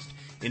farm waste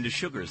into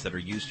sugars that are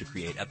used to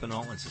create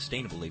ethanol and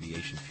sustainable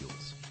aviation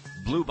fuels.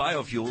 Blue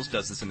Biofuels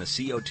does this in a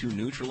CO2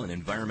 neutral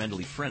and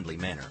environmentally friendly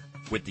manner.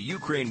 With the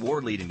Ukraine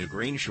war leading to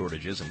grain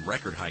shortages and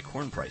record high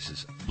corn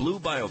prices, Blue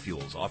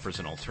Biofuels offers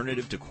an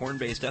alternative to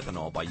corn-based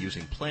ethanol by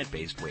using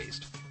plant-based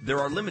waste. There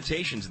are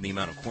limitations in the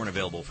amount of corn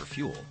available for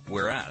fuel,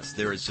 whereas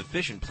there is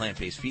sufficient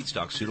plant-based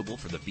feedstock suitable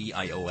for the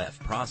BIOF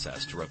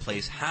process to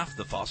replace half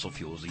the fossil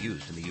fuels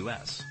used in the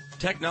U.S.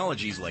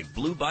 Technologies like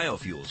Blue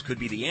Biofuels could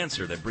be the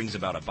answer that brings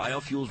about a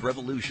biofuels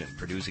revolution,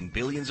 producing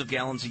billions of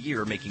gallons a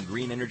year, making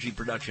green energy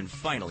production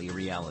finally a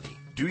reality.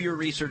 Do your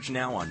research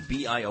now on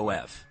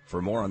BIOF.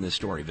 For more on this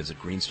story, visit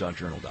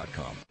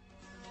greenstockjournal.com.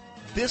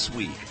 This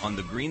week on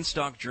the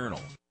Greenstock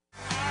Journal.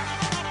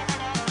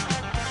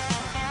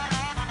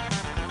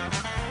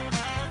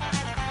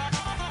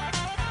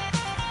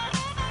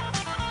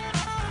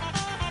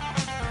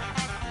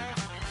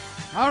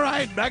 All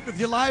right, back with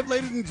you live,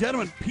 ladies and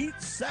gentlemen. Pete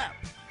Sepp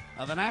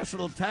of the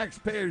National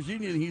Taxpayers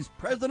Union. He's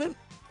president,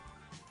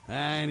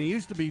 and he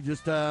used to be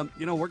just,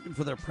 working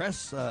for their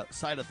press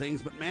side of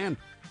things. But, man,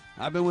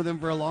 I've been with him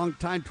for a long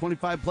time,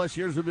 25-plus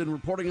years. We've been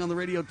reporting on the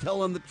radio,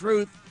 telling the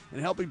truth, and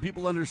helping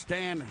people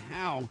understand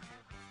how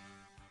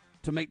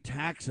to make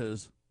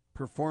taxes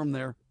perform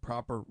their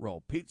proper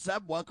role. Pete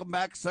Sepp, welcome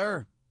back,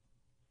 sir.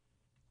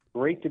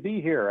 Great to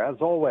be here, as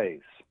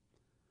always.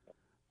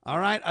 All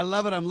right, I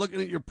love it. I'm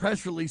looking at your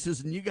press releases,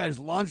 and you guys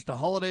launched a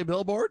holiday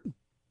billboard?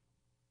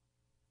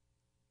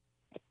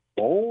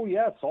 Oh,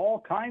 yes,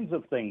 all kinds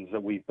of things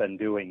that we've been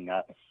doing.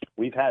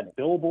 We've had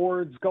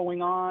billboards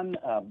going on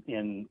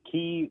in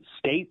key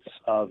states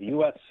of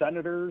U.S.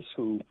 senators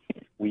who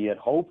we had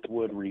hoped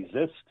would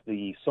resist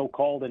the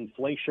so-called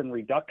Inflation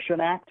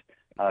Reduction Act.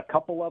 A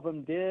couple of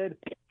them did.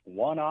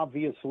 One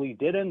obviously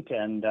didn't,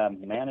 and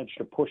managed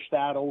to push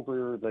that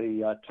over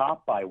the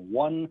top by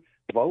one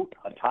vote,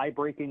 a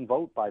tie-breaking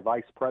vote by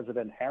Vice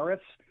President Harris.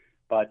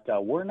 But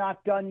we're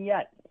not done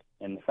yet.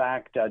 In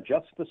fact,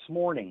 just this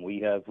morning, we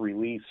have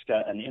released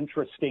an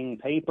interesting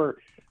paper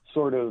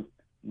sort of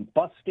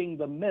busting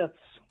the myths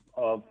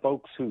of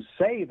folks who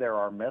say there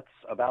are myths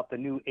about the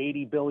new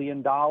 $80 billion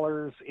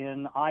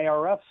in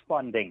IRS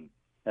funding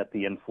that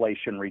the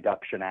Inflation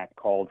Reduction Act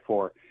called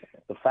for.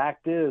 The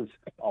fact is,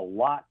 a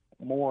lot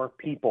more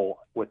people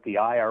with the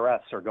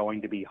IRS are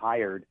going to be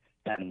hired,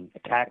 and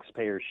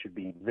taxpayers should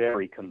be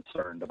very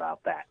concerned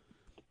about that.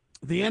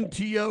 The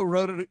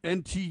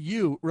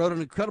NTU wrote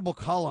an incredible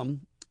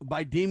column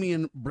by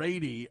Damian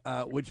Brady,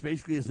 which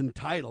basically is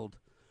entitled,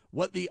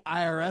 "What the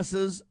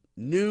IRS's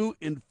New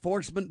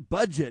Enforcement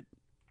Budget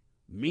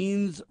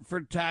Means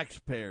for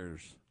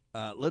Taxpayers."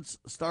 Let's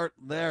start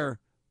there.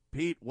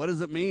 Pete, what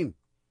does it mean?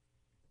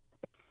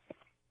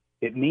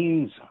 It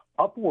means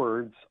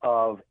upwards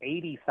of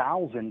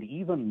 80,000,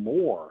 even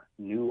more,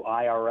 new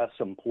IRS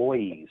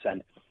employees.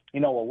 And A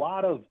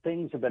lot of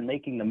things have been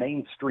making the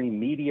mainstream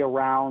media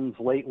rounds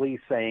lately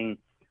saying,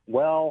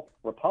 well,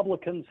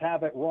 Republicans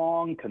have it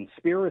wrong.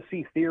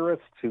 Conspiracy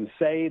theorists who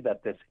say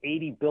that this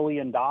 $80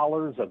 billion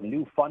of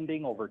new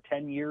funding over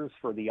 10 years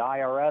for the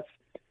IRS,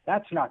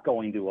 that's not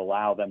going to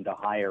allow them to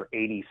hire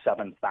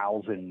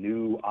 87,000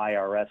 new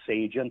IRS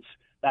agents.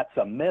 That's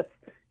a myth.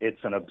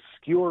 It's an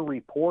obscure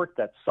report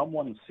that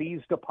someone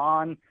seized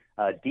upon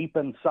deep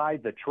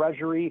inside the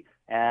Treasury.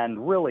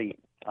 And really,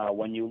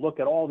 when you look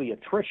at all the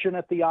attrition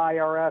at the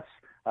IRS,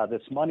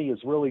 this money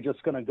is really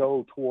just going to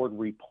go toward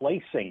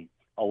replacing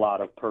a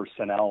lot of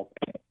personnel.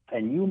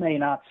 And you may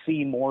not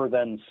see more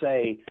than,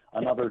 say,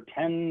 another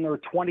 10 or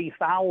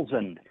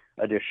 20,000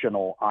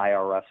 additional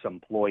IRS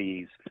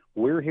employees.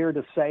 We're here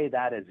to say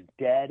that is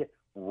dead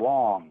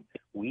wrong.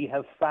 We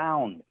have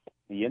found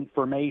the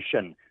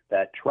information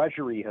that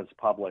Treasury has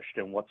published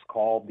in what's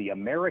called the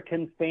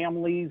American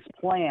Families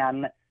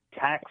Plan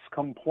Tax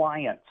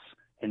Compliance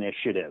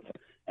Initiative.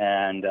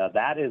 And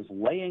that is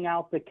laying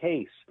out the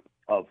case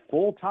of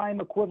full-time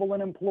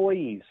equivalent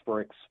employees for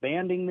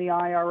expanding the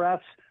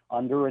IRS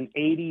under an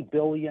 $80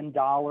 billion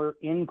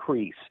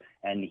increase.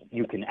 And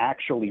you can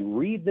actually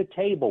read the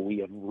table. We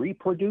have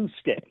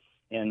reproduced it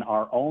in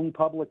our own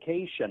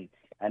publication.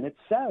 And it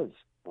says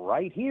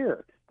right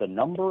here the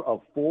number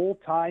of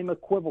full-time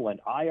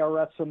equivalent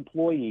IRS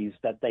employees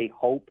that they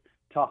hope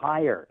to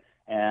hire.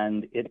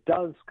 And it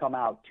does come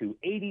out to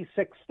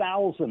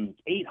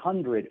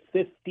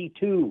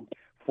 86,852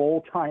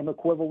 full-time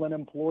equivalent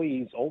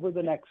employees over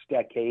the next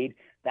decade.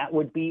 That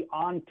would be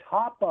on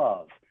top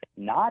of,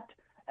 not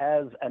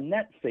as a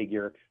net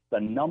figure,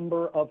 the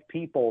number of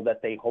people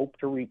that they hope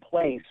to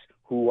replace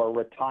who are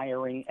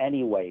retiring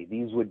anyway.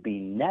 These would be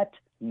net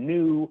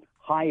new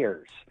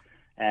hires.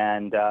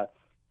 And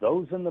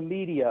those in the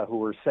media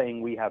who are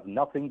saying we have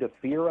nothing to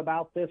fear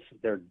about this,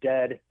 they're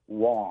dead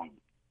wrong.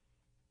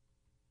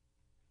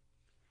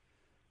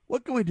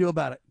 What can we do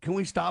about it? Can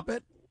we stop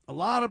it? A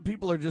lot of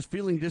people are just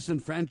feeling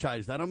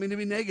disenfranchised. I don't mean to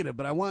be negative,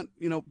 but I want,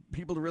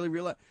 people to really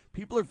realize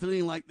people are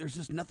feeling like there's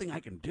just nothing I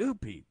can do,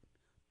 Pete.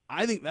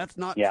 I think that's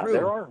not true.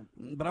 There are.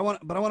 But I want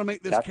to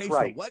make this case.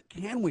 Right. So what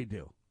can we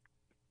do?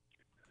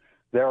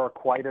 There are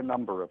quite a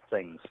number of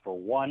things. For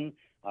one,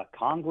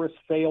 Congress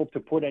failed to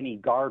put any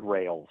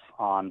guardrails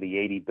on the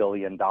 $80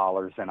 billion in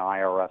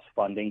IRS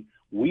funding.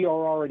 We are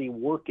already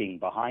working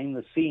behind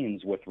the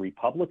scenes with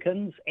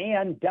Republicans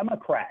and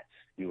Democrats.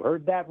 You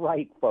heard that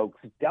right, folks.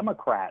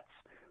 Democrats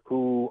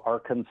who are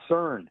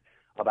concerned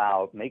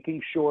about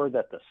making sure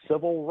that the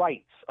civil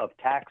rights of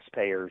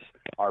taxpayers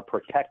are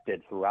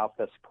protected throughout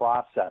this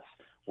process.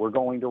 We're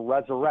going to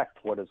resurrect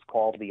what is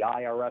called the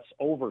IRS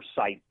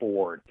Oversight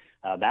Board.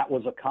 That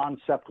was a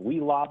concept we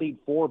lobbied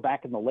for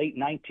back in the late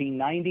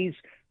 1990s.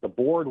 The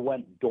board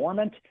went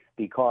dormant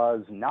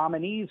because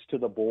nominees to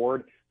the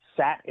board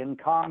sat in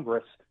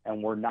Congress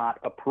and were not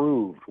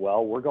approved.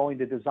 Well, we're going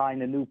to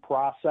design a new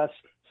process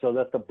so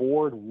that the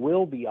board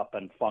will be up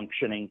and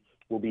functioning,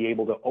 will be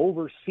able to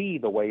oversee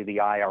the way the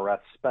IRS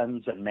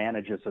spends and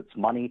manages its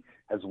money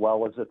as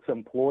well as its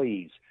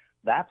employees.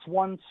 That's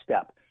one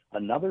step.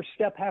 Another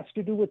step has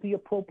to do with the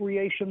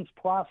appropriations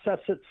process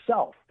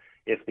itself.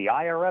 If the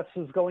IRS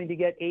is going to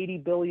get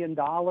 $80 billion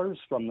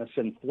from this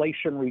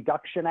Inflation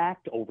Reduction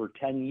Act over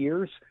 10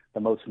 years, the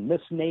most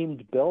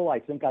misnamed bill I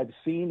think I've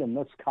seen in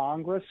this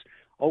Congress,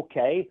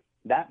 okay,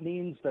 that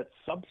means that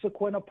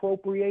subsequent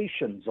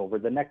appropriations over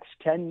the next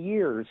 10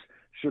 years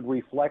should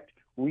reflect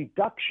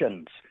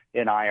reductions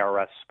in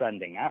IRS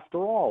spending. After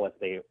all, if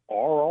they are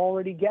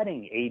already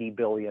getting $80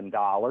 billion,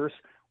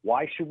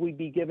 why should we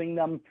be giving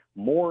them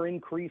more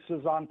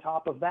increases on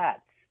top of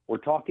that? We're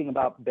talking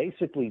about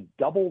basically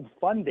doubled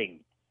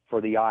funding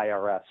for the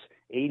IRS.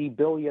 $80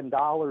 billion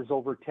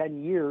over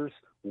 10 years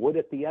would,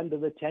 at the end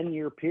of the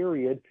 10-year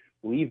period,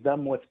 leave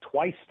them with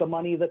twice the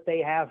money that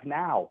they have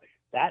now.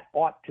 That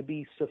ought to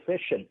be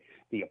sufficient.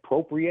 The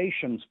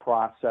appropriations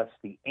process,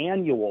 the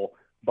annual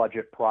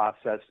budget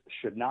process,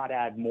 should not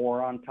add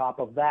more on top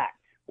of that.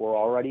 We're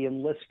already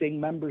enlisting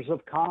members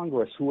of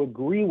Congress who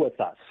agree with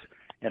us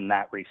in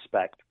that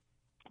respect.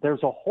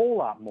 There's a whole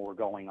lot more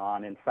going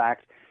on, in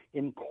fact,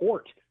 in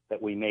court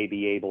that we may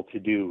be able to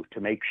do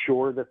to make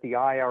sure that the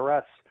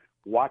IRS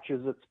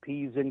watches its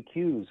P's and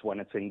Q's when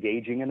it's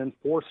engaging in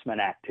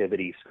enforcement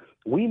activities.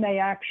 We may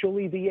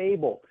actually be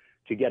able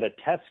to get a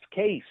test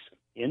case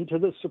into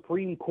the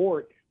Supreme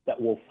Court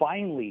that will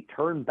finally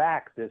turn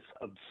back this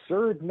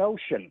absurd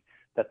notion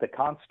that the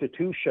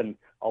Constitution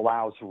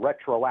allows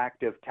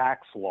retroactive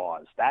tax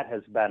laws. That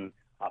has been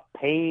a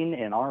pain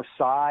in our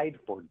side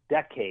for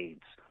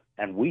decades,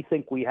 and we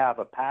think we have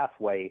a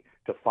pathway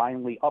to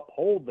finally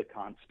uphold the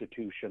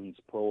Constitution's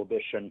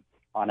prohibition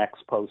on ex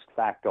post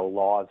facto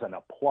laws and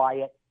apply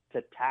it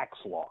to tax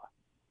law.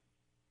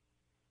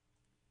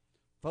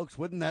 Folks,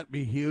 wouldn't that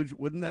be huge?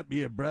 Wouldn't that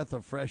be a breath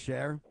of fresh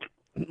air,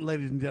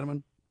 ladies and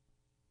gentlemen?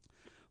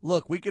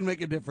 Look, we can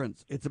make a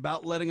difference. It's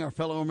about letting our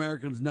fellow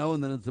Americans know,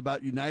 and then it's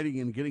about uniting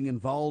and getting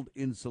involved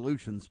in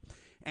solutions.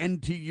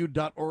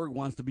 NTU.org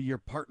wants to be your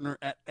partner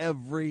at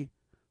every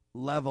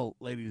level,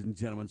 ladies and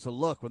gentlemen. So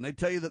look, when they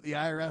tell you that the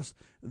IRS,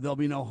 there'll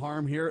be no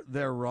harm here,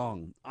 they're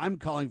wrong. I'm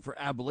calling for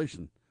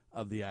abolition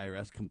of the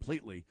IRS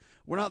completely.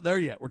 We're not there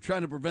yet. We're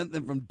trying to prevent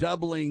them from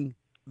doubling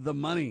the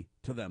money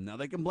to them. Now,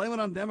 they can blame it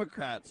on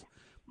Democrats,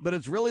 but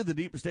it's really the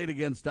deep state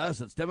against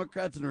us. It's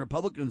Democrats and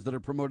Republicans that are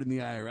promoting the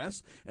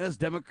IRS, and it's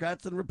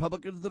Democrats and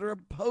Republicans that are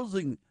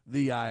opposing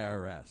the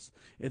IRS.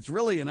 It's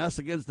really an us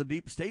against the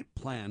deep state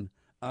plan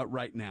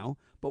right now,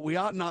 but we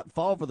ought not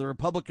fall for the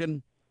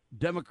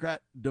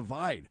Republican-Democrat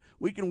divide.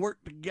 We can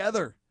work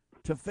together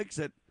to fix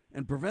it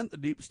and prevent the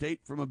deep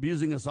state from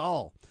abusing us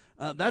all.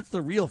 That's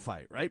the real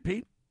fight, right,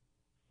 Pete?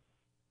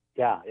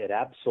 Yeah, it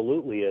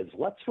absolutely is.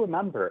 Let's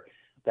remember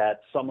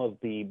that some of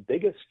the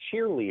biggest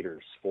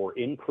cheerleaders for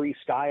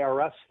increased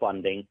IRS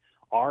funding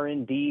are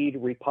indeed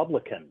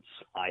Republicans.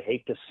 I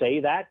hate to say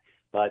that,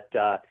 but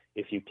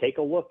if you take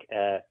a look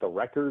at the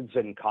records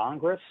in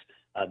Congress,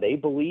 they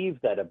believe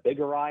that a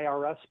bigger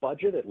IRS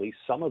budget, at least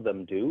some of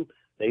them do,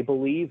 they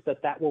believe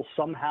that that will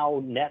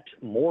somehow net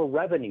more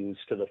revenues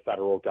to the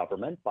federal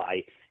government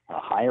by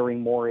hiring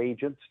more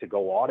agents to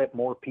go audit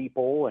more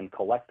people and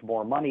collect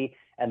more money.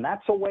 And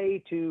that's a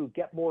way to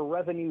get more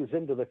revenues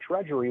into the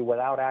Treasury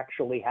without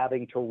actually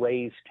having to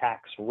raise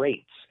tax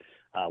rates.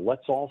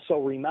 Let's also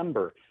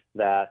remember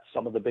that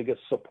some of the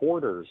biggest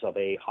supporters of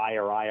a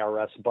higher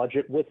IRS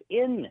budget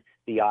within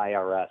the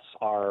IRS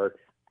are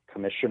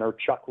Commissioner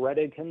Chuck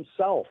Rettig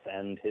himself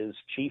and his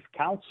chief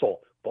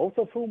counsel, both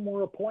of whom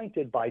were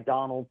appointed by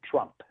Donald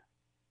Trump.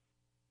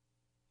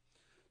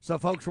 So,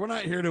 folks, we're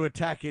not here to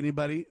attack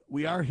anybody.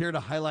 We are here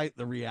to highlight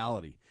the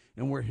reality,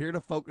 and we're here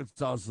to focus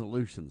on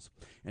solutions.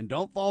 And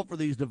don't fall for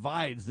these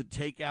divides that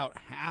take out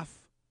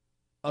half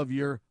of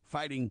your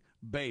fighting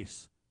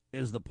base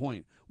is the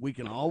point. We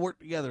can all work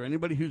together.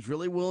 Anybody who's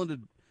really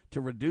willing to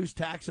reduce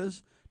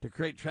taxes, to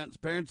create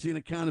transparency and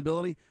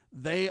accountability,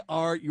 they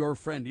are your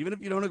friend. Even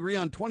if you don't agree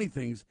on 20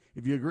 things,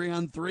 if you agree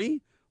on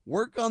 3,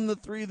 work on the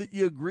 3 that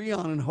you agree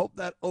on and hope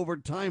that over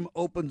time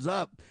opens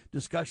up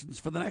discussions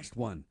for the next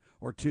 1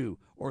 or 2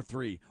 or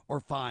 3 or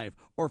 5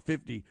 or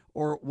 50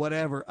 or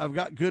whatever. I've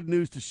got good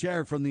news to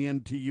share from the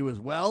NTU as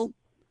well.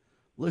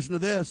 Listen to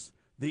this.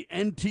 The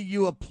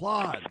NTU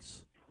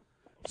applauds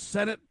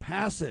Senate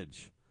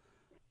passage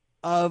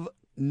of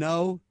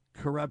No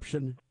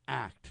Corruption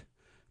Act.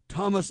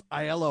 Thomas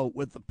Aiello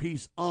with the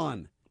piece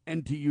on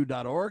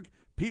NTU.org.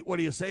 Pete, what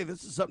do you say?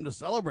 This is something to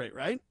celebrate,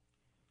 right?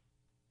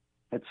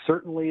 It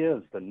certainly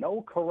is. The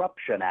No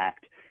Corruption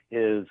Act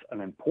is an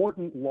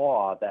important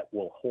law that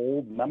will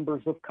hold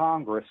members of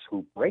Congress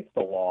who break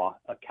the law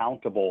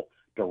accountable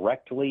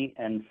directly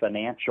and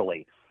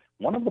financially.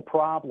 One of the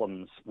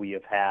problems we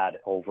have had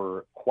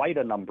over quite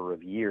a number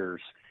of years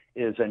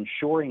is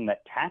ensuring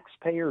that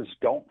taxpayers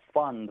don't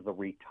fund the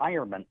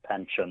retirement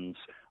pensions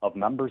of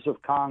members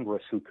of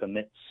Congress who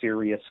commit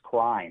serious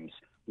crimes.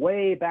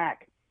 Way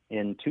back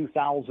in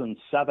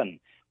 2007,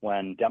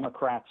 when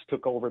Democrats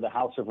took over the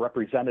House of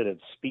Representatives,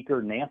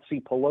 Speaker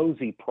Nancy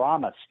Pelosi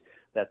promised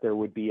that there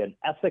would be an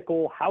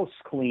ethical house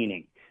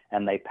cleaning,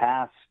 and they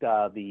passed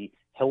the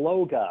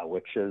HILOGA,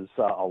 which is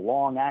a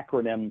long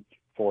acronym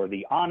for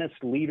the Honest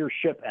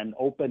Leadership and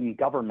Open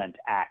Government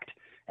Act.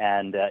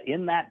 And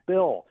in that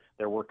bill,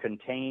 there were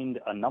contained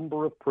a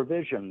number of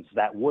provisions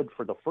that would,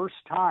 for the first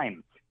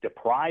time,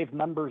 deprive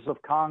members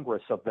of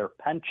Congress of their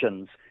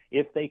pensions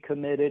if they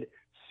committed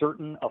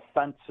certain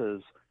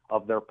offenses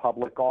of their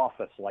public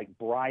office, like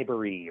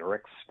bribery or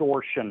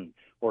extortion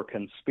or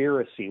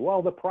conspiracy.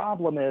 Well, the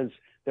problem is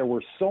there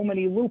were so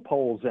many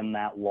loopholes in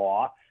that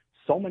law,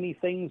 so many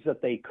things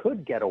that they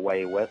could get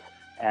away with,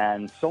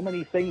 and so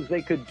many things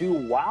they could do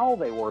while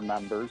they were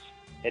members.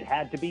 It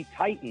had to be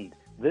tightened.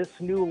 This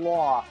new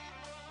law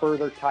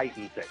further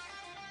tightens it.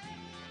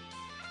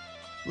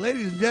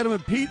 Ladies and gentlemen,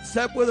 Pete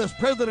Sepp with us,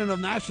 president of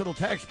National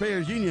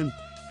Taxpayers Union,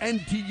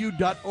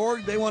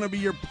 NTU.org. They want to be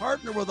your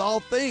partner with all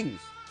things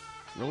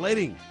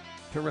relating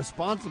to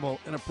responsible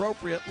and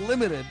appropriate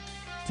limited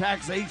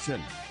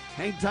taxation.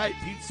 Hang tight,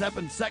 Pete Sepp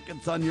in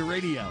seconds on your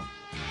radio.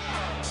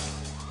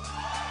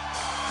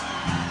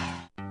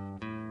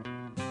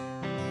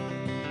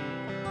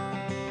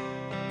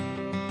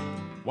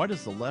 Why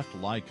does the left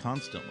lie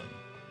constantly?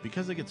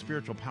 Because they get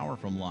spiritual power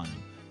from lying.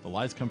 The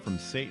lies come from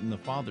Satan, the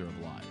father of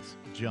lies.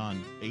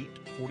 John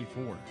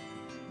 8:44.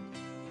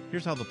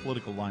 Here's how the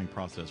political lying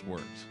process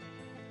works.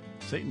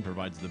 Satan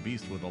provides the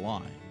beast with a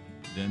lie.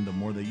 Then the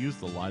more they use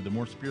the lie, the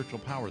more spiritual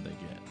power they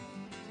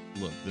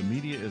get. Look, the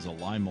media is a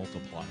lie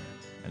multiplier,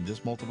 and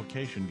this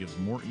multiplication gives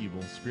more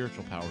evil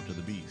spiritual power to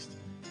the beast,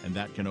 and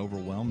that can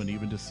overwhelm and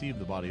even deceive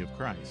the body of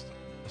Christ,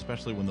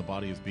 especially when the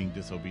body is being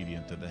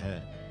disobedient to the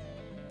head.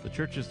 The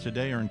churches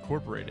today are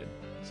incorporated,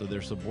 so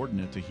they're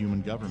subordinate to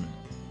human government.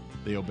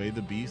 They obey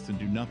the beast and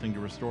do nothing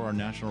to restore our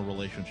national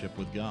relationship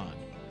with God.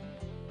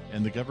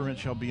 And the government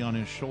shall be on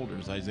his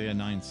shoulders, Isaiah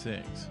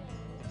 9:6.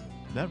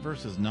 That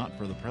verse is not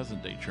for the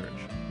present-day church.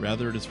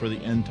 Rather, it is for the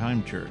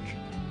end-time church,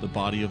 the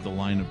body of the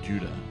line of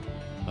Judah.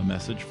 A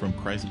message from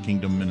Christ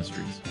Kingdom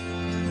Ministries.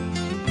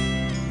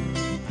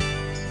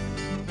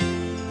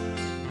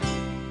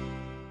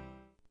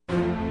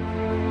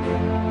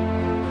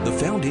 The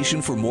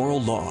Foundation for Moral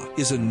Law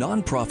is a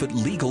nonprofit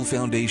legal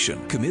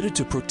foundation committed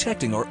to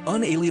protecting our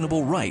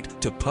unalienable right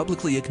to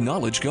publicly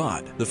acknowledge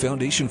God. The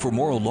Foundation for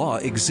Moral Law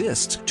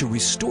exists to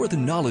restore the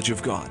knowledge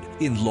of God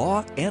in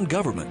law and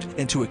government,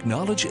 and to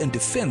acknowledge and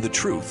defend the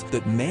truth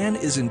that man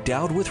is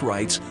endowed with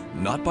rights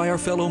not by our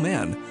fellow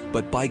man,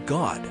 but by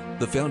God.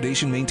 The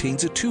foundation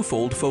maintains a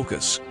twofold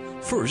focus.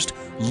 First,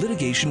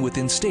 litigation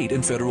within state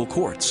and federal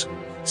courts.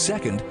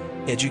 Second,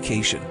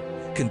 education,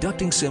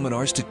 conducting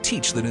seminars to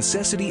teach the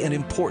necessity and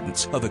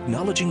importance of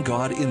acknowledging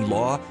God in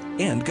law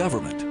and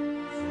government.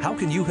 How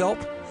can you help?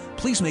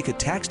 Please make a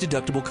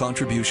tax-deductible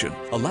contribution,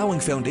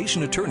 allowing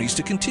foundation attorneys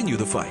to continue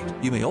the fight.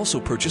 You may also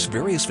purchase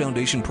various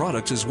foundation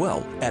products as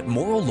well at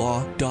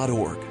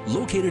morallaw.org.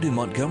 Located in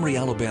Montgomery,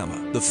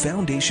 Alabama, the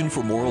Foundation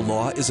for Moral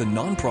Law is a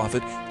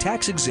nonprofit,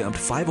 tax-exempt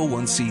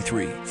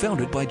 501c3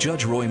 founded by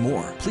Judge Roy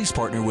Moore. Please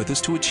partner with us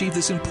to achieve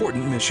this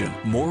important mission.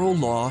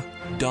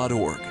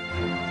 morallaw.org.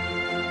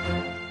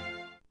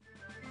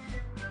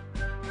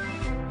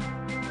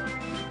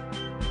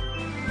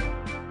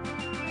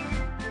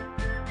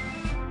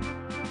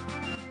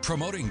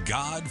 Promoting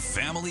God,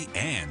 family,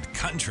 and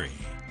country.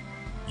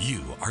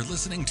 You are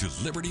listening to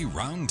Liberty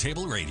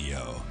Roundtable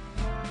Radio.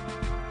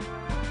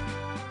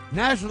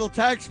 National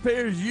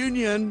Taxpayers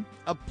Union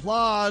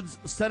applauds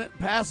Senate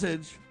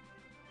passage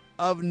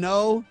of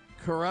No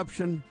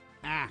Corruption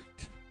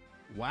Act.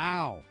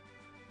 Wow.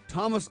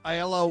 Thomas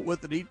Aiello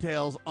with the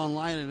details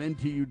online at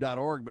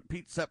NTU.org, but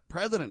Pete Sepp,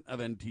 president of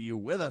NTU,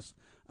 with us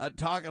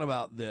talking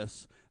about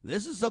this.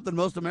 This is something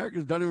most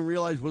Americans don't even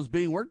realize was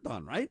being worked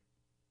on, right?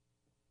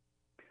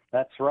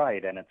 That's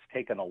right, and it's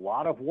taken a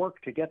lot of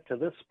work to get to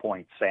this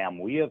point, Sam.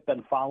 We have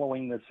been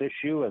following this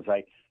issue, as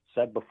I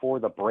said before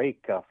the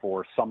break,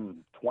 for some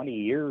 20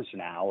 years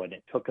now, and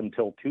it took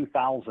until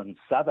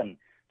 2007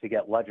 to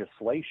get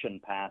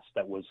legislation passed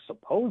that was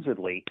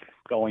supposedly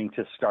going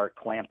to start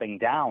clamping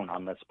down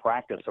on this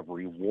practice of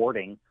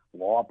rewarding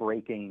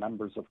law-breaking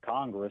members of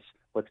Congress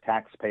with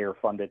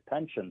taxpayer-funded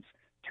pensions.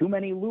 Too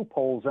many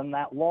loopholes in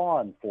that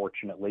law,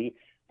 unfortunately.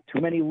 Too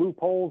many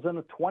loopholes in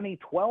the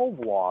 2012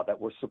 law that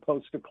were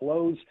supposed to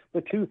close the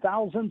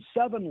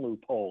 2007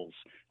 loopholes.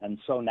 And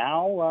so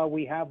now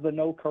we have the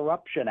No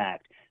Corruption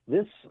Act.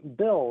 This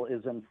bill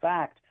is, in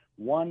fact,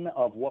 one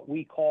of what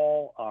we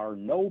call our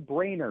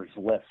no-brainers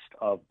list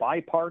of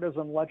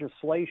bipartisan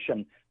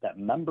legislation that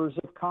members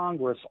of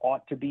Congress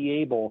ought to be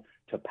able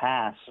to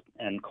pass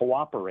and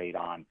cooperate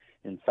on.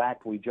 In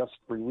fact, we just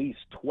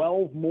released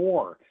 12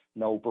 more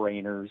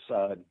no-brainers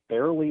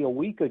barely a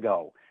week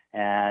ago.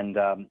 And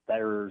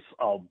there's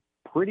a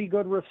pretty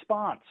good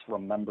response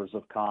from members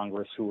of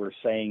Congress who are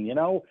saying, you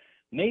know,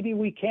 maybe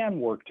we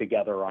can work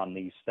together on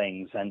these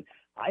things. And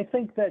I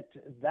think that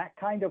that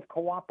kind of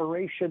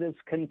cooperation is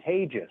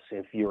contagious.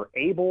 If you're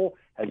able,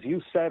 as you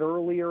said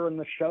earlier in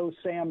the show,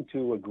 Sam,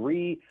 to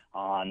agree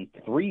on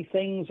 3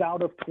 things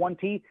out of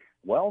 20,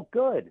 well,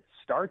 good.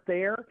 Start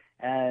there,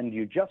 and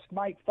you just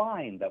might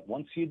find that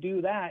once you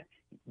do that,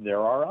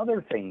 there are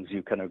other things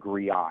you can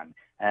agree on.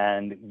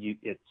 And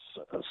it's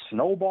a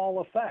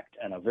snowball effect,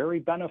 and a very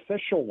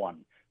beneficial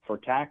one for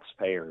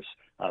taxpayers.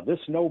 This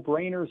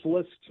no-brainers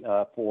list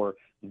for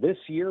this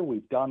year,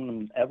 we've done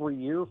them every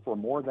year for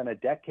more than a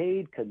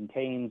decade,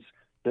 contains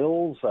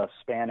bills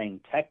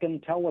spanning tech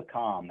and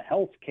telecom,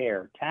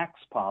 healthcare, tax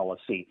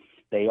policy.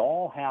 They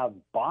all have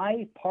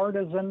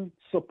bipartisan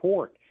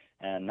support,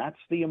 and that's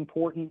the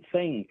important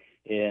thing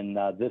in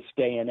this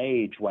day and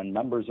age when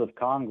members of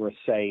Congress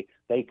say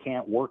they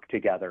can't work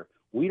together.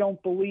 We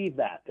don't believe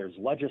that. There's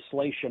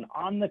legislation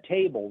on the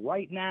table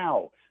right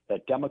now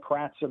that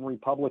Democrats and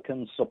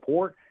Republicans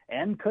support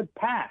and could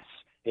pass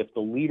if the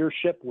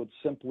leadership would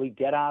simply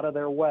get out of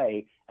their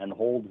way and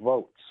hold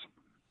votes.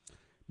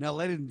 Now,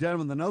 ladies and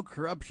gentlemen, the No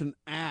Corruption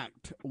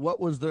Act,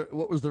 what was the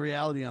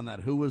reality on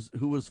that? Who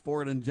was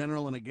for it in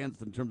general and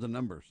against in terms of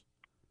numbers?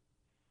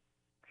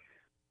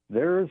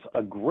 There's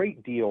a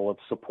great deal of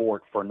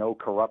support for No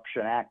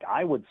Corruption Act.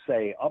 I would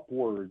say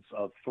upwards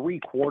of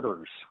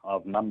 3/4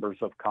 of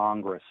members of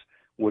Congress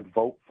would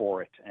vote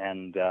for it,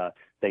 and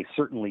they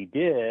certainly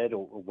did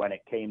when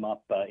it came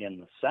up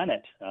in the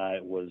Senate.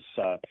 It was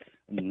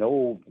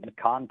no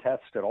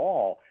contest at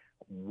all.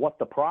 What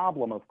the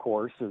problem, of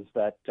course, is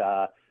that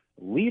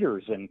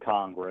leaders in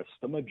Congress,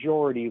 the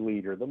majority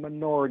leader, the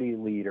minority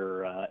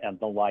leader, and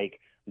the like,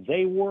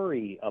 they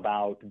worry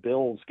about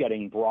bills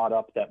getting brought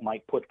up that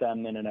might put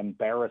them in an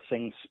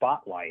embarrassing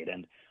spotlight.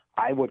 And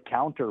I would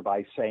counter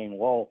by saying,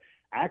 well,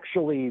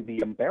 actually, the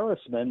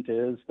embarrassment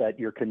is that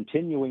you're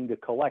continuing to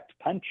collect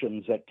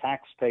pensions at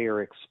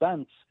taxpayer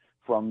expense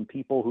from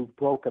people who've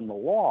broken the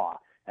law,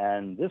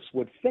 and this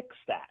would fix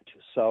that.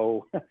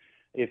 So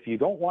if you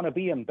don't want to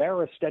be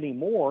embarrassed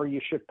anymore,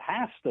 you should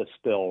pass this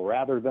bill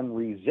rather than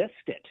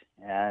resist it.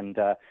 And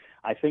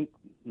I think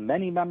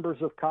many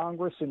members of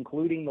Congress,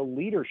 including the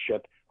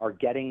leadership, are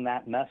getting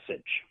that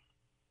message.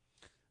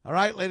 All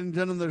right, ladies and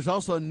gentlemen, there's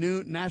also a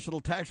new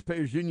National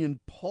Taxpayers Union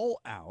poll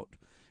out,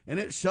 and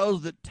it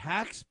shows that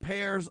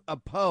taxpayers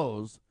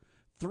oppose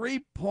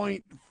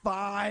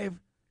 $3.5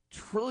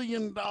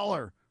 trillion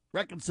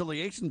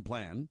reconciliation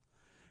plan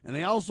And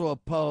they also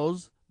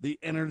oppose the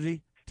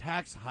energy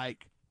tax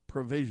hike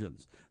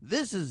provisions.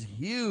 This is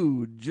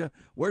huge.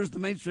 Where's the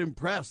mainstream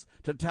press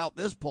to tout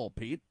this poll,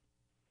 Pete?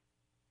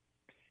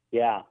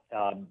 Yeah,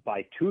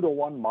 by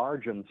 2-to-1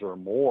 margins or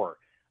more.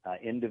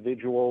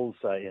 Individuals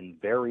in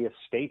various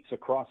states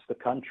across the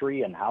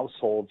country and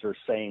households are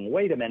saying,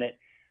 wait a minute,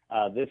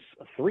 this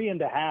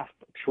 $3.5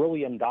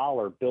 trillion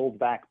Build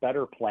Back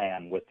Better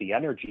plan with the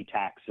energy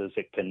taxes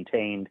it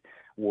contained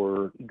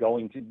were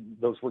going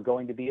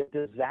to be a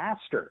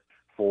disaster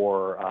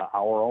for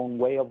our own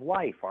way of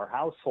life, our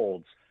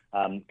households.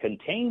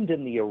 Contained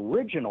in the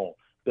original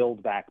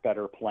Build Back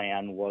Better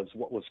plan was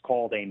what was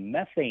called a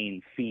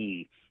methane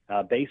fee,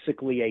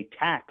 basically a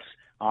tax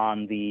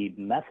on the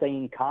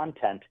methane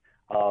content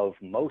of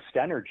most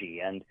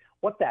energy. And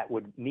what that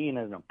would mean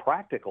in a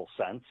practical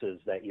sense is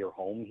that your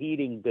home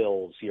heating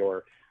bills,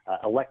 your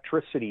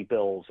electricity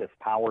bills, if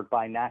powered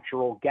by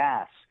natural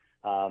gas,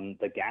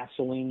 the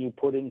gasoline you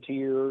put into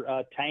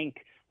your tank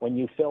when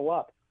you fill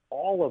up,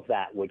 all of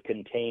that would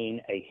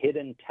contain a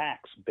hidden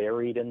tax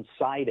buried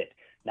inside it.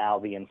 Now,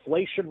 the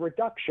Inflation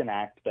Reduction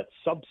Act that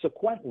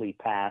subsequently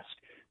passed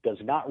does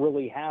not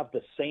really have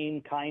the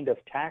same kind of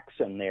tax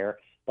in there,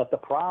 but the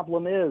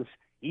problem is,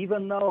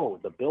 even though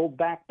the Build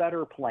Back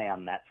Better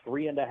plan, that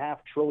 $3.5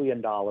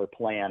 trillion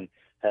plan,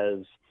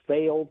 has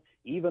failed,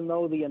 even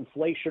though the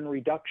Inflation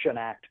Reduction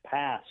Act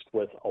passed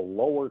with a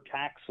lower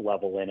tax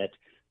level in it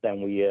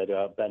than we had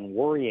been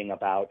worrying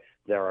about,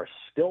 there are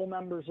still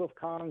members of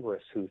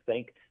Congress who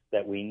think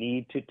that we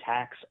need to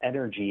tax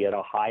energy at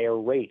a higher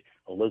rate.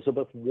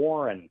 Elizabeth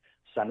Warren,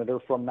 senator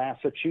from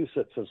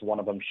Massachusetts, is one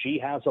of them. She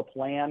has a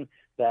plan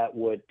that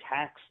would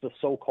tax the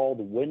so-called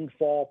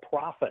windfall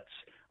profits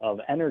of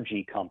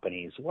energy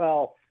companies.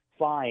 Well,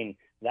 fine.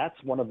 That's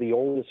one of the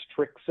oldest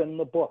tricks in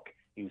the book.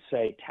 You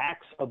say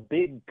tax a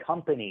big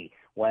company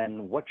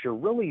when what you're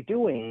really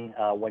doing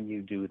when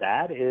you do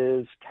that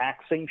is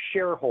taxing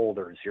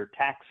shareholders. You're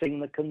taxing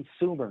the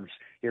consumers.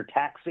 You're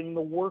taxing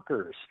the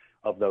workers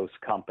of those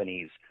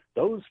companies.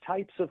 Those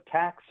types of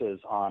taxes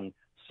on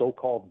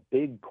so-called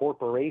big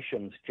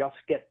corporations just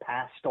get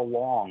passed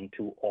along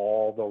to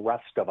all the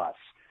rest of us.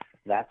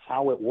 That's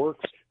how it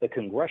works. The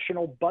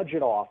Congressional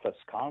Budget Office,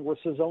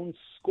 Congress's own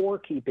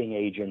scorekeeping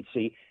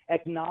agency,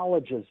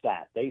 acknowledges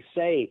that. They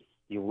say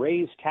you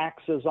raise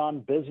taxes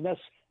on business,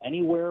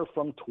 anywhere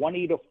from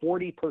 20 to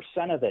 40%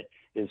 of it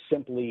is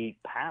simply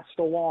passed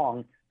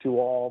along to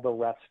all the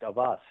rest of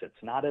us.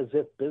 It's not as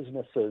if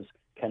businesses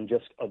can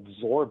just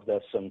absorb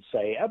this and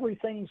say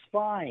everything's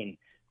fine.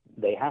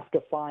 They have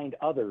to find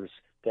others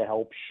to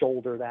help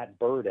shoulder that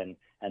burden,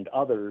 and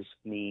others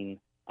mean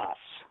us.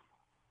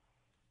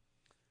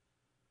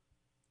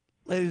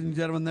 Ladies and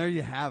gentlemen, there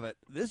you have it.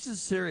 This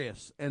is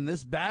serious, and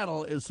this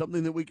battle is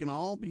something that we can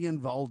all be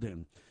involved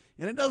in.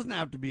 And it doesn't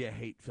have to be a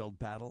hate-filled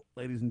battle,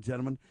 ladies and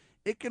gentlemen.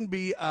 It can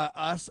be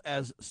us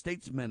as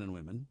statesmen and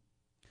women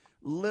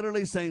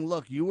literally saying,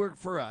 look, you work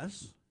for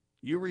us.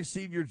 You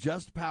receive your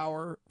just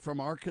power from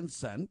our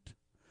consent.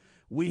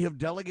 We have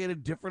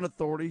delegated different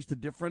authorities to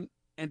different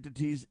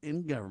entities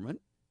in government.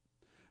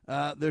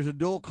 There's a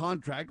dual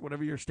contract,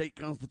 whatever your state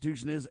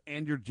constitution is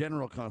and your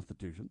general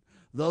constitution.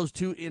 Those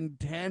two in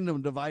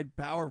tandem divide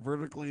power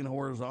vertically and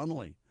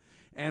horizontally.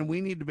 And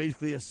we need to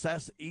basically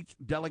assess each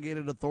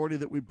delegated authority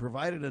that we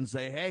provided and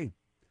say, hey,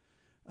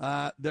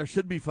 there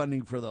should be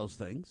funding for those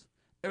things.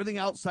 Everything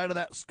outside of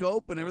that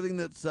scope and everything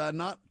that's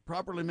not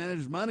properly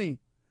managed money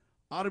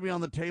ought to be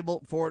on the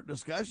table for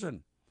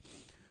discussion.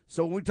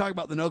 So when we talk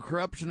about the No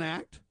Corruption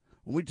Act,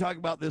 when we talk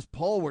about this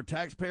poll where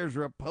taxpayers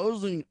are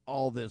opposing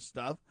all this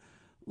stuff,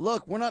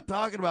 look, we're not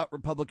talking about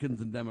Republicans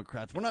and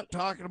Democrats. We're not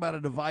talking about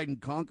a divide and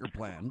conquer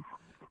plan.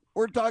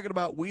 We're talking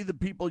about we the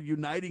people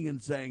uniting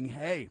and saying,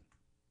 hey,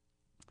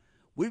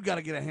 we've got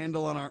to get a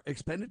handle on our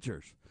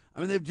expenditures. I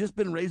mean, they've just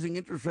been raising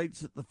interest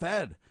rates at the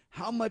Fed.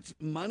 How much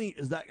money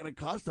is that going to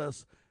cost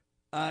us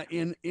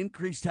in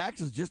increased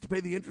taxes just to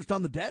pay the interest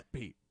on the debt,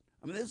 Pete?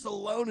 I mean, this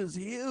alone is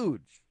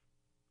huge.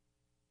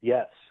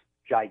 Yes,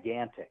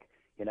 gigantic.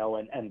 You know,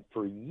 and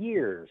for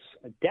years,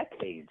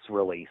 decades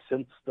really,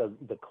 since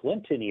the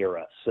Clinton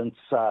era, since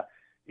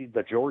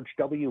the George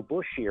W.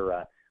 Bush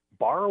era,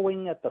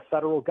 borrowing at the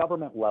federal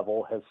government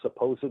level has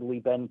supposedly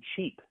been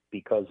cheap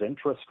because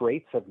interest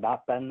rates have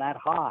not been that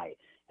high.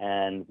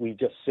 And we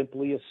just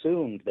simply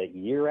assumed that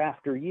year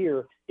after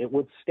year it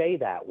would stay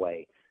that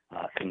way.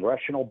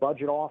 Congressional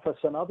Budget Office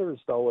and others,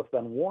 though, have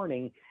been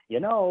warning, you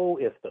know,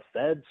 if the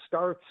Fed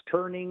starts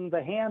turning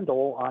the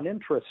handle on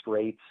interest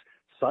rates,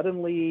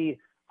 suddenly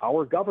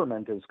our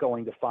government is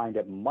going to find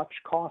it much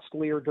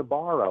costlier to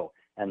borrow,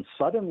 and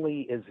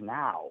suddenly is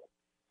now.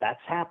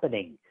 That's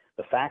happening.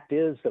 The fact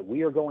is that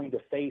we are going to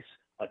face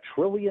 $1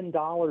 trillion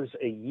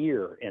a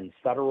year in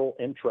federal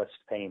interest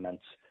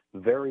payments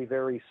very,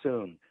 very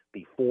soon,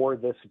 before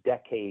this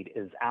decade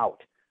is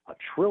out. $1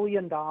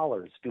 trillion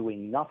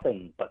doing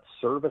nothing but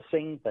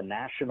servicing the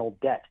national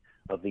debt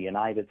of the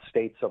United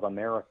States of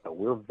America.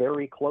 We're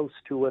very close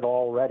to it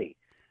already.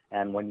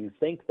 And when you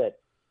think that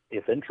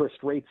if interest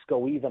rates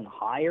go even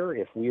higher,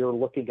 if we are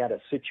looking at a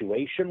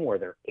situation where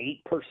they're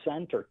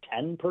 8% or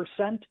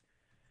 10%,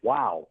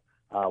 wow,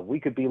 we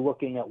could be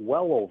looking at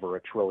well over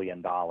 $1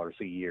 trillion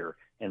a year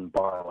in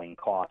borrowing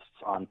costs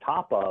on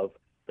top of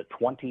the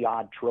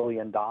 20-odd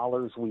trillion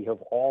dollars we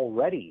have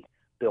already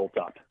built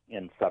up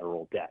in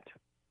federal debt.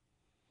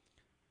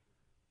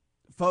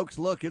 Folks,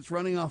 look, it's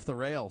running off the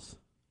rails.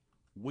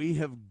 We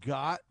have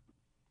got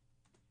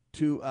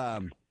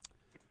to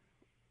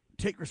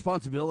take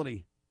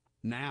responsibility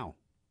now.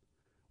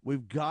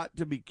 We've got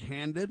to be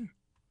candid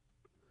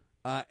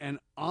and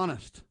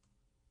honest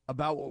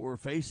about what we're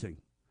facing.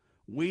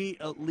 We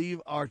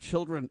leave our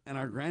children and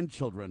our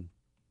grandchildren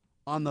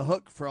on the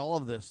hook for all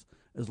of this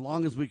as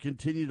long as we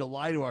continue to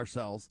lie to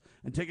ourselves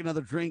and take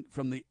another drink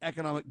from the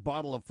economic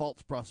bottle of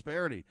false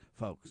prosperity,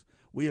 folks.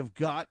 We have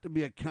got to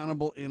be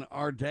accountable in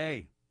our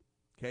day,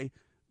 okay?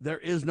 There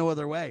is no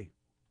other way,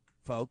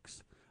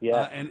 folks.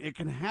 Yeah. And it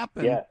can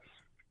happen. Yes.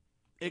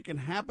 It can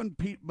happen,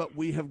 Pete, but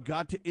we have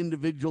got to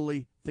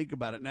individually think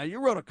about it. Now, you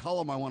wrote a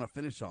column I want to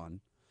finish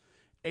on.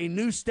 A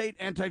new state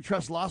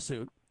antitrust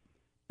lawsuit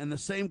and the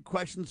same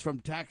questions from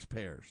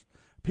taxpayers.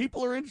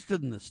 People are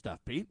interested in this stuff,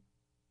 Pete.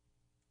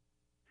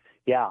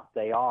 Yeah,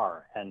 they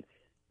are. And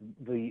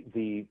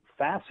the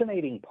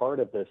fascinating part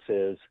of this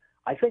is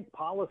I think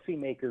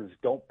policymakers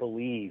don't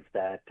believe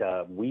that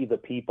we, the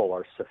people,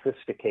 are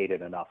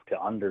sophisticated enough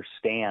to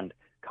understand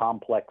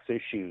complex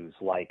issues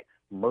like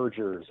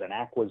mergers and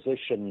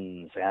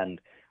acquisitions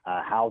and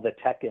how the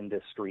tech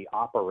industry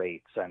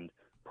operates and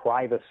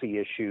privacy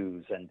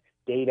issues and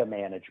data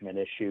management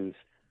issues.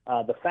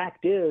 The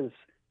fact is,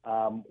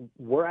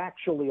 we're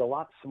actually a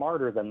lot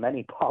smarter than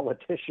many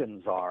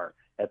politicians are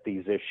at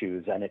these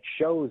issues, and it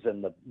shows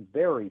in the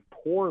very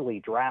poorly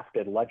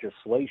drafted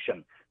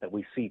legislation that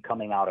we see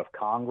coming out of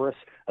Congress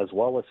as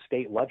well as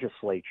state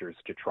legislatures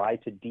to try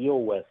to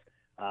deal with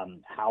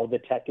how the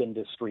tech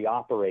industry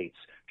operates,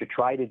 to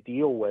try to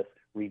deal with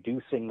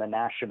reducing the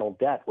national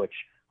debt, which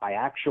I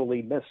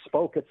actually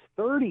misspoke. It's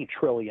 $30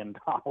 trillion,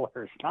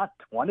 not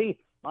 20.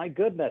 My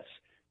goodness.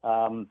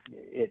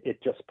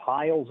 It just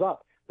piles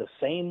up. The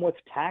same with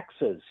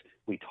taxes.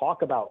 We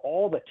talk about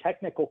all the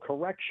technical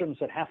corrections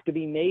that have to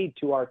be made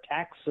to our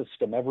tax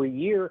system every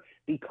year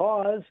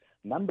because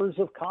members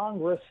of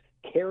Congress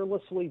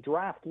carelessly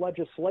draft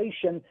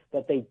legislation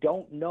that they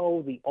don't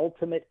know the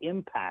ultimate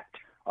impact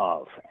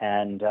of.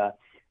 And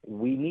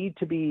we need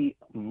to be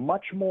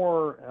much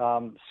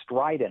more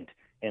strident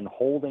in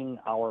holding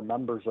our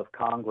members of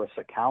Congress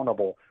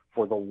accountable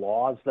for the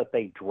laws that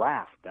they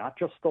draft, not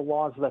just the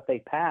laws that they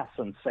pass,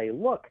 and say,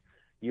 look,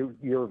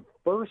 your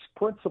first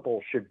principle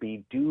should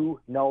be do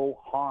no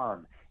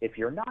harm. If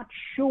you're not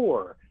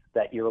sure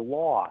that your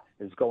law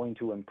is going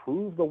to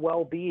improve the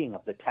well-being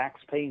of the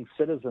tax-paying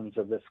citizens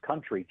of this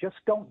country, just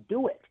don't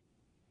do it.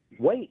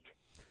 Wait.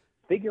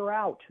 Figure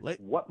out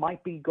what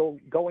might be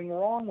going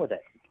wrong with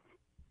it.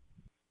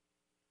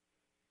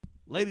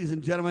 Ladies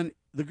and gentlemen,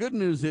 the good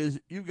news is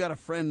you've got a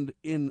friend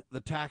in the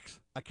tax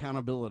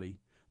accountability,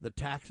 the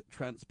tax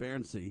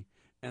transparency,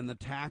 and the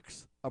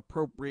tax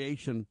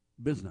appropriation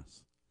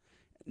business.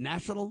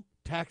 National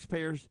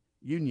Taxpayers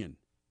Union,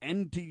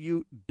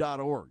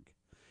 NTU.org.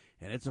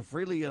 And it's a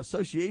freely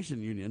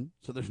association union,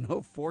 so there's no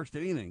forced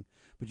anything.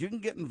 But you can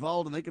get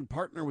involved and they can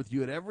partner with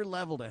you at every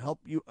level to help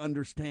you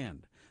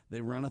understand.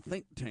 They run a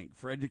think tank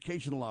for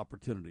educational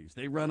opportunities.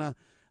 They run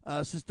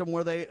a system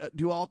where they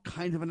do all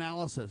kinds of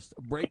analysis,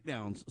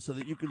 breakdowns, so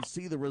that you can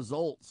see the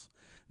results.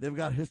 They've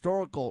got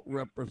historical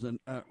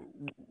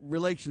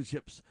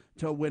relationships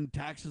to when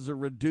taxes are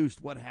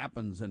reduced, what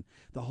happens. And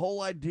the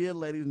whole idea,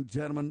 ladies and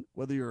gentlemen,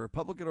 whether you're a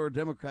Republican or a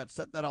Democrat,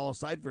 set that all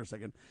aside for a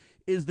second,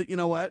 is that, you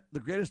know what? The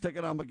greatest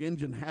economic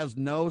engine has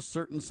no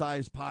certain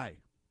size pie.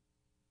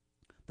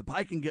 The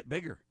pie can get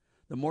bigger.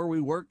 The more we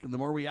work and the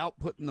more we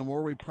output and the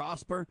more we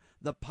prosper,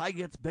 the pie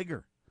gets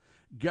bigger.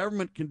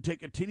 Government can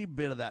take a teeny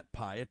bit of that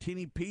pie, a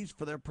teeny piece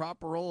for their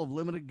proper role of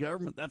limited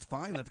government. That's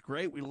fine. That's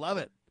great. We love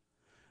it.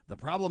 The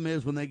problem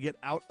is when they get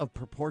out of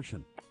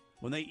proportion.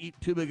 When they eat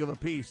too big of a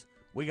piece,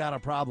 we got a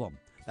problem.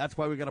 That's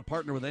why we got to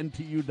partner with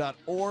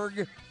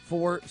NTU.org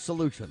for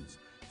solutions.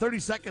 30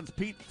 seconds,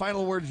 Pete.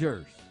 Final word's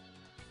yours.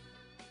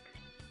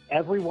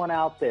 Everyone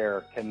out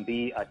there can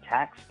be a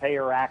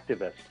taxpayer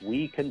activist.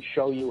 We can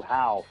show you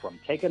how, from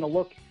taking a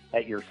look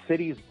at your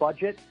city's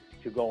budget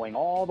to going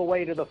all the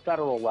way to the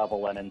federal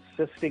level and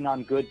insisting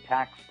on good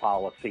tax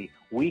policy.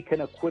 We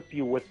can equip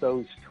you with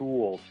those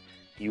tools.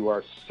 You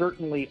are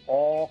certainly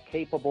all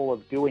capable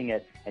of doing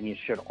it, and you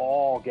should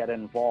all get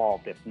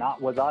involved. If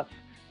not with us,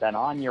 then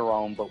on your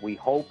own, but we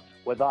hope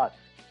with us.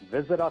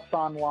 Visit us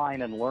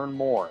online and learn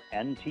more,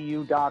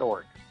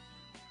 ntu.org.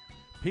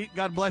 Pete,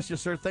 God bless you,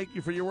 sir. Thank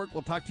you for your work.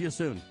 We'll talk to you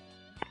soon.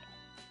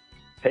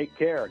 Take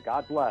care.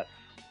 God bless.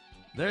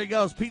 There he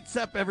goes. Pete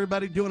Sepp,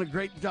 everybody, doing a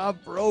great job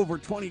for over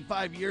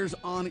 25 years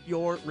on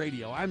your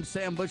radio. I'm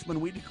Sam Bushman.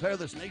 We declare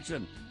this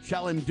nation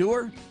shall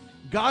endure.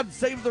 God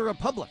save the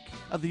Republic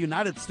of the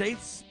United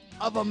States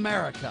of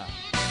America.